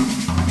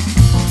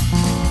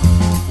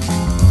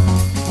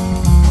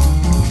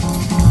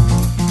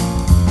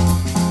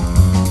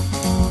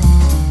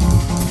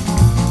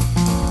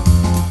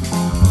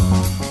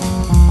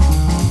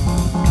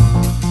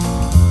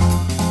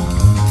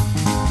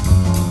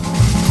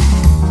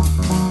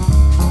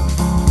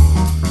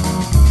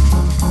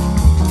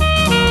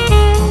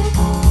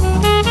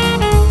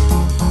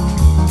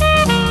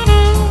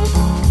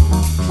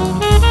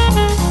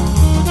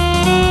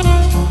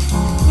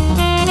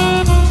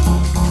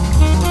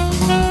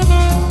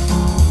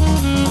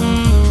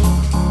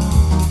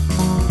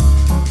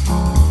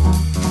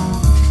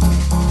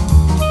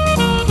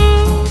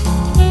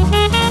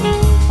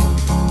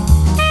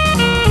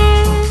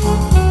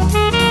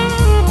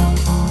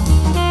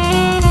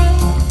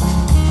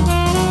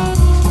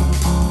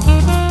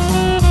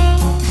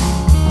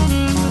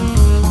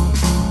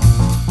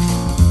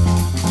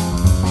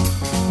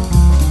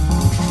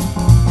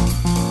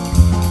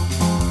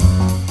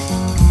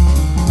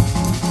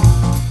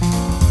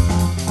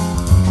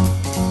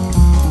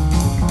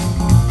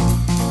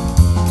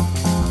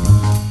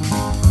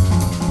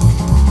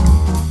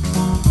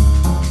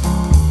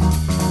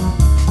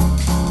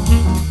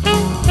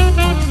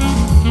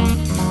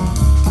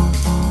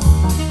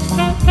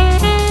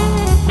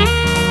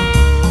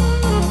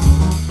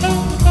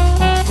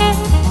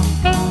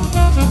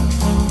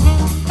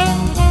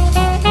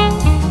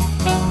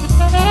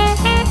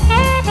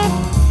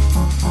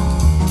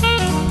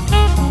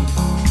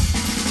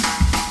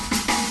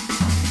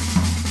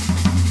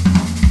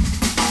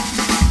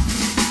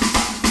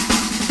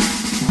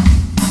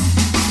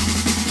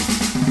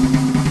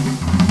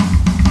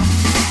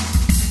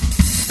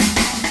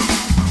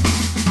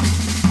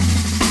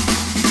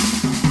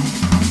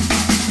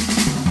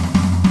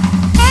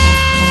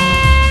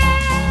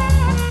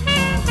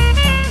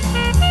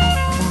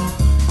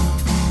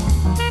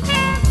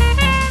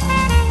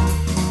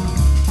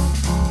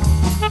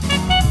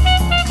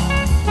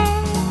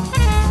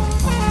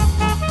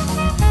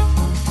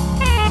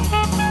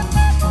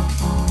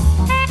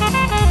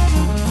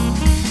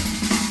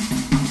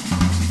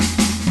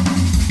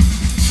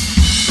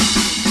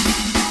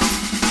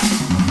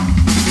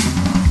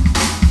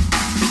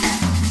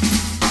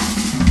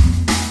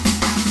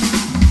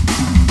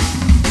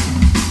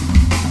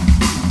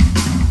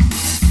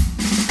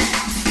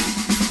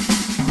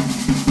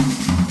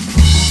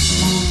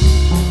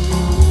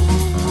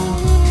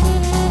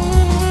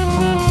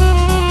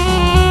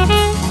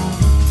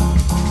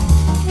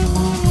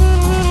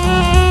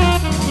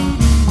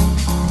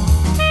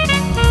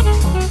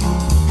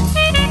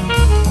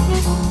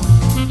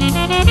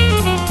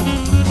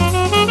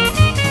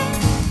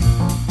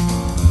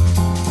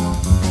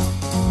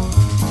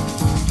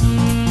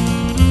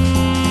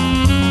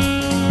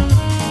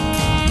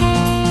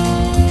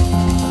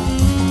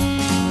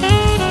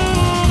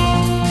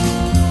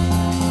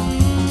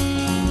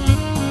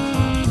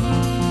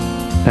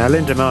 Now,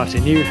 Linda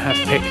Martin, you have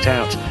picked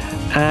out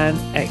an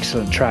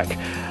excellent track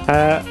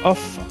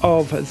off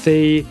of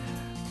the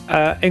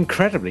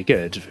incredibly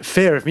good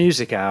Fear of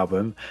Music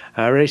album,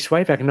 released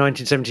way back in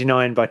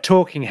 1979 by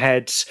Talking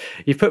Heads.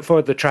 You've put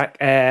forward the track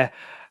Air.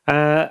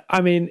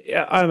 I mean,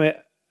 I'm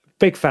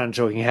big fan of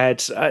Talking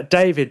Heads.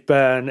 David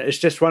Byrne is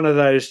just one of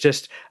those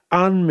just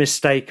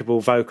unmistakable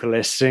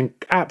vocalists in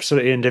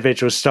absolutely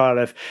individual style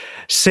of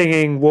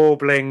singing,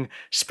 warbling,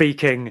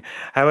 speaking,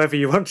 however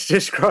you want to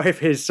describe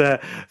his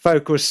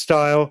vocal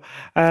style.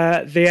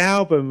 The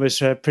album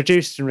was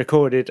produced and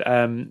recorded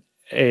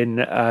in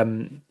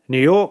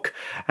New York,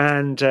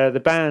 and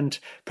the band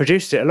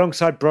produced it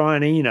alongside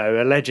Brian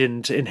Eno, a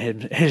legend in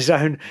his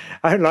own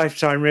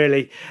lifetime,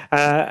 really,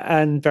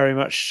 and very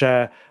much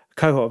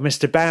cohort of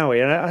Mr.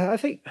 Bowie. And I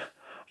think, I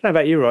don't know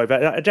about you, Roy,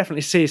 but I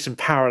definitely see some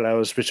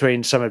parallels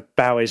between some of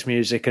Bowie's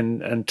music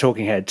and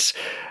Talking Heads.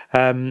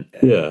 Yeah,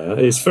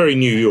 it's very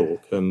New York,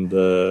 and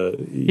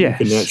you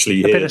can actually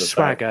hear a bit of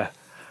swagger.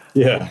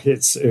 Yeah,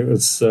 it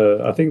was.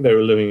 I think they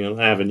were living on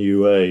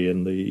Avenue A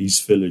in the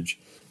East Village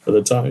at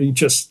the time. You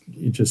just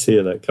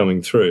hear that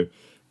coming through,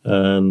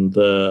 and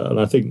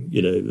I think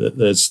that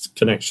there's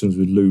connections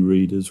with Lou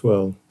Reed as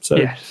well. So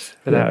yes,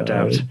 without a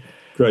doubt,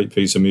 great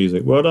piece of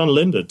music. Well done,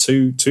 Linda.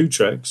 Two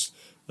tracks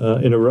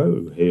in a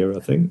row here, I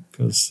think,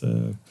 because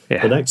the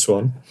next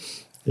one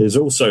is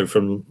also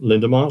from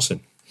Linda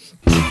Martin.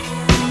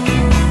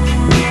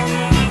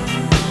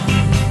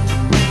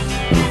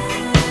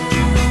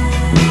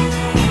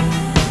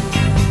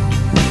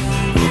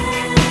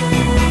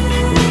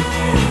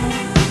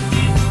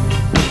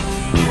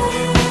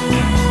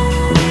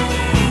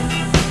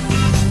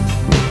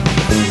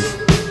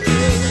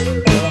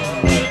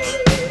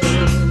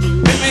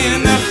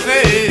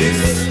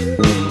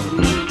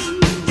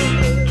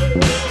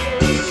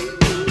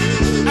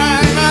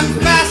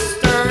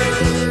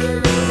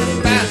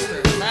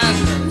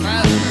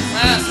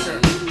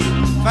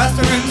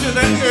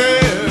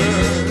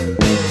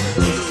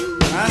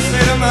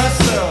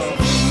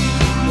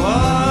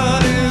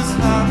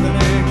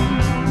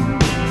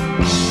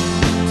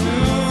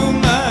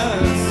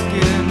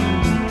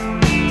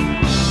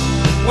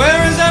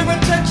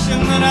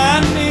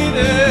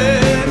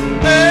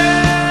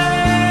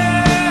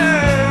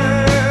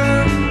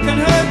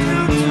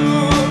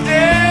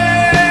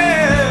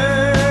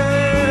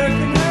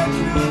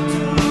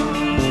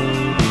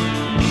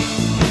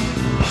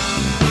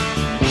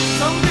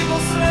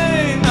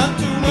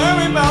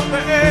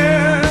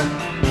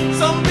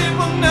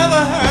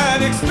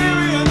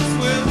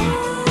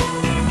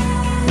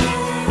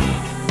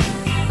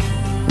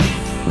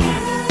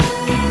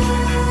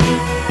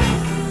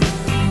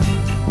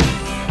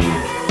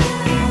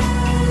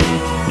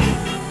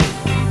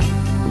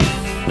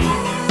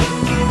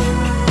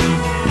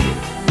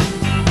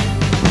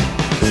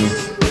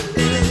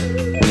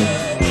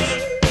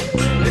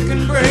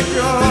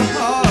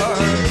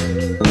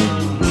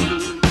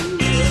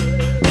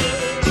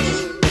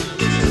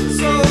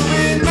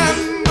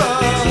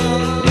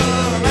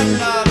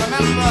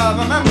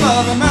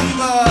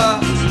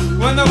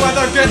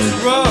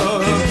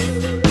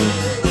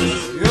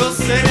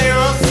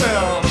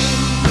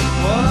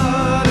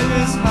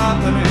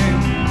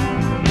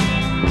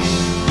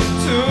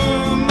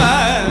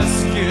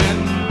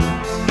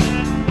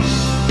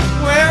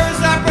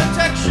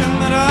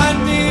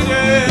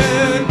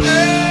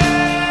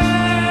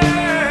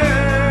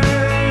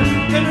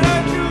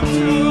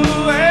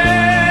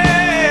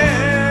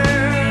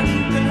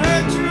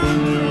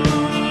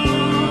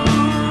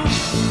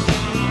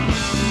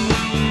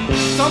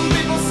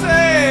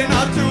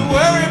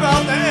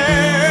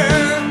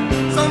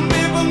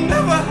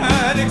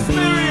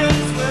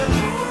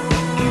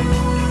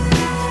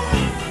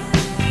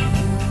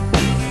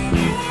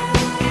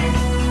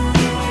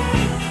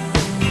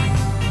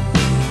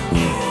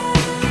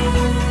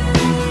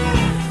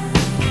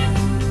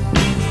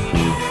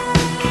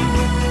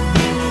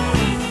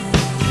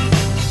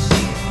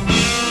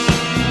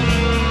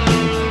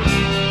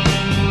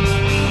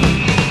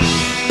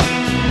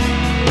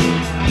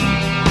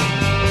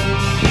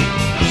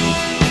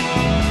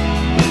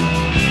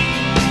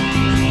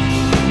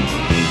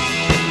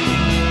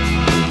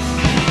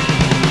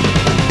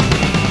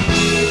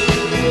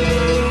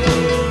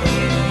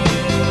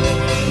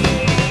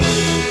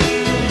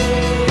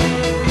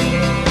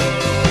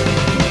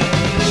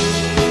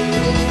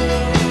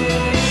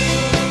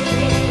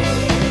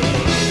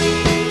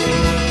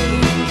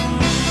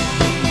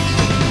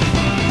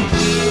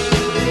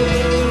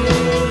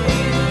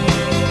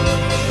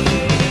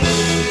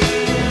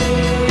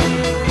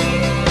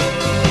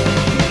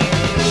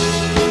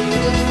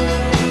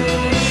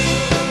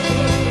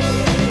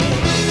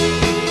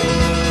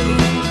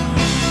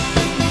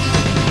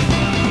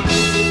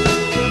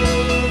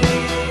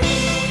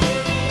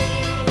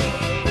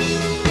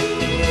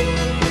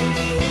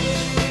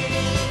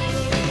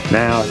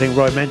 think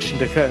Roy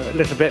mentioned a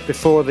little bit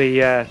before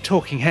the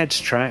Talking Heads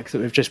track that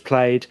we've just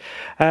played,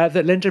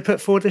 that Linda put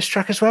forward this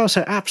track as well.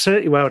 So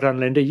absolutely well done,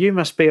 Linda. You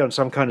must be on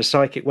some kind of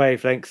psychic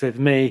wavelength with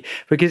me,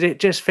 because it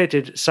just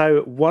fitted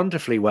so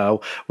wonderfully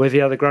well with the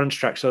other grunge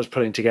tracks I was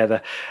putting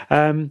together.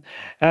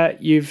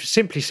 You've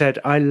simply said,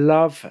 I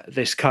love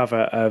this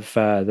cover of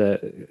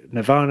the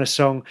Nirvana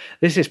song.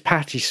 This is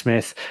Patti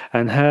Smith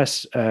and her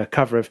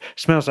cover of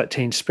Smells Like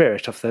Teen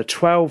Spirit off the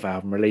 12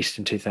 album released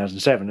in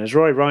 2007. As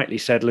Roy rightly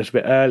said a little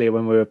bit earlier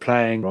when we were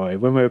playing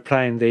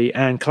the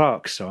Anne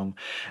Clark song,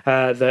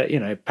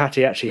 that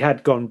Patti actually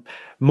had gone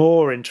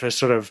more into a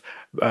sort of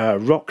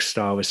rock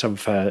star with some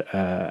of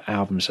her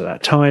albums at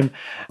that time.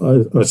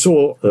 I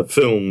saw a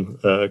film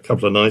a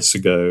couple of nights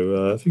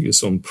ago, I think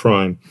it's on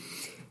Prime,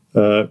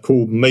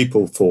 called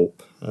Mapplethorpe.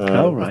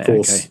 Of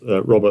course,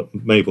 okay. Robert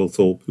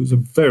Mapplethorpe, who's a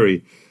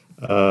very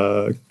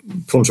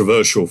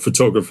controversial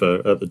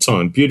photographer at the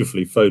time,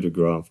 beautifully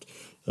photographed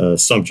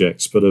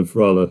subjects, but of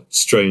rather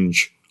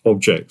strange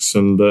objects,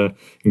 and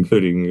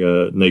including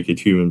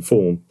naked human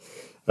form.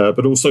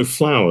 But also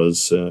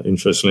flowers,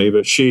 interestingly.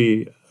 But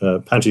she,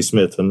 Patti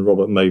Smith and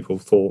Robert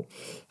Mapplethorpe,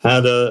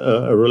 had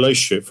a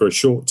relationship for a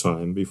short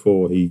time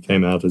before he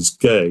came out as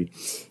gay.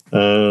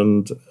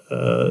 And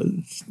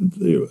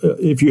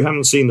if you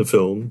haven't seen the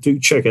film, do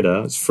check it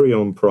out. It's free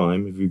on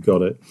Prime if you've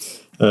got it.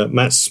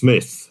 Matt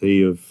Smith,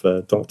 he of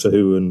Doctor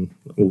Who and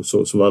all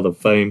sorts of other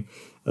fame,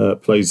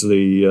 plays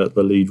the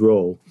lead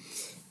role.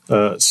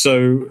 It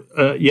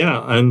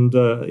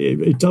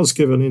does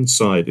give an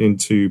insight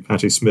into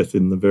Patti Smith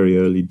in the very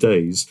early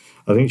days.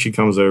 I think she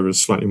comes over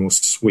as slightly more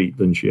sweet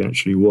than she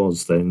actually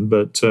was then.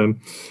 But do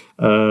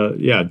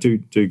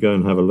go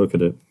and have a look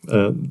at it.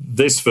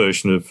 This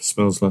version of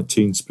Smells Like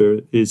Teen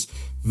Spirit is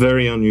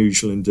very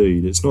unusual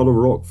indeed. It's not a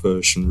rock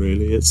version,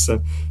 really. It's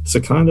a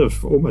kind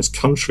of almost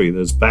country.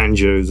 There's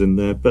banjos in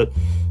there, but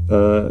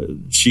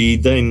she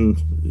then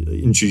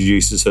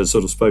introduces her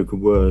sort of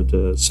spoken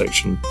word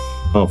section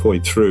halfway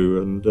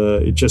through, and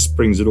it just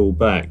brings it all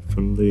back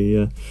from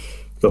the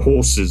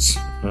Horses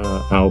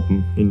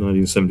album in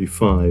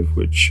 1975,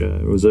 which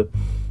was a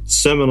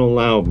seminal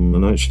album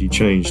and actually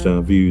changed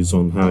our views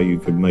on how you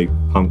could make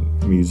punk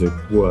music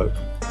work.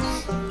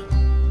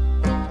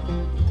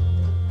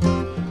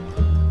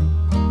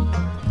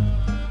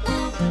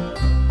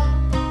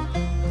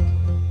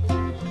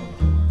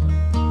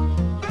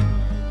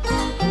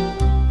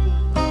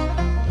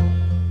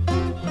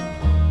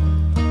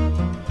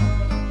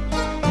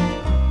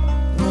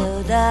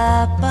 Load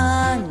up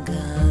on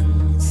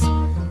guns,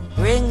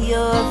 bring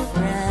your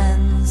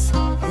friends.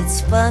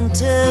 It's fun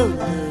to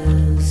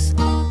lose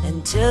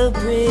and to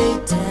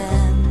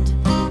pretend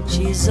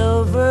she's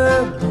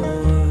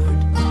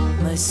overboard,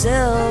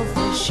 myself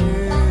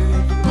assured.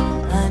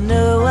 I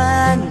know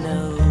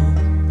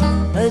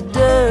a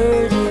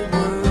dirty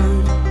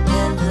word.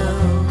 Hello,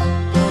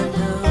 hello,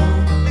 hello,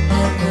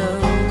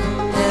 hello,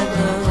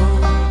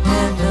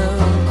 hello,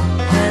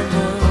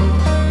 hello,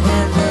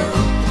 hello.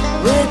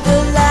 With the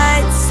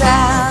lights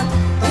out,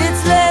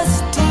 it's less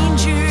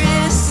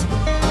dangerous.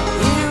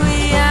 Here we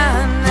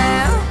are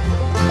now,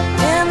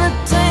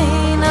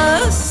 entertain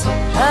us.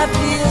 I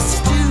feel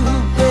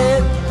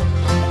stupid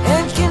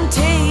and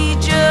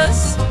contagious.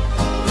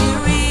 Here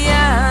we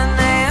are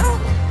now,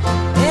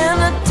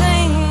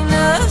 entertain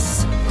us.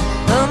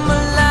 A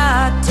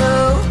mulatto,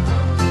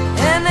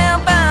 an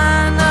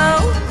albino,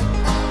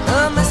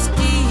 a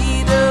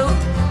mosquito,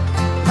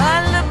 my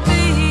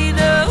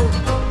libido.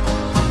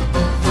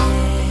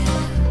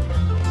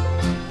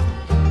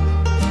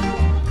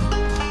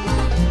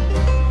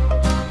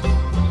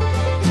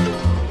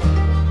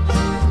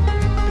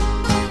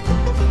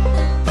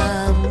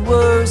 I'm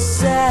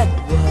worse at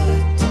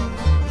what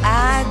I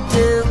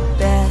do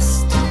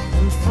best,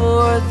 and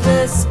for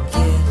this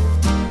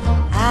gift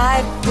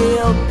I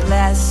feel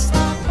blessed.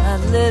 My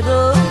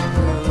little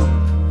group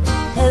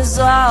has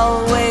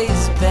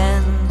always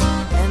been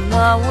and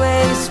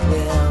always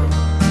will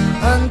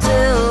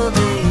until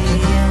the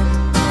end.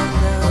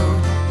 Hello,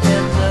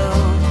 hello,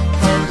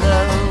 hello,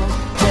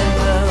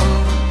 hello,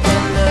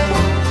 hello,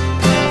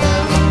 hello,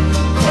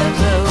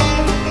 hello.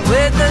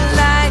 With the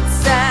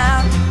lights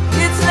out,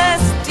 it's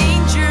less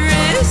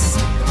dangerous.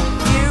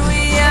 Here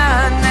we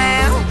are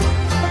now,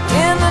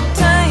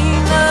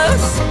 entertain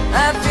us.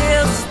 I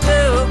feel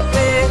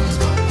stupid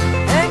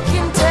and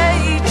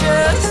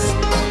contagious.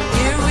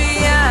 Here we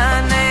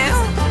are now,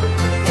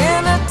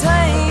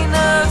 entertain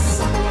us.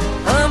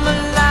 A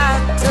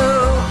mulatto,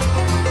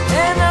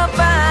 an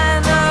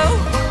albino,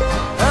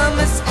 a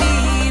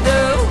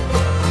mosquito,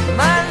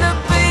 my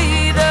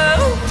libido.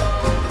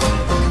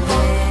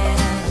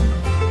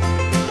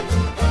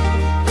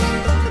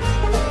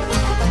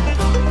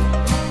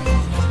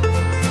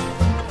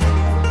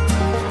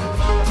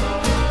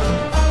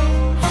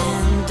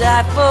 And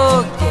I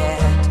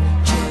forget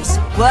just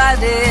what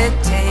it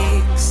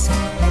takes,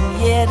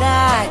 and yet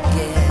I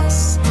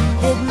guess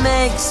it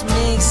makes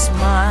me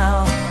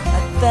smile. I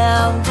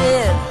found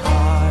it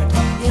hard,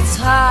 it's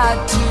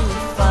hard to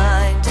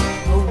find.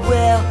 Oh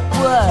well,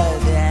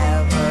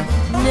 whatever,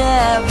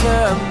 never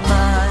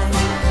mind.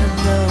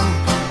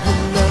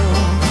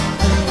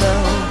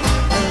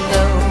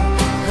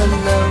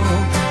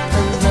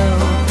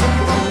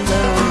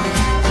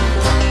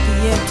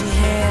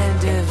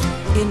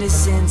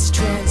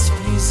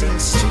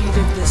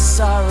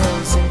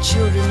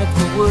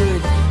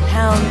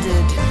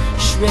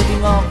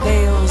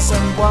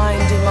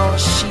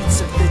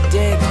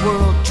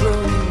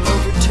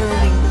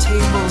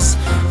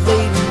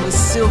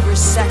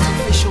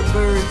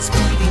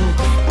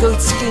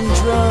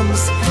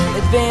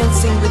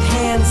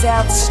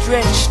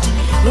 outstretched,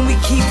 and we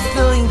keep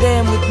filling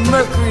them with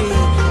mercury,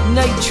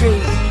 nitrate,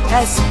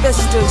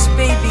 asbestos,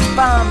 baby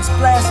bombs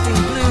blasting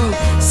blue,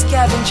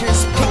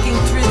 scavengers picking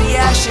through the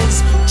ashes,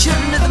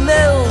 children of the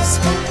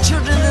mills,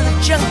 children of the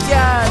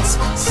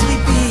junkyards,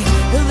 sleepy,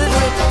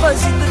 illiterate,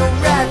 fuzzy little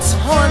rats,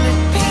 haunted,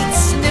 paint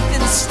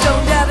sniffing,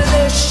 stoned out of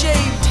their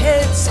shaved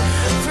heads,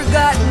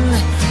 forgotten,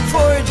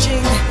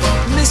 foraging,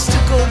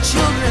 mystical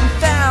children,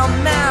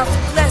 foul-mouthed,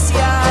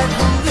 glassy-eyed,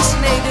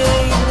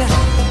 hallucinating.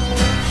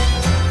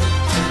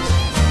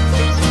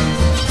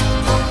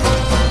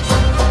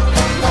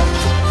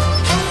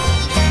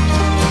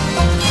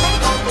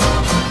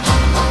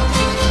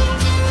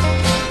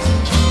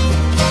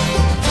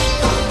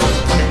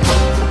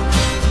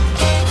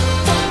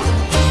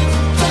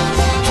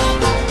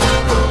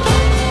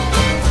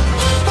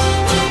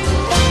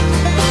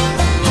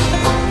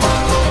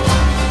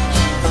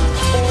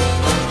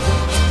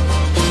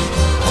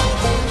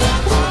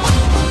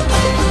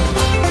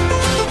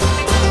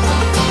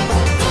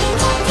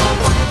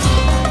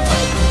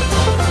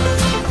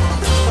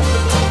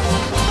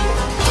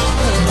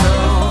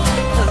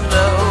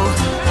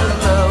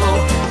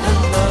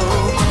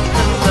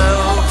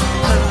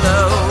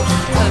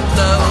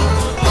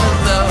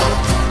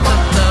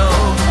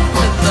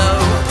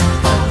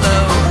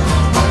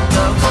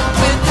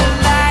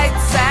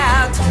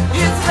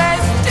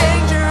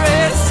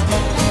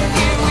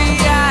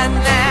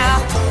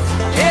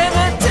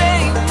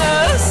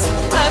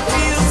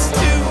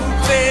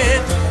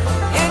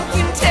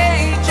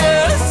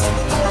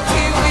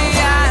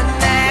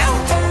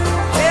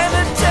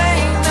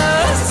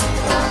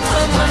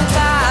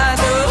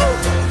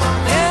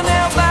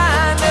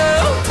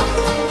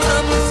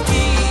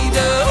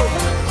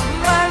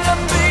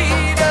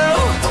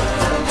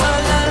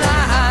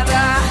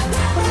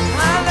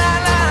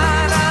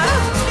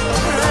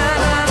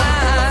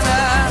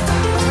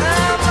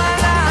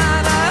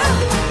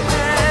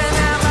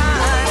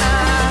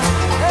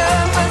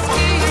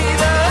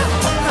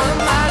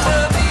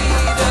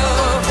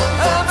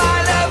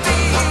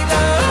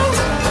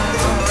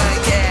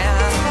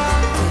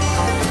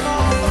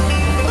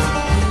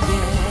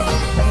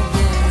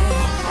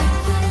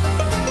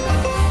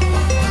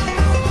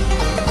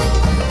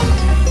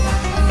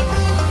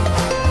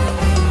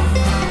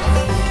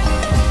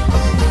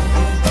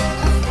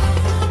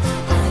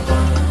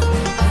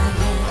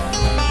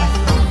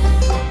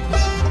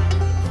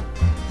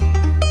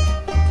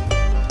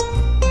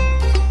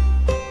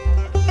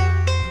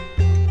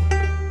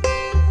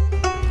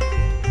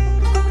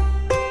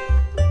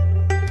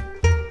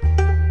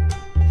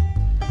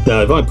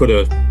 Now, if I put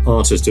an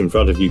artist in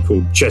front of you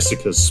called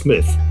Jessica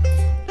Smith,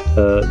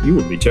 you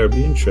wouldn't be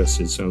terribly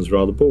interested. Sounds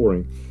rather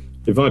boring.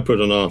 If I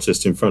put an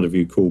artist in front of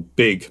you called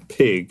Big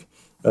Pig,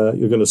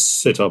 you're going to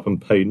sit up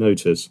and pay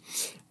notice.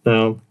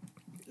 Now,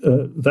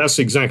 that's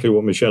exactly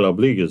what Michelle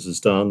Obliguez has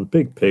done.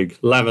 Big Pig,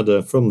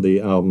 Lavender from the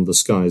album The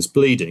Sky is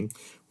Bleeding,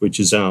 which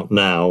is out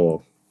now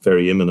or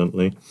very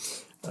imminently.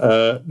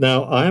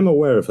 Now, I am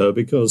aware of her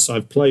because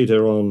I've played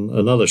her on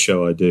another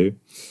show I do.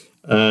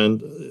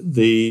 And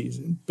the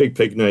Big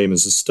Pig name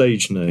is a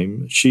stage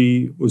name.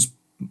 She was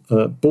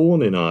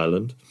born in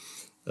Ireland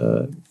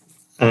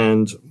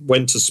and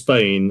went to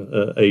Spain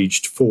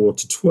aged 4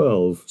 to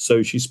 12.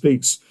 So she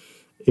speaks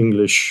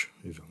English,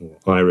 or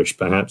Irish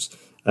perhaps,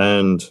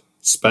 and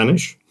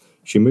Spanish.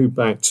 She moved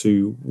back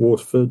to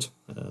Waterford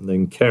and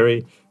then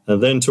Kerry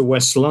and then to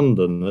West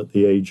London at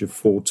the age of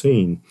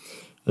 14.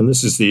 And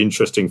this is the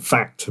interesting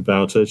fact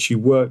about her. She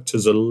worked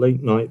as a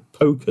late-night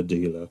poker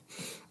dealer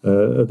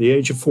at the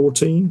age of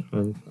 14.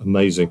 And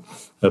amazing.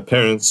 Her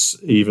parents,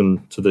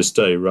 even to this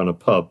day, run a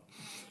pub.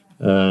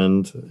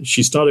 And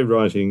she started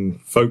writing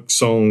folk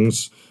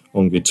songs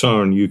on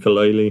guitar and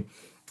ukulele.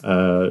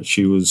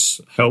 She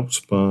was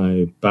helped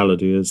by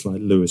balladeers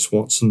like Lewis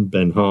Watson,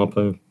 Ben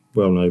Harper,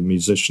 well-known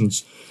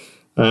musicians,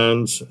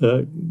 and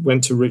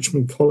went to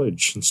Richmond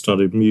College and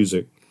studied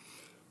music.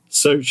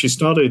 So she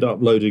started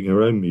uploading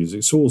her own music.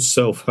 It's all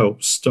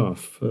self-help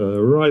stuff,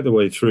 right the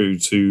way through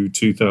to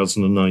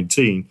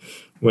 2019,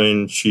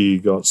 when she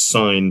got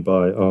signed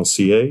by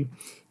RCA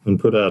and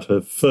put out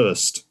her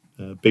first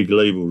big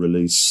label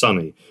release,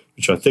 Sunny,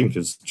 which I think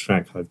is the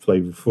track I've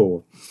played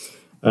before.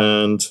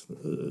 And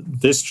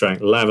this track,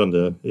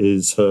 Lavender,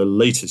 is her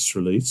latest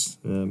release.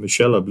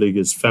 Michelle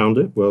Obliguez found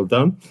it. Well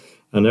done.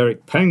 And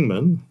Eric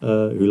Pangman,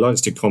 who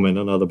likes to comment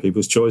on other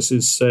people's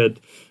choices,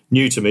 said,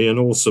 new to me and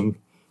awesome,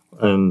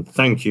 and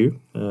thank you.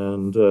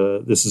 And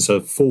this is her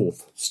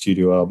fourth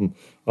studio album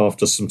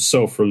after some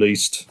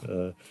self-released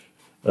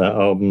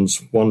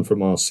albums, one from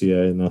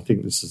RCA, and I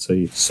think this is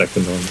the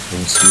second on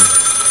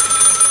RCA.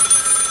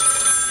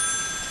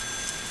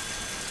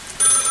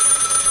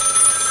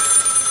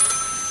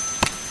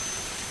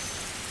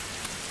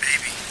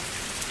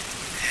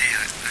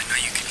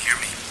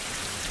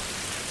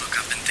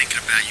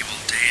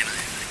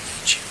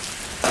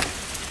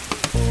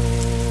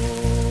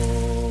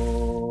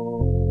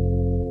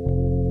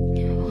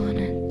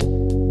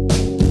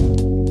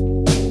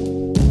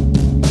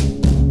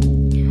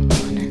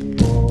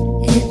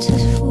 It's a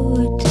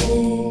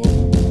forte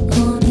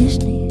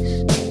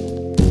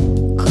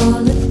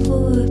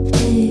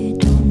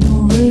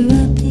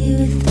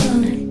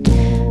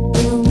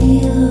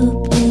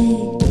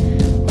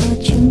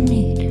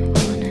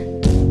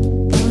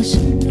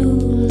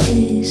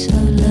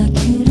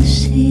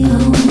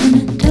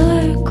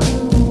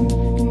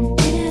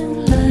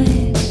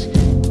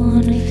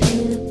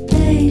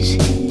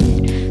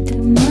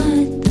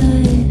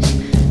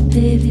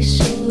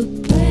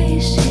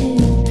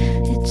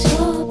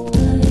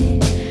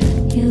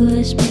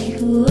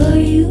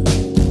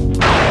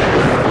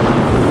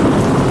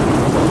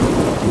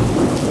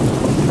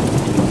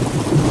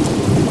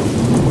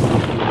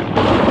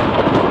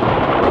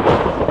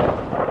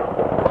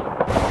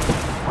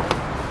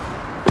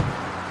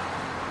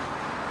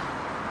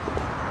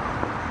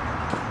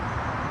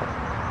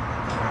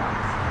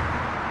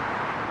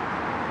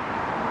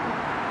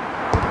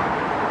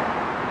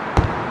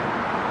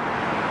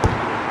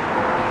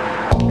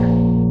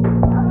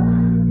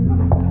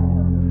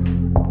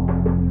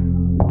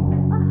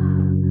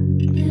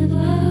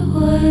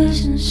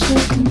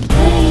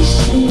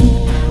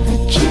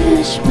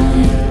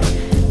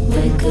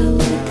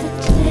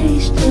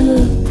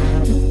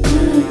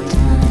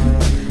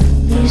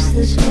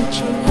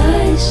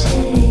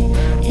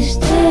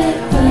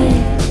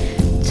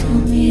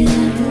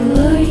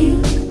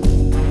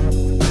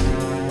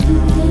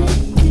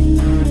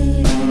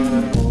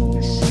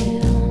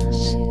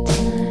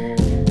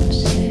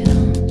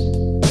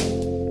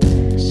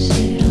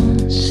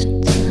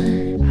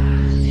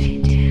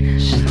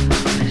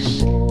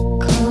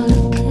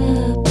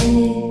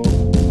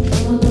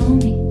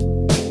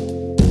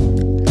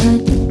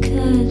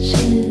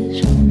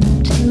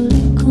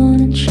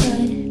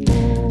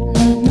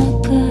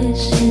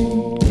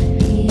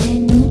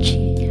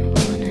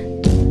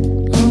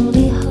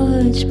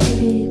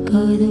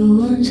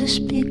a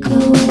speaker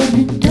in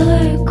a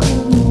dark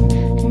room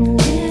and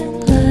lit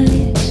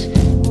lights.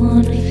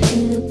 Wanna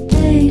feel the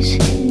bass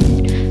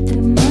hit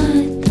through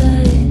my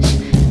thighs.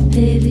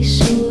 Baby,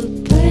 so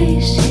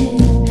abrasive,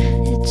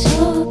 it's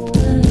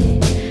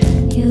alright.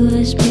 You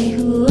ask me,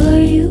 who are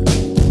you?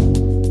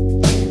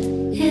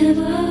 If I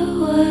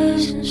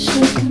wasn't so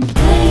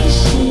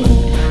complacent,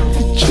 I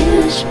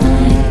just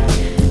might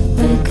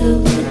wake up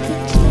with the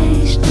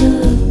taste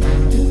of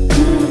a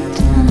good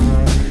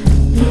time.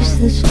 At least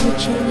that's what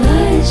your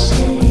eyes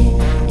say.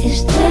 Is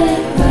that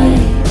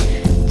right?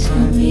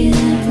 Tell me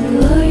that, who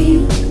are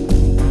you?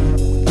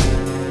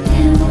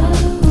 If I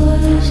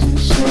wasn't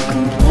so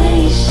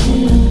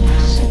complacent,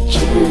 I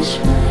just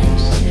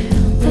might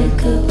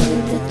wake up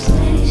with the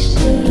taste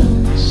of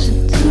a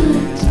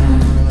good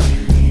time.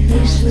 At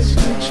least that's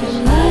what your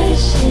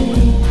eyes say.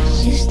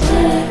 Is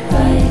that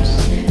right?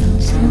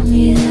 Tell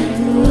me that,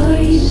 who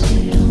are you?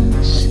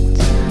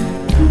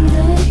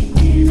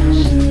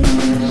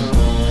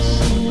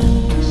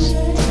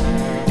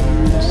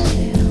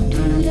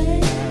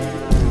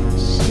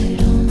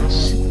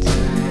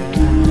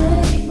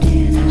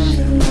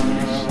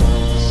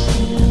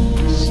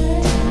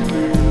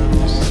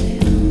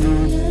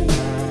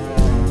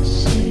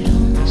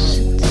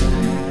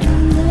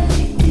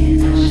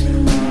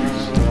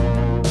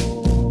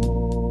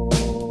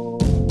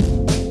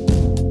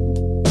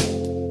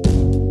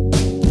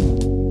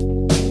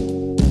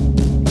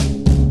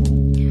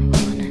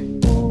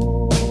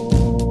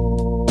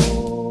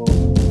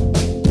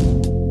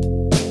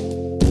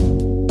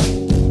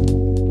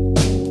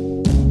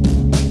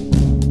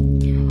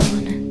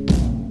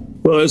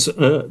 Well, there's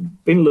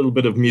been a little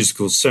bit of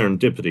musical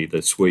serendipity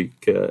this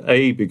week.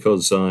 A,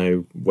 because I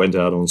went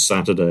out on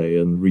Saturday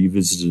and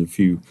revisited a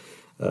few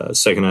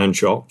second-hand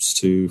shops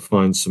to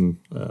find some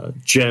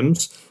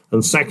gems.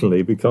 And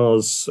secondly,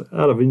 because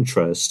out of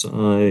interest,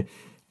 I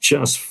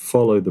just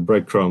followed the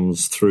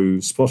breadcrumbs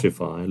through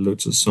Spotify,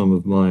 looked at some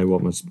of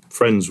what my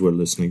friends were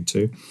listening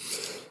to,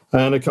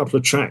 and a couple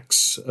of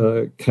tracks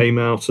came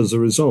out as a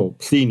result.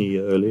 Pliny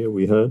earlier,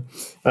 we heard,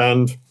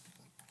 and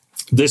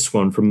this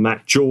one from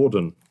Matt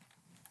Jordan.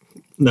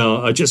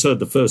 Now, I just heard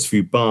the first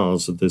few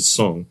bars of this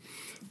song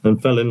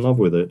and fell in love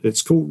with it.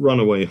 It's called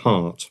Runaway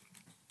Heart.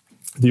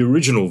 The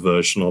original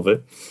version of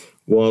it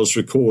was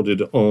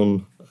recorded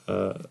on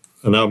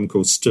an album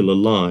called Still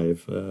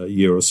Alive a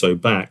year or so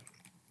back.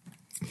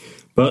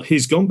 But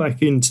he's gone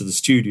back into the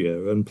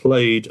studio and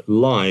played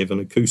live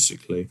and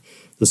acoustically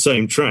the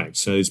same track.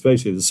 So it's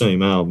basically the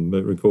same album,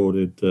 but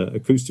recorded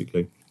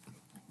acoustically.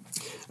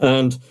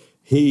 And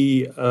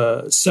he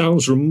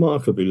sounds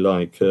remarkably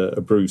like a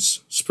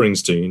Bruce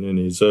Springsteen in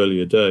his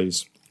earlier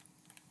days.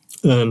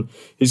 And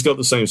he's got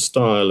the same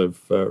style of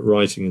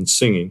writing and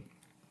singing.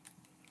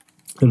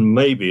 And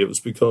maybe it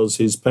was because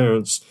his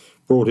parents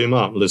brought him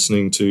up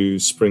listening to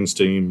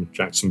Springsteen,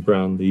 Jackson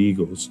Browne, the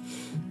Eagles.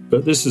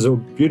 But this is a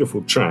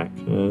beautiful track,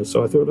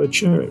 so I thought I'd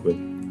share it with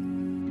you.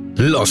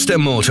 Lost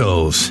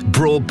Immortals,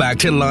 brought back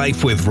to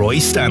life with Roy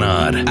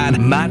Stannard and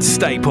Matt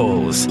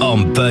Staples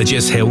on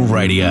Burgess Hill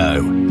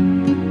Radio.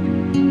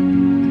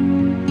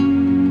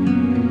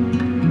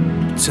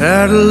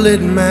 Tired of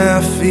letting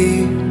my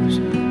fears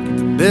get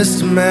the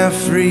best of my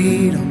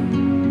freedom.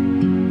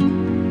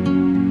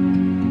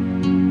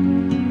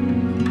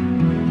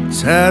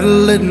 Tired of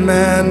letting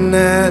my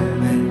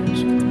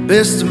nightmares get the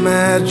best of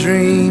my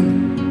dream.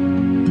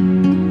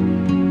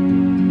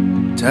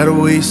 Tired of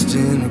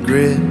wasting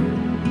regret,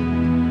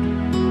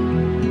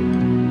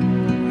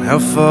 how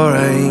far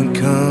I ain't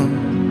come.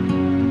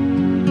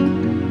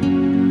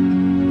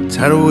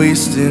 Tired of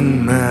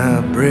wasting my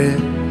breath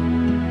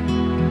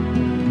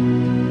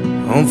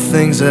on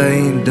things I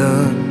ain't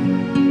done.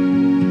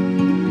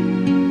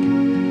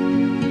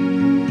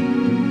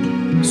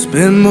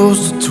 Spent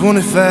most of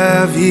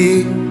 25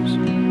 years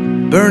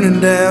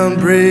burning down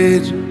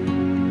bridges.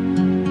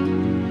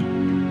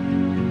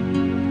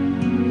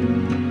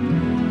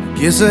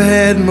 Guess I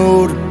had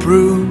more to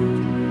prove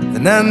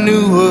than I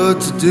knew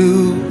what to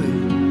do with.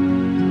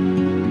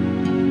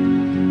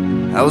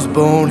 I was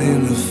born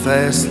in the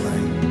fast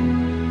lane,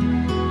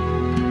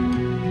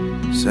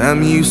 so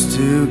I'm used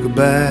to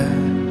goodbye.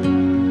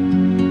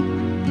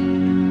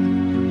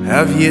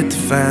 I've yet to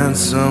find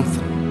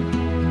something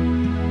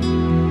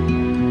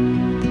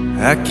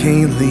I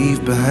can't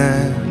leave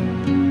behind.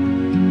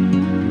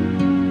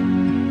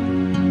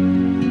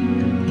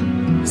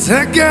 'Cause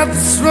I got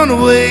this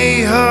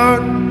runaway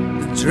heart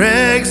that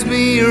drags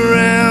me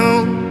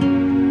around.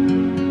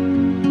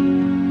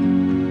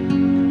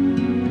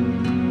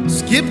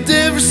 Skipped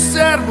every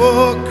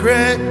sidewalk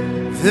crack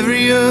of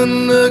every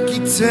unlucky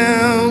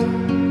town.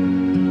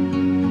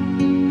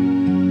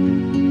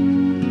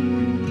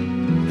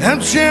 I'm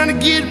trying to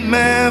get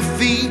my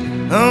feet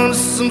onto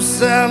some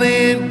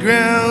solid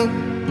ground.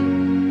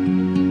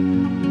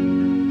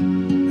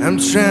 I'm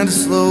trying to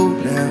slow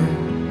down.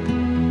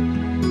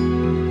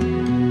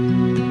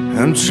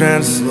 I'm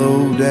trying to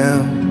slow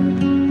down.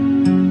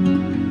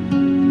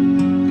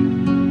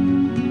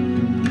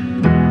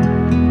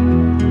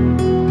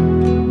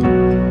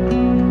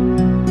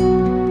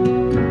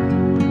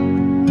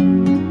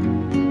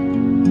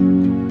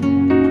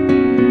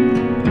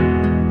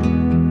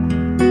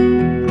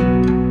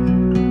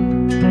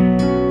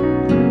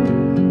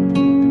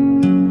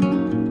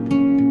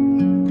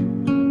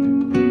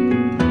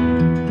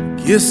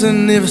 Guess I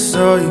never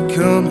saw you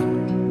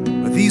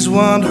coming with these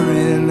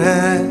wandering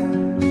eyes.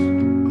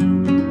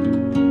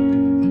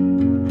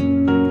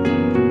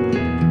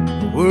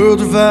 The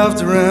world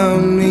revolved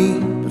around me,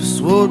 but I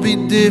swore it'd be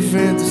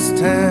different this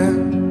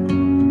time.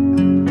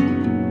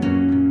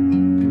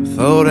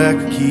 Thought I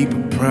could keep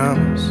a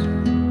promise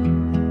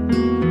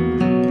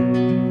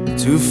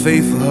to a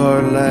faithful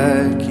heart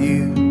like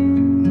you.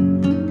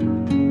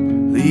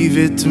 Leave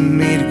it to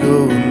me to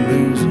go and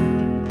lose it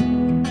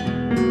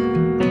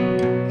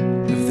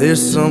if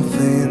there's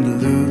something to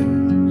lose.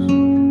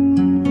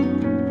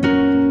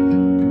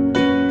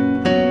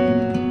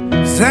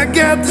 'Cause I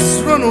got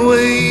this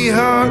runaway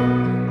heart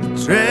that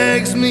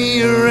drags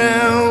me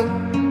around.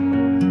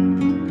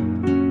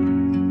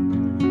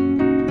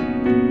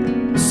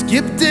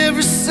 Skipped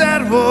every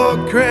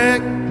sidewalk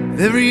crack of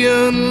every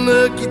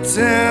unlucky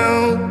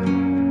town.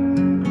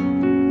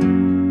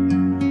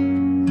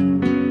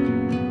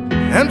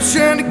 I'm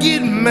trying to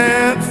get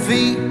my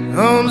feet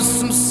onto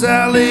some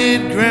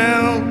solid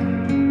ground.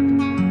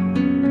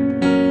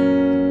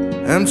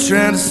 I'm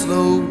trying to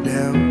slow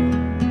down.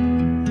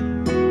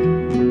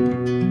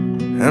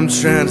 I'm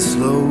trying to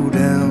slow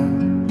down.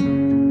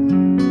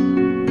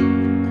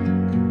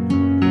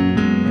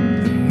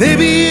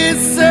 Maybe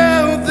it's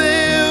out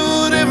there,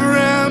 whatever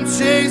I'm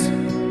chasing.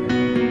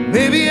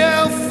 Maybe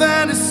I'll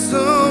find it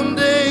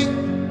someday.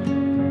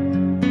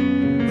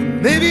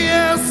 Maybe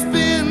I'll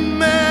spend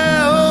my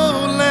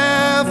whole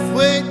life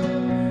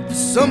waiting for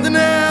something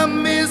I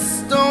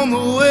missed on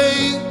the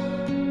way.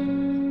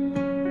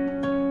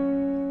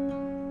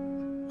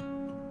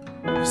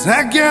 'Cause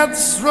I got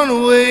this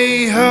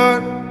runaway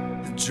heart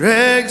that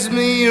drags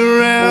me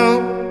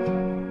around.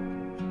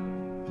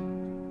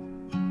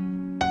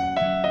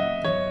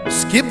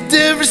 Skipped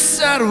every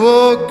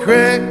sidewalk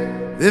crack,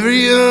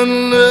 every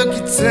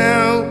unlucky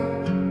town.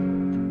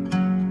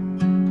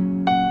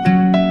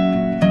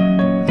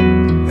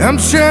 I'm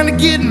trying to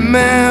get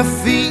my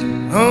feet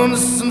onto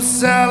some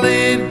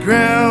solid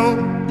ground.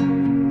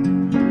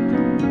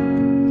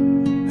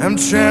 I'm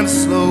trying to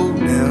slow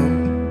down.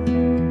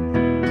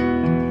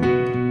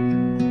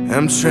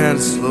 I'm trying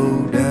to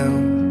slow down.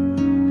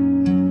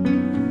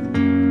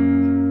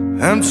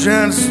 I'm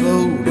trying to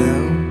slow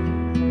down.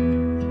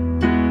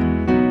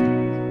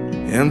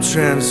 I'm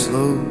trying to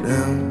slow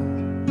down.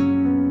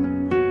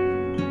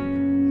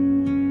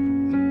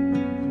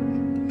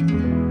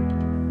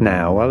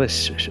 Now, while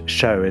this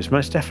show is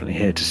most definitely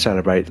here to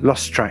celebrate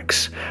lost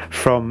tracks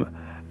from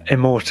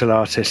immortal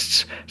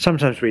artists,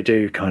 sometimes we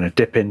do kind of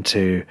dip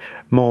into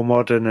more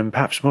modern and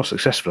perhaps more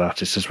successful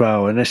artists as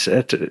well. And this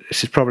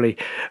is probably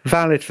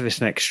valid for this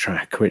next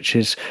track, which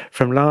is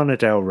from Lana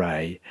Del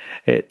Rey.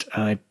 It,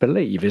 I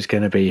believe, is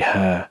going to be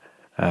her.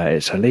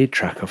 It's a lead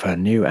track of her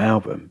new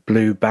album,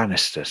 Blue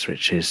Banisters,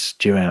 which is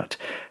due out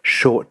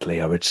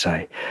shortly, I would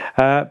say.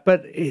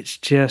 But it's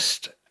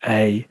just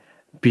a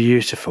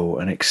beautiful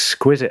and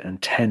exquisite and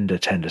tender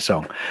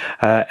song.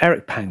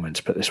 Eric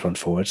Pangman's put this one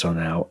forwards on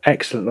our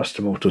excellent Lost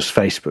Immortals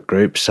Facebook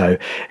group. So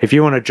if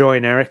you want to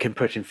join Eric in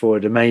putting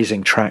forward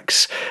amazing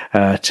tracks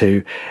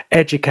to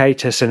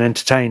educate us and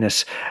entertain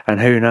us,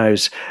 and who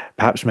knows,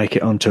 perhaps make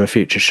it onto a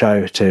future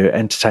show to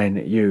entertain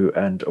you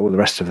and all the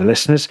rest of the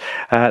listeners,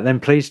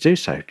 then please do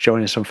so.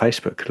 Join us on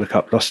Facebook, look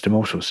up Lost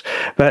Immortals.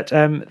 But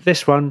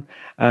this one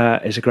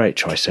is a great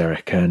choice,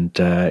 Eric, and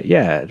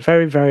yeah,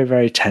 very, very,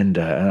 very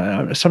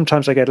tender.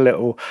 Sometimes I get a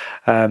little,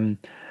 I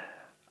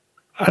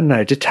don't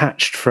know,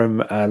 detached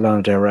from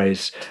Lana Del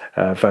Rey's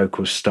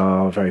vocal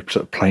style, very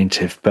sort of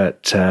plaintive,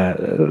 but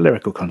the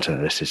lyrical content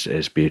of this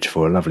is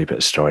beautiful, a lovely bit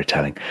of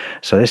storytelling.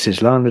 So this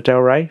is Lana Del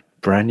Rey,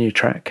 brand new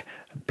track,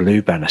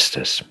 Blue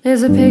Banisters.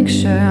 There's a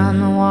picture on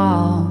the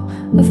wall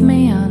of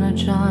me on a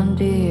John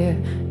Deere.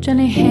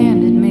 Jenny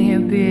handed me a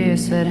beer,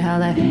 said, how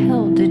the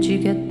hell did you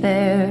get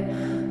there?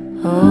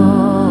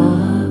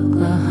 Oklahoma.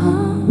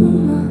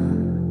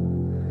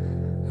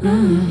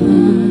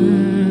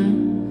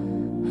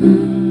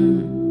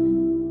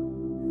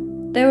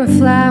 There were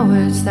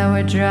flowers that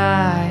were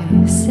dry,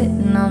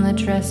 sitting on the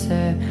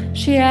dresser.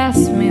 She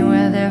asked me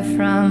where they're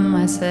from.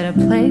 I said, a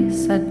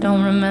place I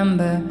don't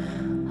remember.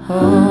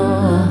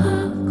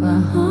 Oklahoma.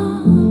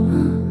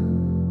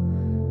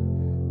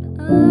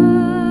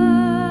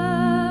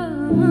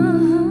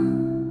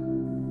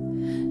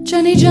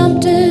 Jenny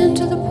jumped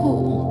into the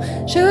pool.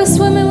 She was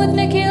swimming with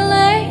Nikki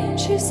Lane.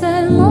 She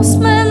said, most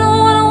men don't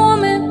want a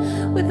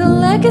woman with a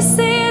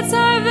legacy, it's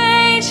her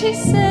vein. She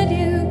said,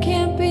 you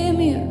can't be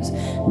amused,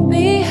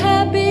 be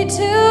happy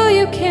too.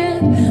 You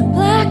can't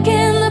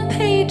blacken the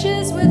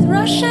pages with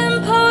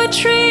Russian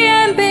poetry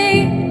and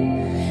be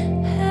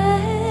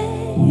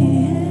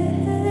happy.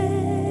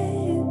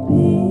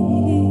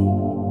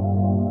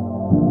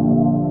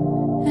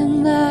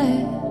 And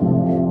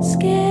that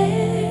scared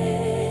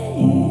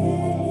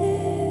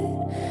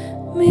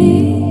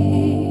me.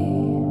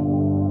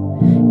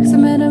 I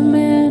met a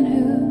man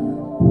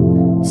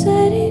who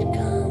said he'd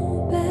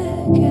come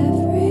back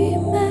every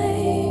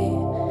May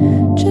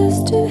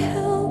just to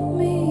help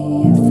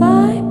me if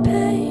I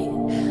paint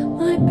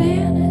my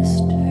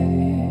banisters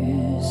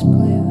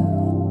blue.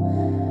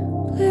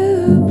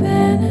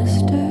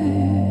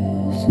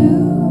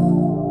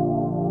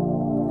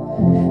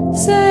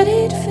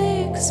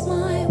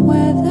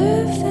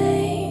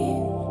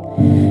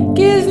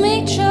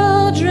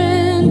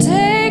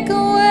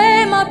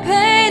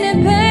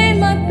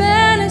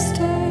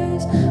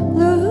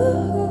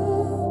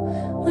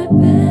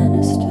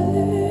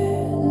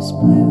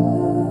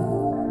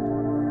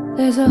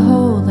 a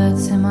hole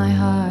that's in my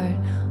heart.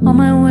 All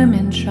my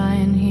women try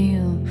and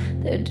heal.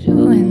 They're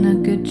doing a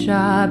good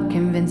job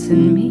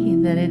convincing me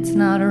that it's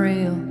not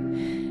real.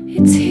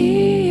 It's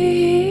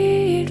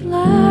heat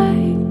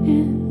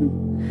lightning.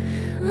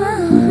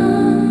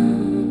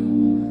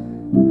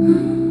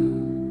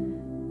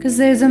 'Cause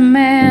there's a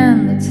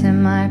man that's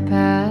in my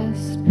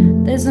past.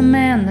 There's a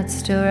man that's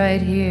still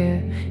right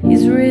here.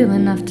 He's real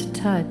enough to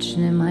touch,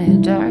 and in my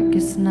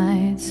darkest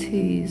nights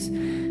he's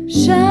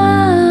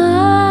shining.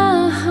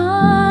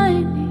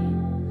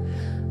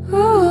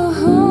 Ooh.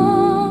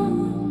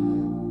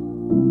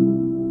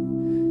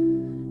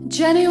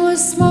 Jenny was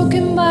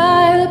smoking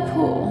by the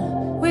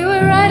pool. We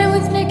were riding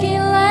with Nikki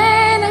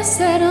Lane. I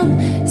said, I'm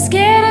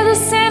scared of the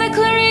Santa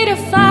Clarita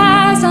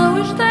fires. I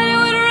wish that it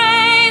would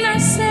rain. I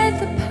said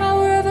the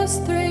power of us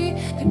three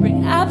could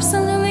bring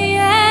absolutely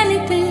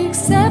anything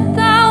except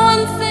that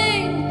one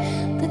thing.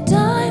 The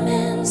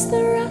diamonds,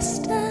 the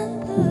rust,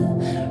 and the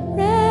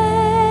rain.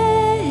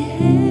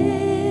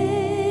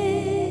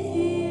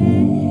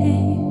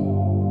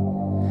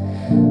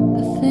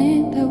 The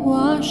thing that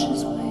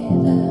washes away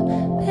the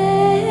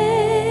pain.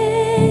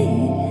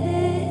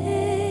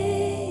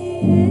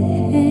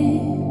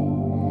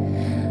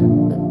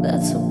 But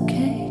that's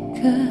okay,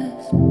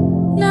 'cause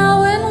now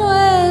when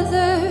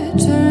weather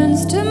turns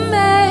to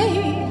May,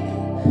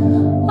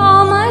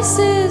 all my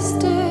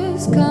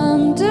sisters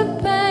come to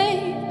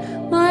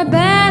paint my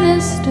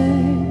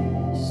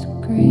banisters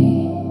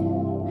green,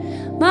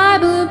 my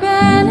blue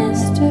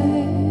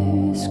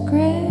banisters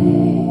gray.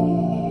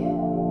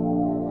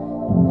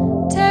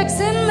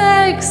 Texan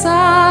makes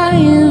eye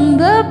in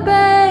the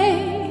bay.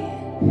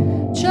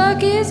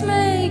 Chucky's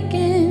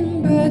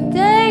making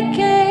birthday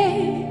cake.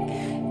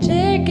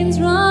 Chickens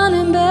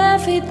running bare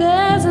feet.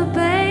 There's a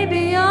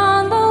baby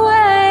on the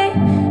way.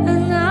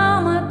 And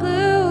now my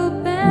blue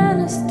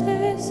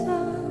banisters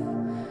are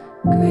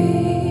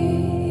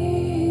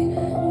green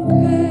and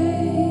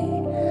gray.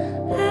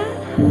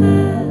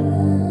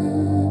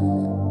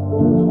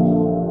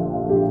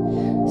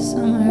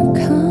 Summer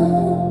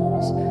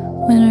comes,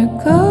 winter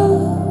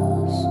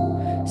goes,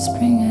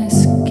 spring I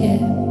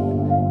skip,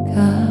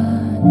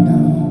 God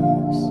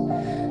knows.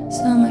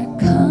 Summer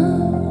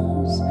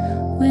comes,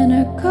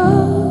 winter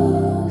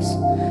goes,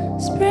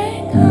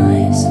 spring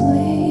I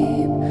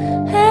sleep,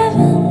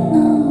 heaven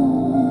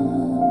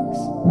knows.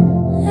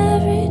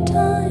 Every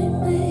time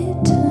it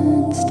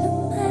turns to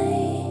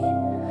May,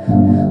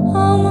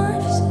 all my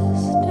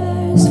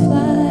sisters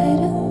fly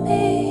to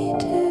me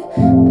to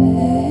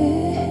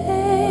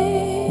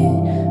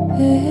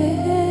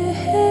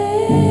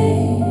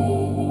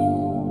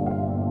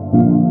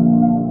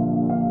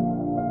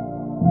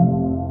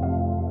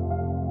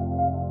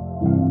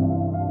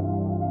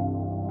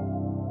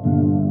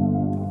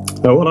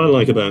Now, what I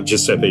like about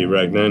Giuseppe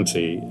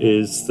Ragnanti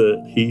is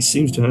that he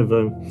seems to have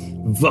a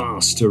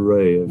vast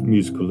array of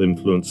musical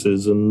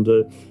influences and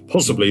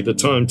possibly the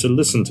time to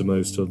listen to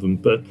most of them.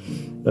 But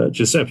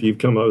Giuseppe, you've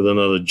come up with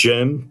another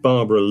gem.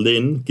 Barbara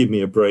Lynn, Give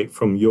Me a Break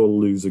from You'll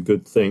Lose a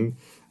Good Thing,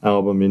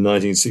 album in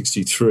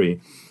 1963.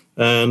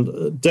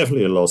 And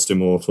definitely a lost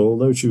immortal,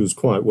 although she was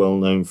quite well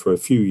known for a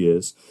few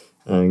years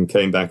and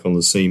came back on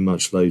the scene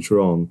much later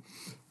on.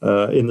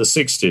 In the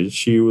 60s,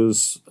 she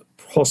was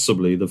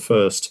possibly the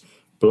first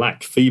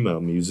black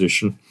female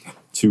musician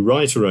to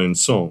write her own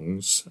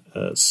songs,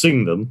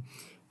 sing them,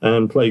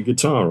 and play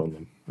guitar on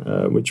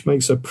them, which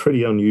makes her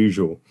pretty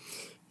unusual.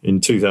 In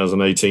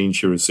 2018,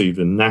 she received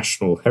a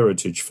National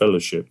Heritage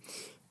Fellowship,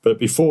 but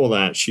before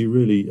that, she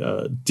really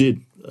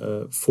did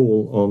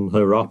fall on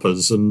her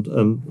uppers and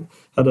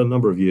had a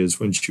number of years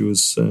when she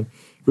was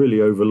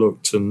really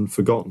overlooked and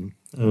forgotten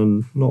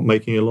and not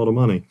making a lot of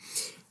money.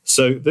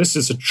 So this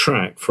is a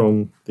track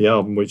from the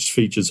album which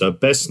features her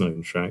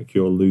best-known track,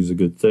 You'll Lose a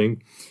Good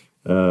Thing,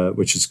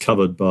 which is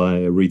covered by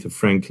Aretha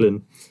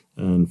Franklin,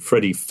 and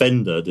Freddie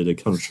Fender did a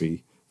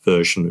country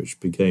version which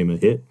became a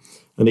hit,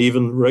 and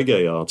even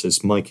reggae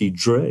artist Mikey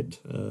Dread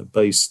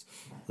based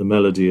the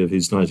melody of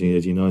his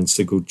 1989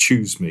 single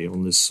Choose Me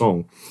on this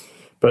song.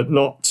 But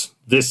not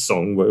this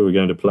song what we're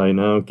going to play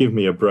now, Give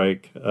Me a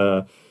Break.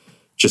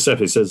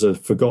 Giuseppe says a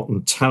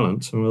forgotten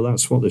talent, and well,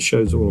 that's what the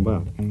show's all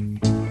about.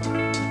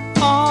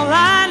 All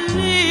I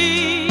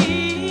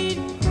need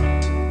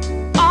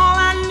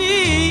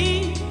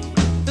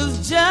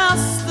is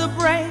just a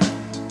break,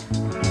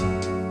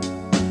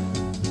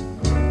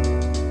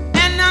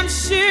 and I'm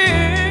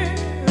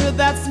sure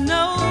that's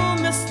no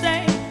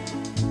mistake.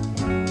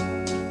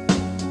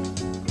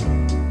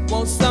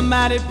 Won't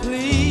somebody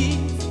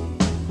please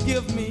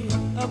give me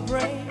a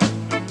break?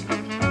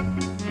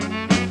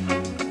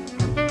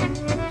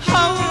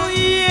 Oh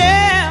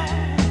yeah,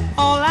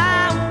 all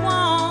I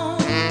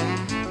want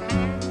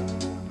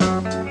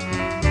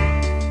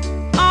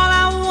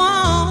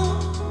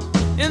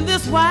in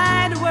this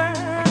wide world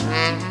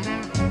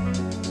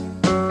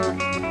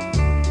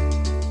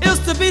is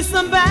to be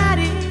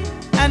somebody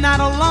and not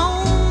a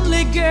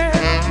lonely girl.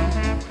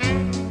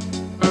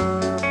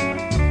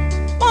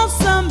 Won't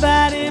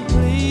somebody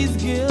please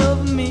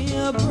give me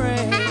a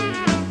break?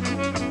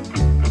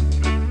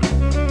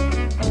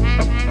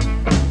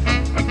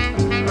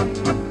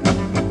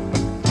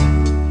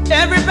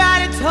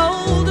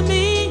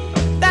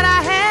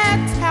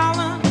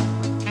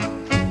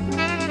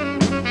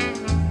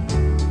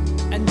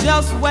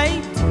 Just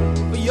wait,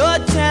 for your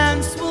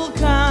chance will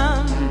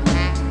come.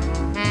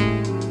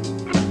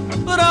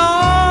 But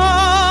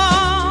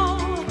all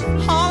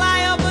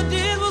I ever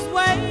did was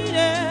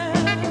waited.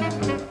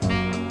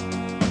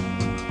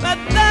 But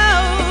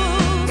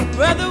those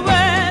were the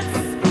words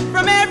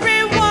from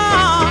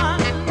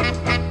everyone,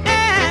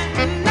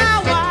 and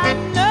now I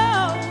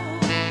know.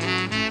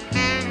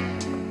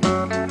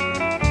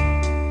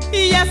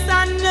 Yes,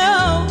 I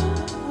know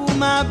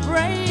my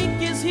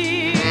break is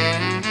here.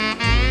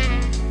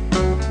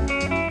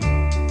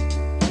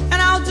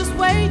 Just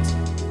wait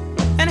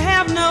and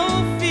have no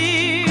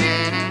fear.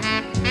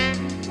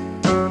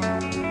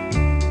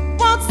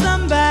 Won't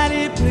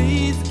somebody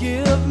please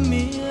give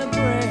me a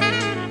break?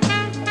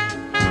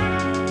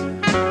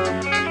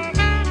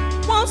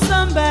 Won't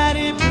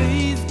somebody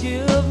please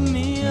give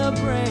me a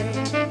break?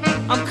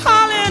 I'm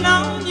calling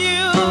on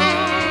you.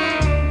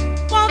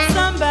 Won't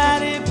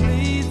somebody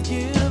please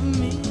give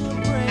me a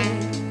break?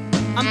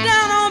 I'm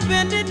down on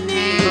bended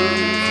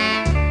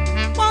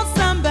knees. Won't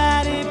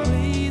somebody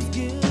please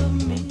give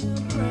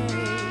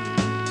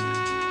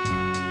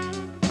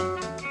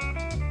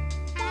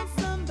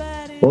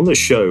On the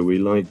show, we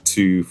like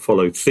to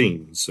follow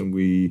themes, and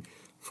we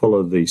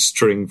follow the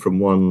string from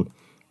one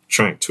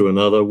track to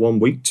another, 1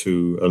 week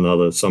to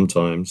another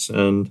sometimes.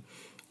 And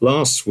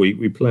last week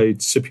we played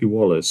Sippy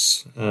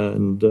Wallace,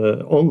 and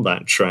on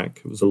that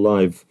track, it was a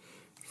live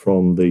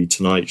from the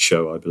Tonight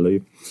Show, I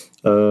believe.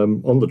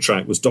 On the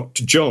track was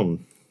Dr.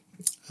 John,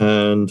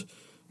 and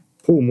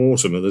Paul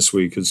Mortimer this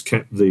week has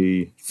kept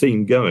the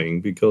theme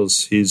going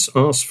because he's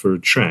asked for a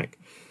track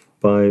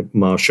by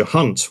Marsha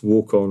Hunt,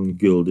 Walk on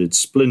Gilded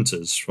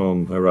Splinters,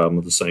 from her album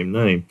of the same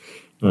name,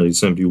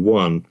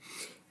 1971.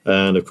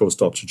 And, of course,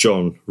 Dr.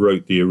 John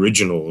wrote the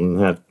original and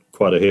had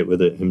quite a hit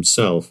with it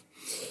himself.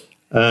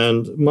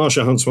 And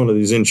Marsha Hunt's one of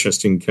these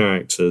interesting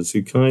characters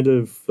who kind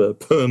of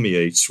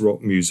permeates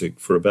rock music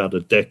for about a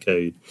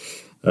decade.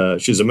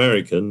 She's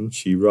American.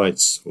 She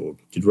writes, or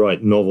did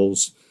write,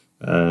 novels,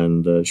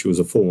 and she was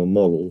a former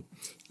model.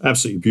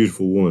 Absolutely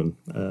beautiful woman.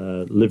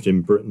 Lived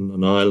in Britain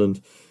and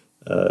Ireland.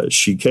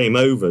 She came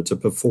over to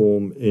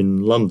perform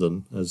in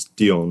London as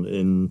Dion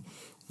in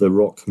the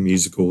rock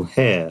musical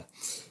Hair.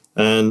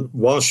 And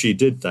while she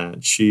did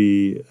that,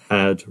 she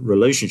had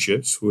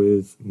relationships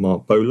with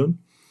Mark Bolan,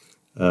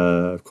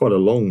 quite a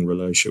long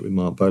relationship with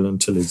Mark Bolan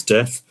until his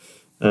death,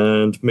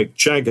 and Mick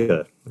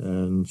Jagger.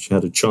 And she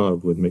had a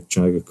child with Mick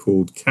Jagger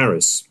called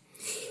Caris.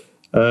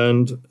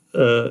 And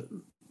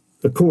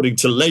according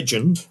to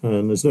legend,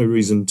 and there's no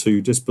reason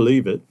to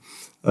disbelieve it,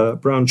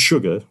 Brown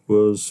Sugar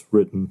was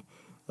written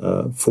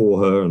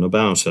for her and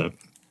about her.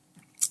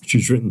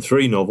 She's written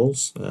 3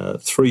 novels,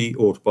 3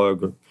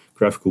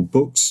 autobiographical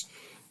books,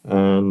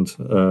 and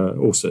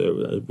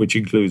also which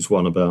includes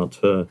one about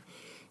her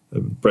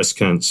breast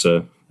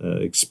cancer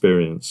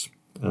experience.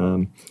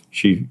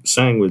 She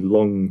sang with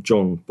Long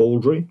John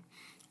Baldry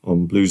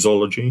on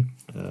Bluesology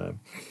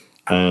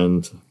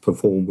and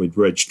performed with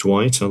Reg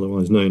Dwight,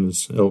 otherwise known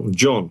as Elton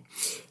John.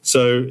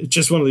 So it's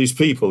just one of these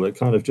people that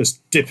kind of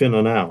just dip in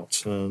and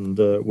out, and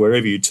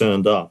wherever you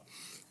turned up,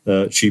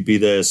 she'd be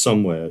there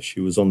somewhere. She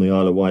was on the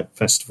Isle of Wight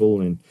Festival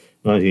in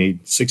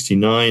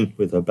 1969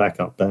 with her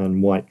backup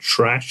band White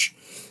Trash,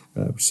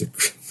 which is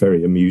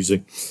very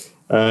amusing.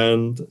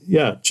 And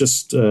yeah,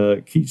 just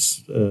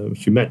keeps.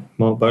 She met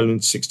Mark Bolan in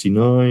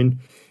 1969,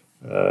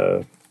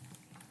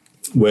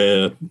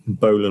 where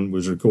Bolan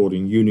was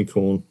recording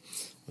Unicorn,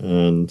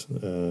 and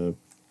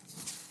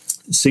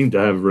seemed to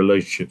have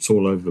relationships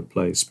all over the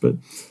place. But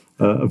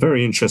a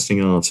very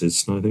interesting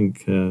artist, and I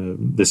think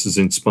this has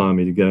inspired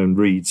me to go and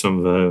read some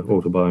of her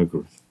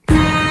autobiography.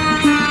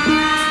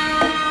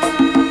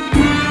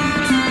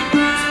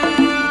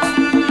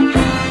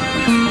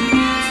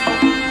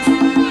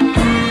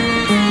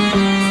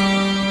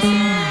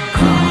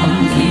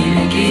 Come,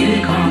 kitty,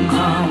 kitty,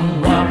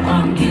 come, walk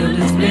on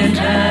gilded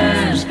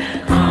splinters.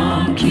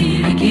 Come,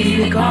 kitty,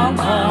 kitty, come,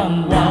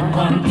 walk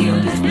on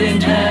gilded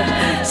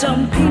splinters.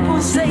 Some people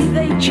say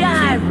they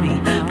jive me,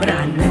 but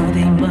I know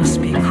they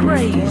must be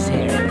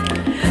crazy.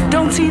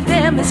 Don't see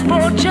their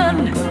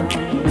misfortune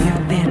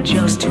if they're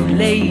just too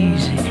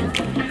lazy.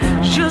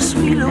 Just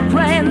sweet little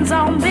brands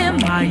on them,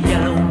 my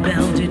yellow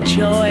belted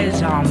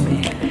joys on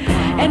me.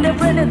 And a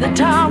friend of the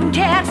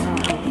tomcat,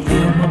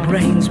 fill my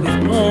brains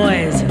with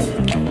poison.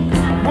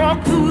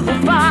 Walk through the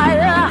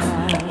fire,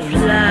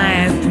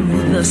 fly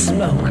through the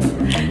smoke.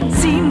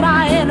 See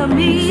my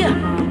enemy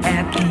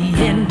at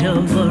the end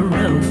of a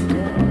road.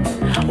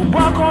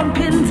 Walk on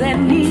pins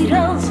and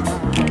needles,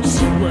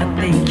 see what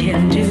they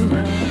can do.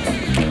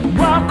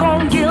 Walk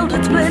on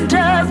gilded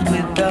splinters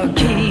with the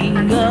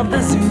king of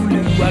the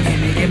Zulu.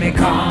 Gimme,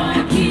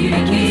 come, kitty,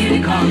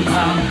 kitty, come,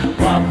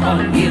 walk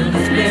on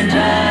gilded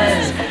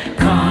splinters.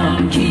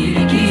 Come,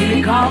 kitty,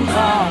 kitty, come,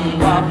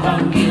 walk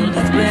on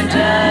gilded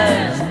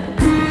splinters.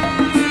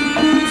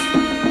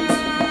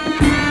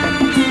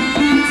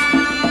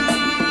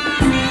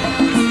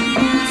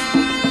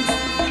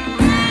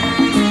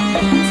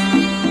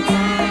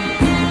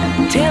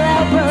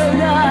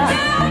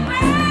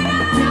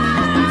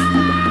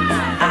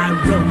 I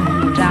wrote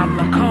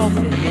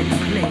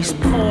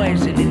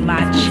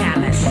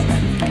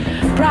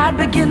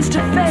begins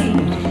to fade,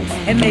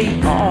 and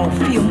they all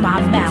feel my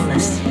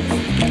malice.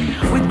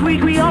 With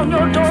Gree on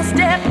your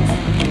doorstep,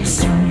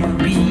 soon you'll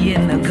be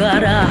in the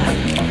gutter.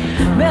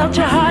 Melt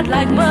your heart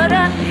like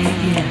butter,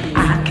 yeah,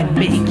 I can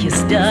make you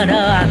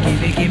stutter.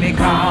 Give me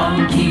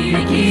Kong,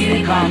 kitty,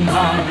 kitty, Kong,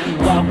 Kong.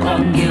 Walk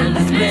on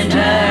gilded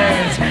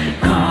splinters.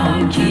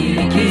 Kong,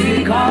 kitty,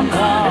 kitty, Kong,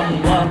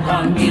 Kong. Walk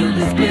on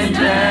gilded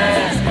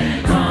splinters.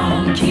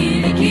 Kong,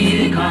 kitty,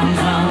 kitty, Kong,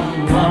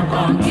 Kong. Walk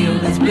on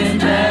gilded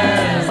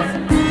splinters.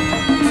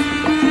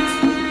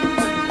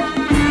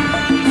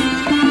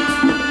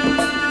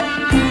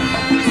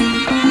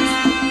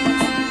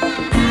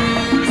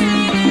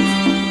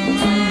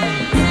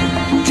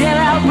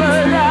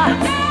 Alberta,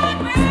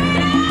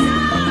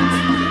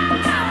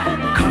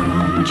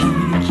 come,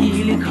 kitty,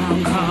 kitty,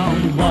 come,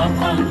 come,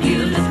 walk on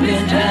gilded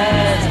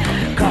splinters.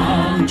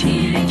 Come,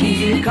 kitty,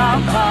 kitty,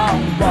 come,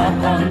 come,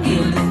 walk on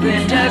gilded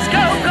splinters.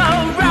 Go, go,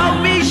 roll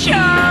me show.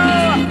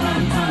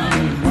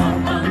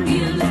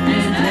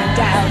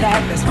 Down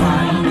at the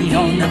spine, we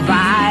on the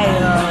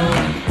vial.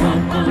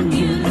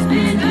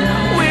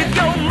 With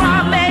your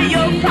mommy,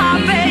 your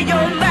papi,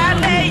 your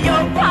mammy,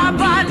 your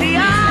papa,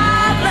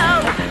 Diablo.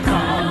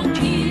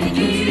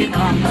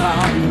 Come,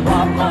 come,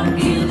 walk on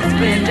gilded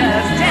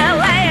splinters.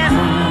 Tell Ann,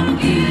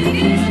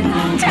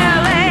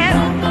 tell Ann,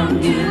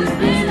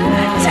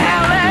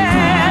 tell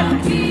Ann,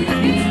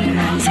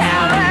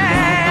 tell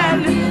Ann.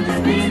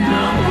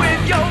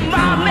 With your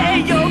mommy,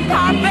 your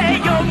papi,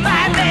 your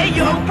mammy,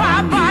 your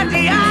papa,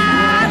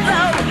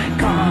 Diablo.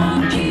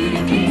 Come,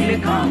 kitty, kitty,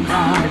 come,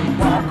 come,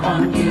 walk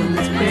on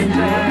gilded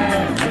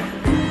splinters.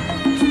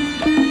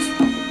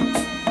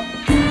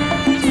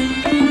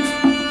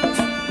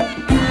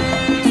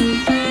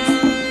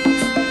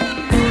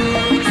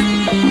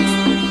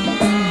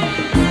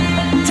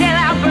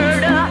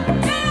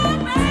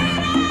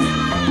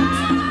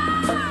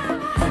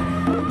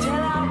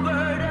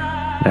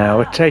 Now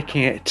we're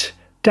taking it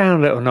down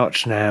a little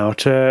notch now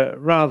to a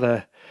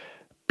rather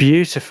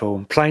beautiful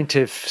and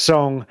plaintive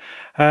song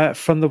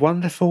from the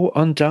wonderful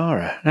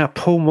Ondara. Now,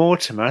 Paul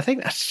Mortimer, I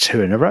think that's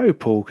 2 in a row,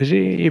 Paul, because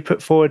you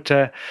put forward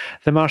the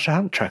Marsha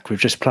Hunt track we've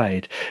just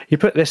played. You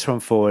put this one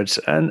forwards,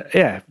 and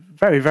yeah,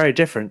 very, very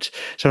different.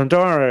 So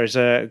Ondara is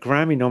a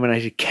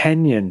Grammy-nominated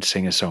Kenyan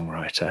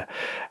singer-songwriter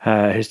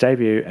whose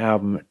debut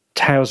album,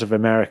 Tales of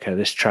America,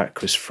 this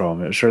track was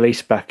from. It was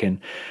released back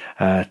in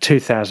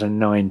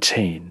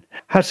 2019.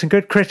 Had some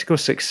good critical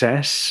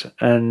success,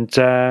 and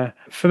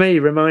for me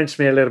reminds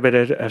me a little bit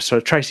of sort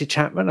of Tracy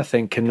Chapman, I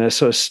think, in the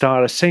sort of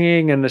style of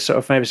singing and the sort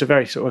of, maybe it's a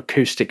very sort of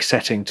acoustic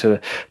setting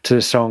to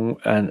the song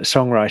and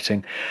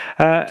songwriting.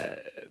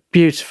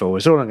 Beautiful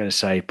is all I'm going to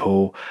say,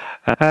 Paul.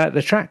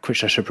 The track,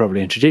 which I should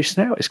probably introduce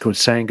now, is called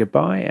Saying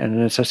Goodbye, and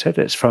as I said,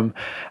 it's from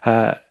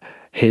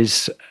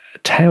his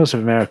Tales of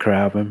America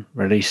album,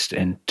 released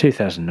in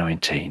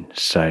 2019.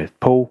 So,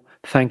 Paul,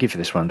 thank you for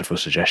this wonderful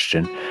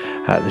suggestion.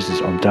 This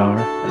is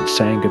Ondara and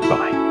Saying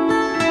Goodbye.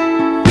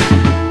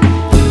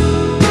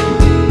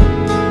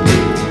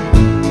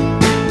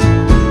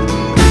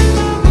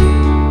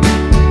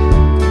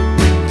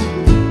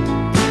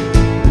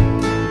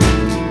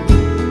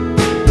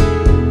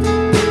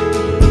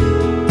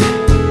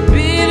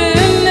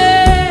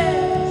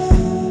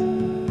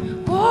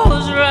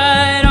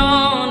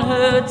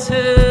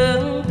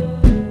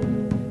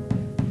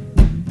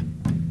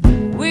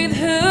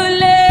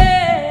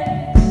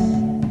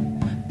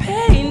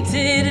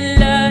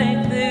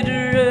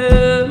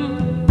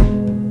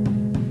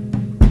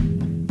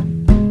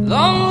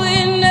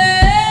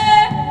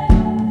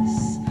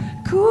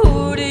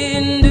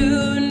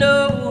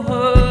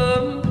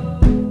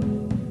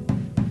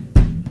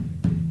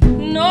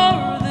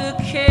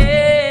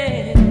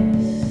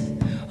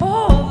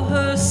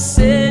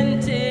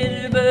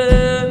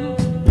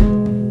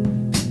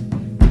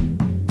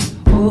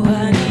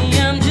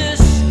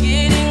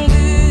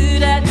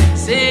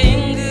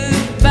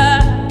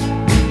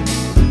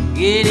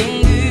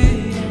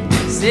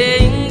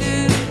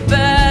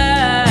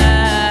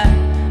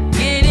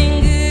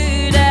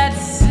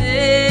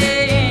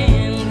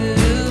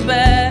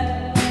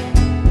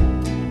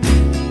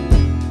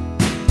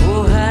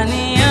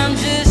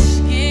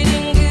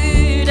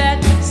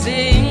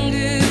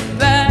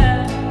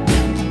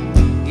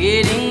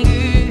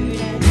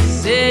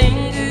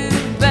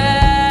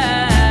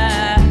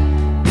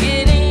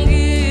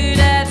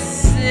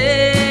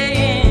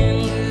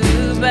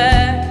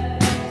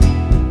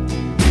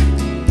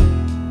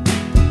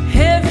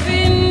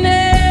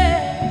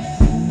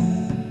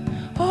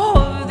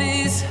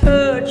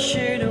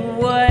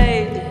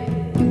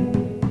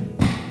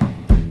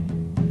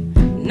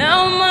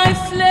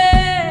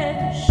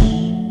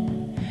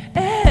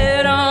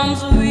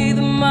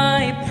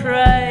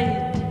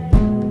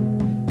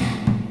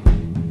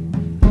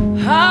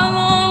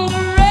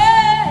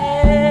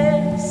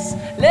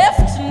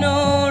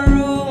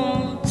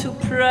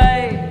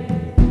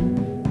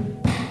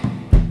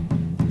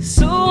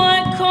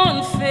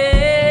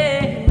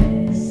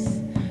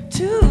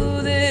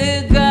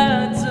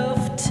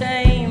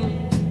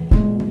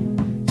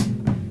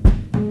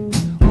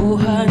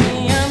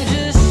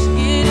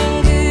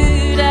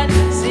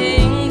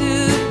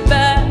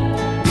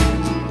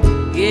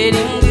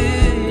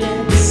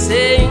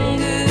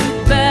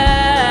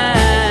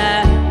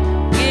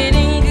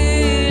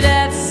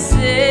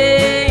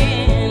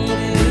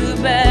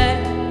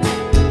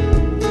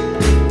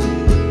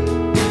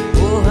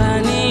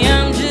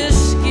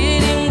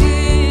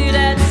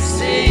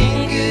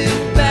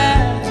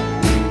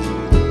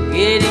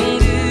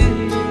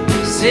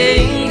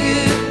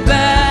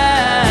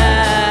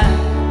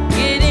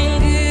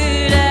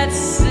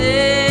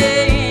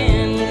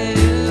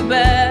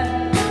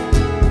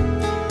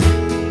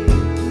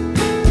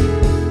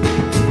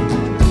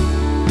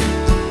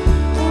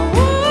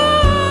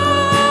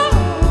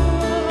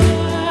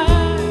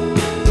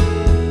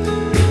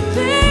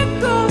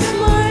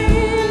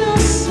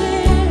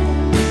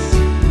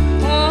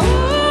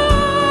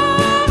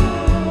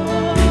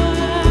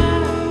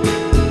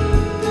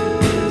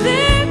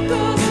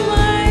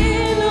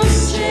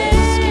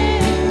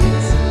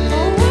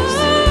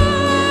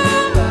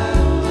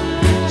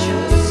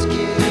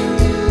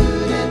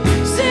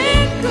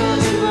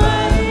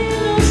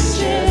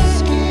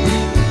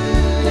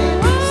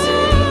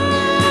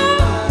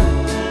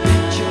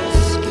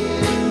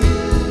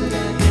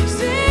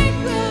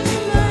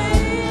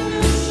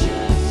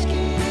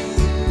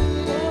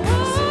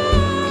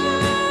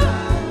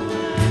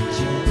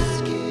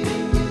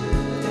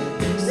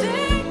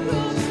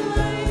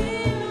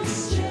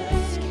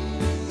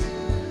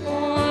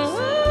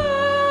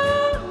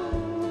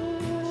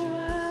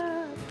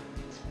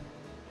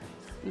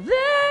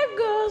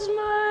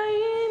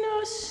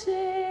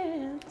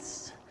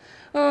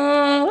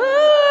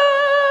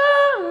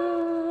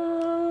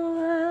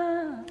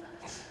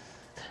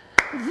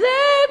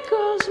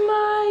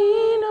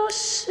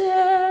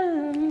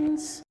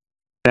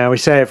 we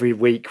say every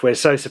week we're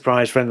so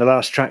surprised when the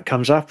last track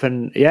comes up,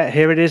 and yeah,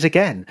 here it is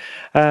again.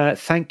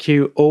 Thank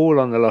you all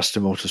on the Lost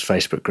Immortals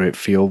Facebook group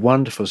for your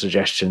wonderful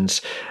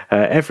suggestions.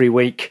 Every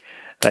week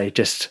they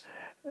just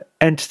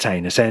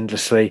entertain us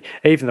endlessly.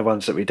 Even the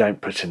ones that we don't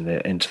put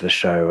into the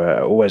show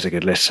are always a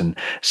good listen.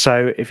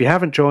 So if you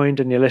haven't joined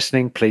and you're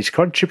listening, please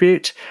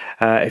contribute.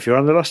 If you're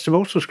on the Lost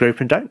Immortals group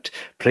and don't,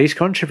 please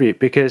contribute,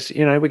 because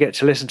we get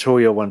to listen to all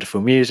your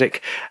wonderful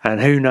music, and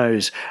who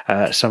knows,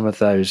 some of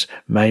those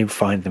may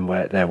find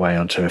their way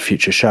onto a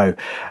future show.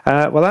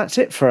 Well, that's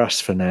it for us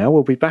for now.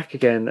 We'll be back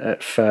again at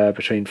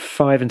between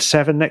 5 and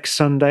 7 next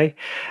Sunday,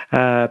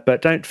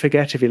 but don't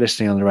forget, if you're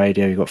listening on the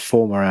radio, you've got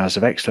 4 more hours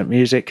of excellent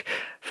music.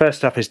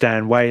 First up is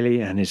Dan Whaley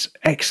and his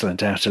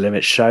excellent Outer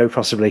Limits show,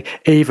 possibly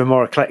even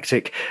more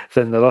eclectic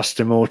than the Lost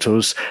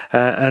Immortals.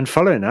 And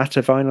following that,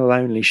 a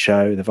vinyl-only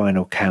show, the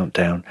Vinyl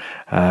Countdown,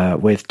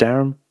 with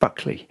Darren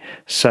Buckley.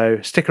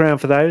 So stick around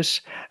for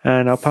those,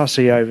 and I'll pass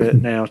you over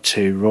now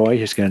to Roy,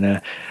 who's going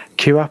to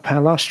cue up our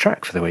last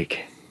track for the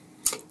week.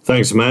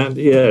 Thanks, Matt.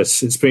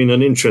 Yes, it's been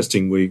an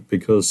interesting week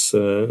because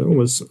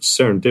almost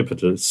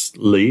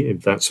serendipitously,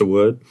 if that's a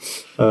word,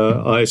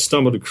 I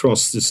stumbled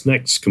across this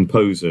next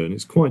composer, and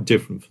it's quite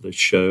different for this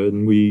show.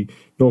 And we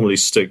normally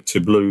stick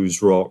to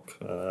blues, rock,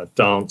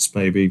 dance,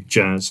 maybe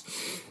jazz,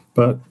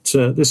 but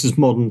this is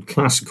modern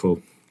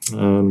classical,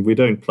 and we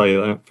don't play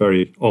that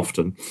very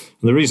often.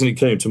 And the reason it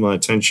came to my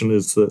attention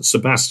is that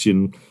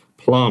Sebastian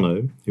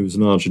Plano, who was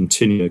an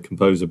Argentinian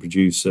composer,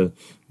 producer,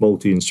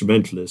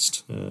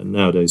 multi-instrumentalist,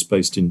 nowadays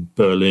based in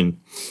Berlin,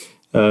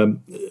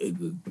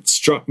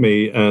 struck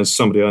me as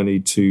somebody I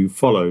need to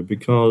follow,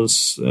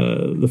 because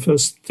the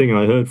first thing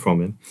I heard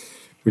from him,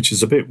 which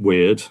is a bit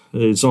weird,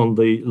 is on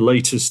the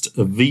latest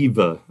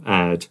Aviva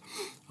ad.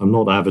 I'm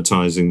not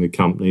advertising the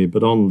company,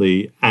 but on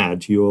the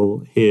ad you'll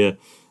hear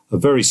a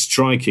very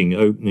striking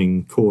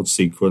opening chord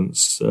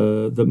sequence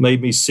that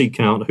made me seek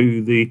out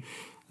who the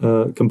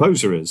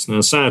composer is.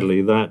 Now,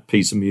 sadly, that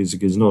piece of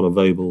music is not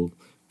available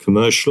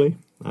commercially,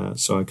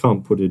 so I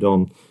can't put it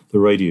on the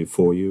radio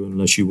for you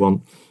unless you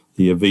want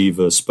the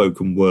Aviva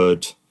spoken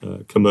word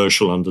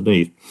commercial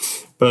underneath.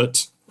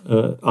 But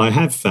I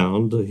have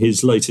found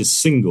his latest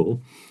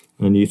single,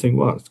 and you think,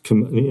 well,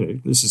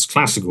 this is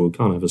classical, it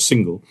can't have a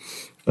single.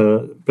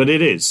 But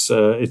it is.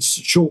 It's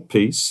a short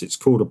piece. It's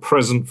called A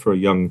Present for a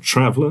Young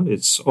Traveller.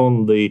 It's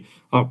on the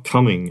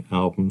upcoming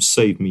album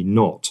Save Me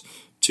Not,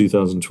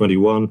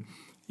 2021.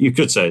 You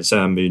could say it's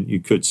ambient, you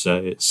could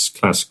say it's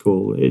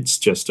classical. It's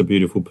just a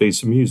beautiful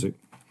piece of music.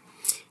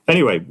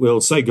 Anyway,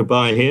 we'll say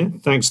goodbye here.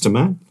 Thanks to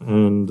Matt,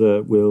 and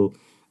we'll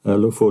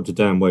look forward to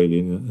Dan Whaley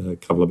in a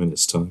couple of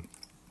minutes' time.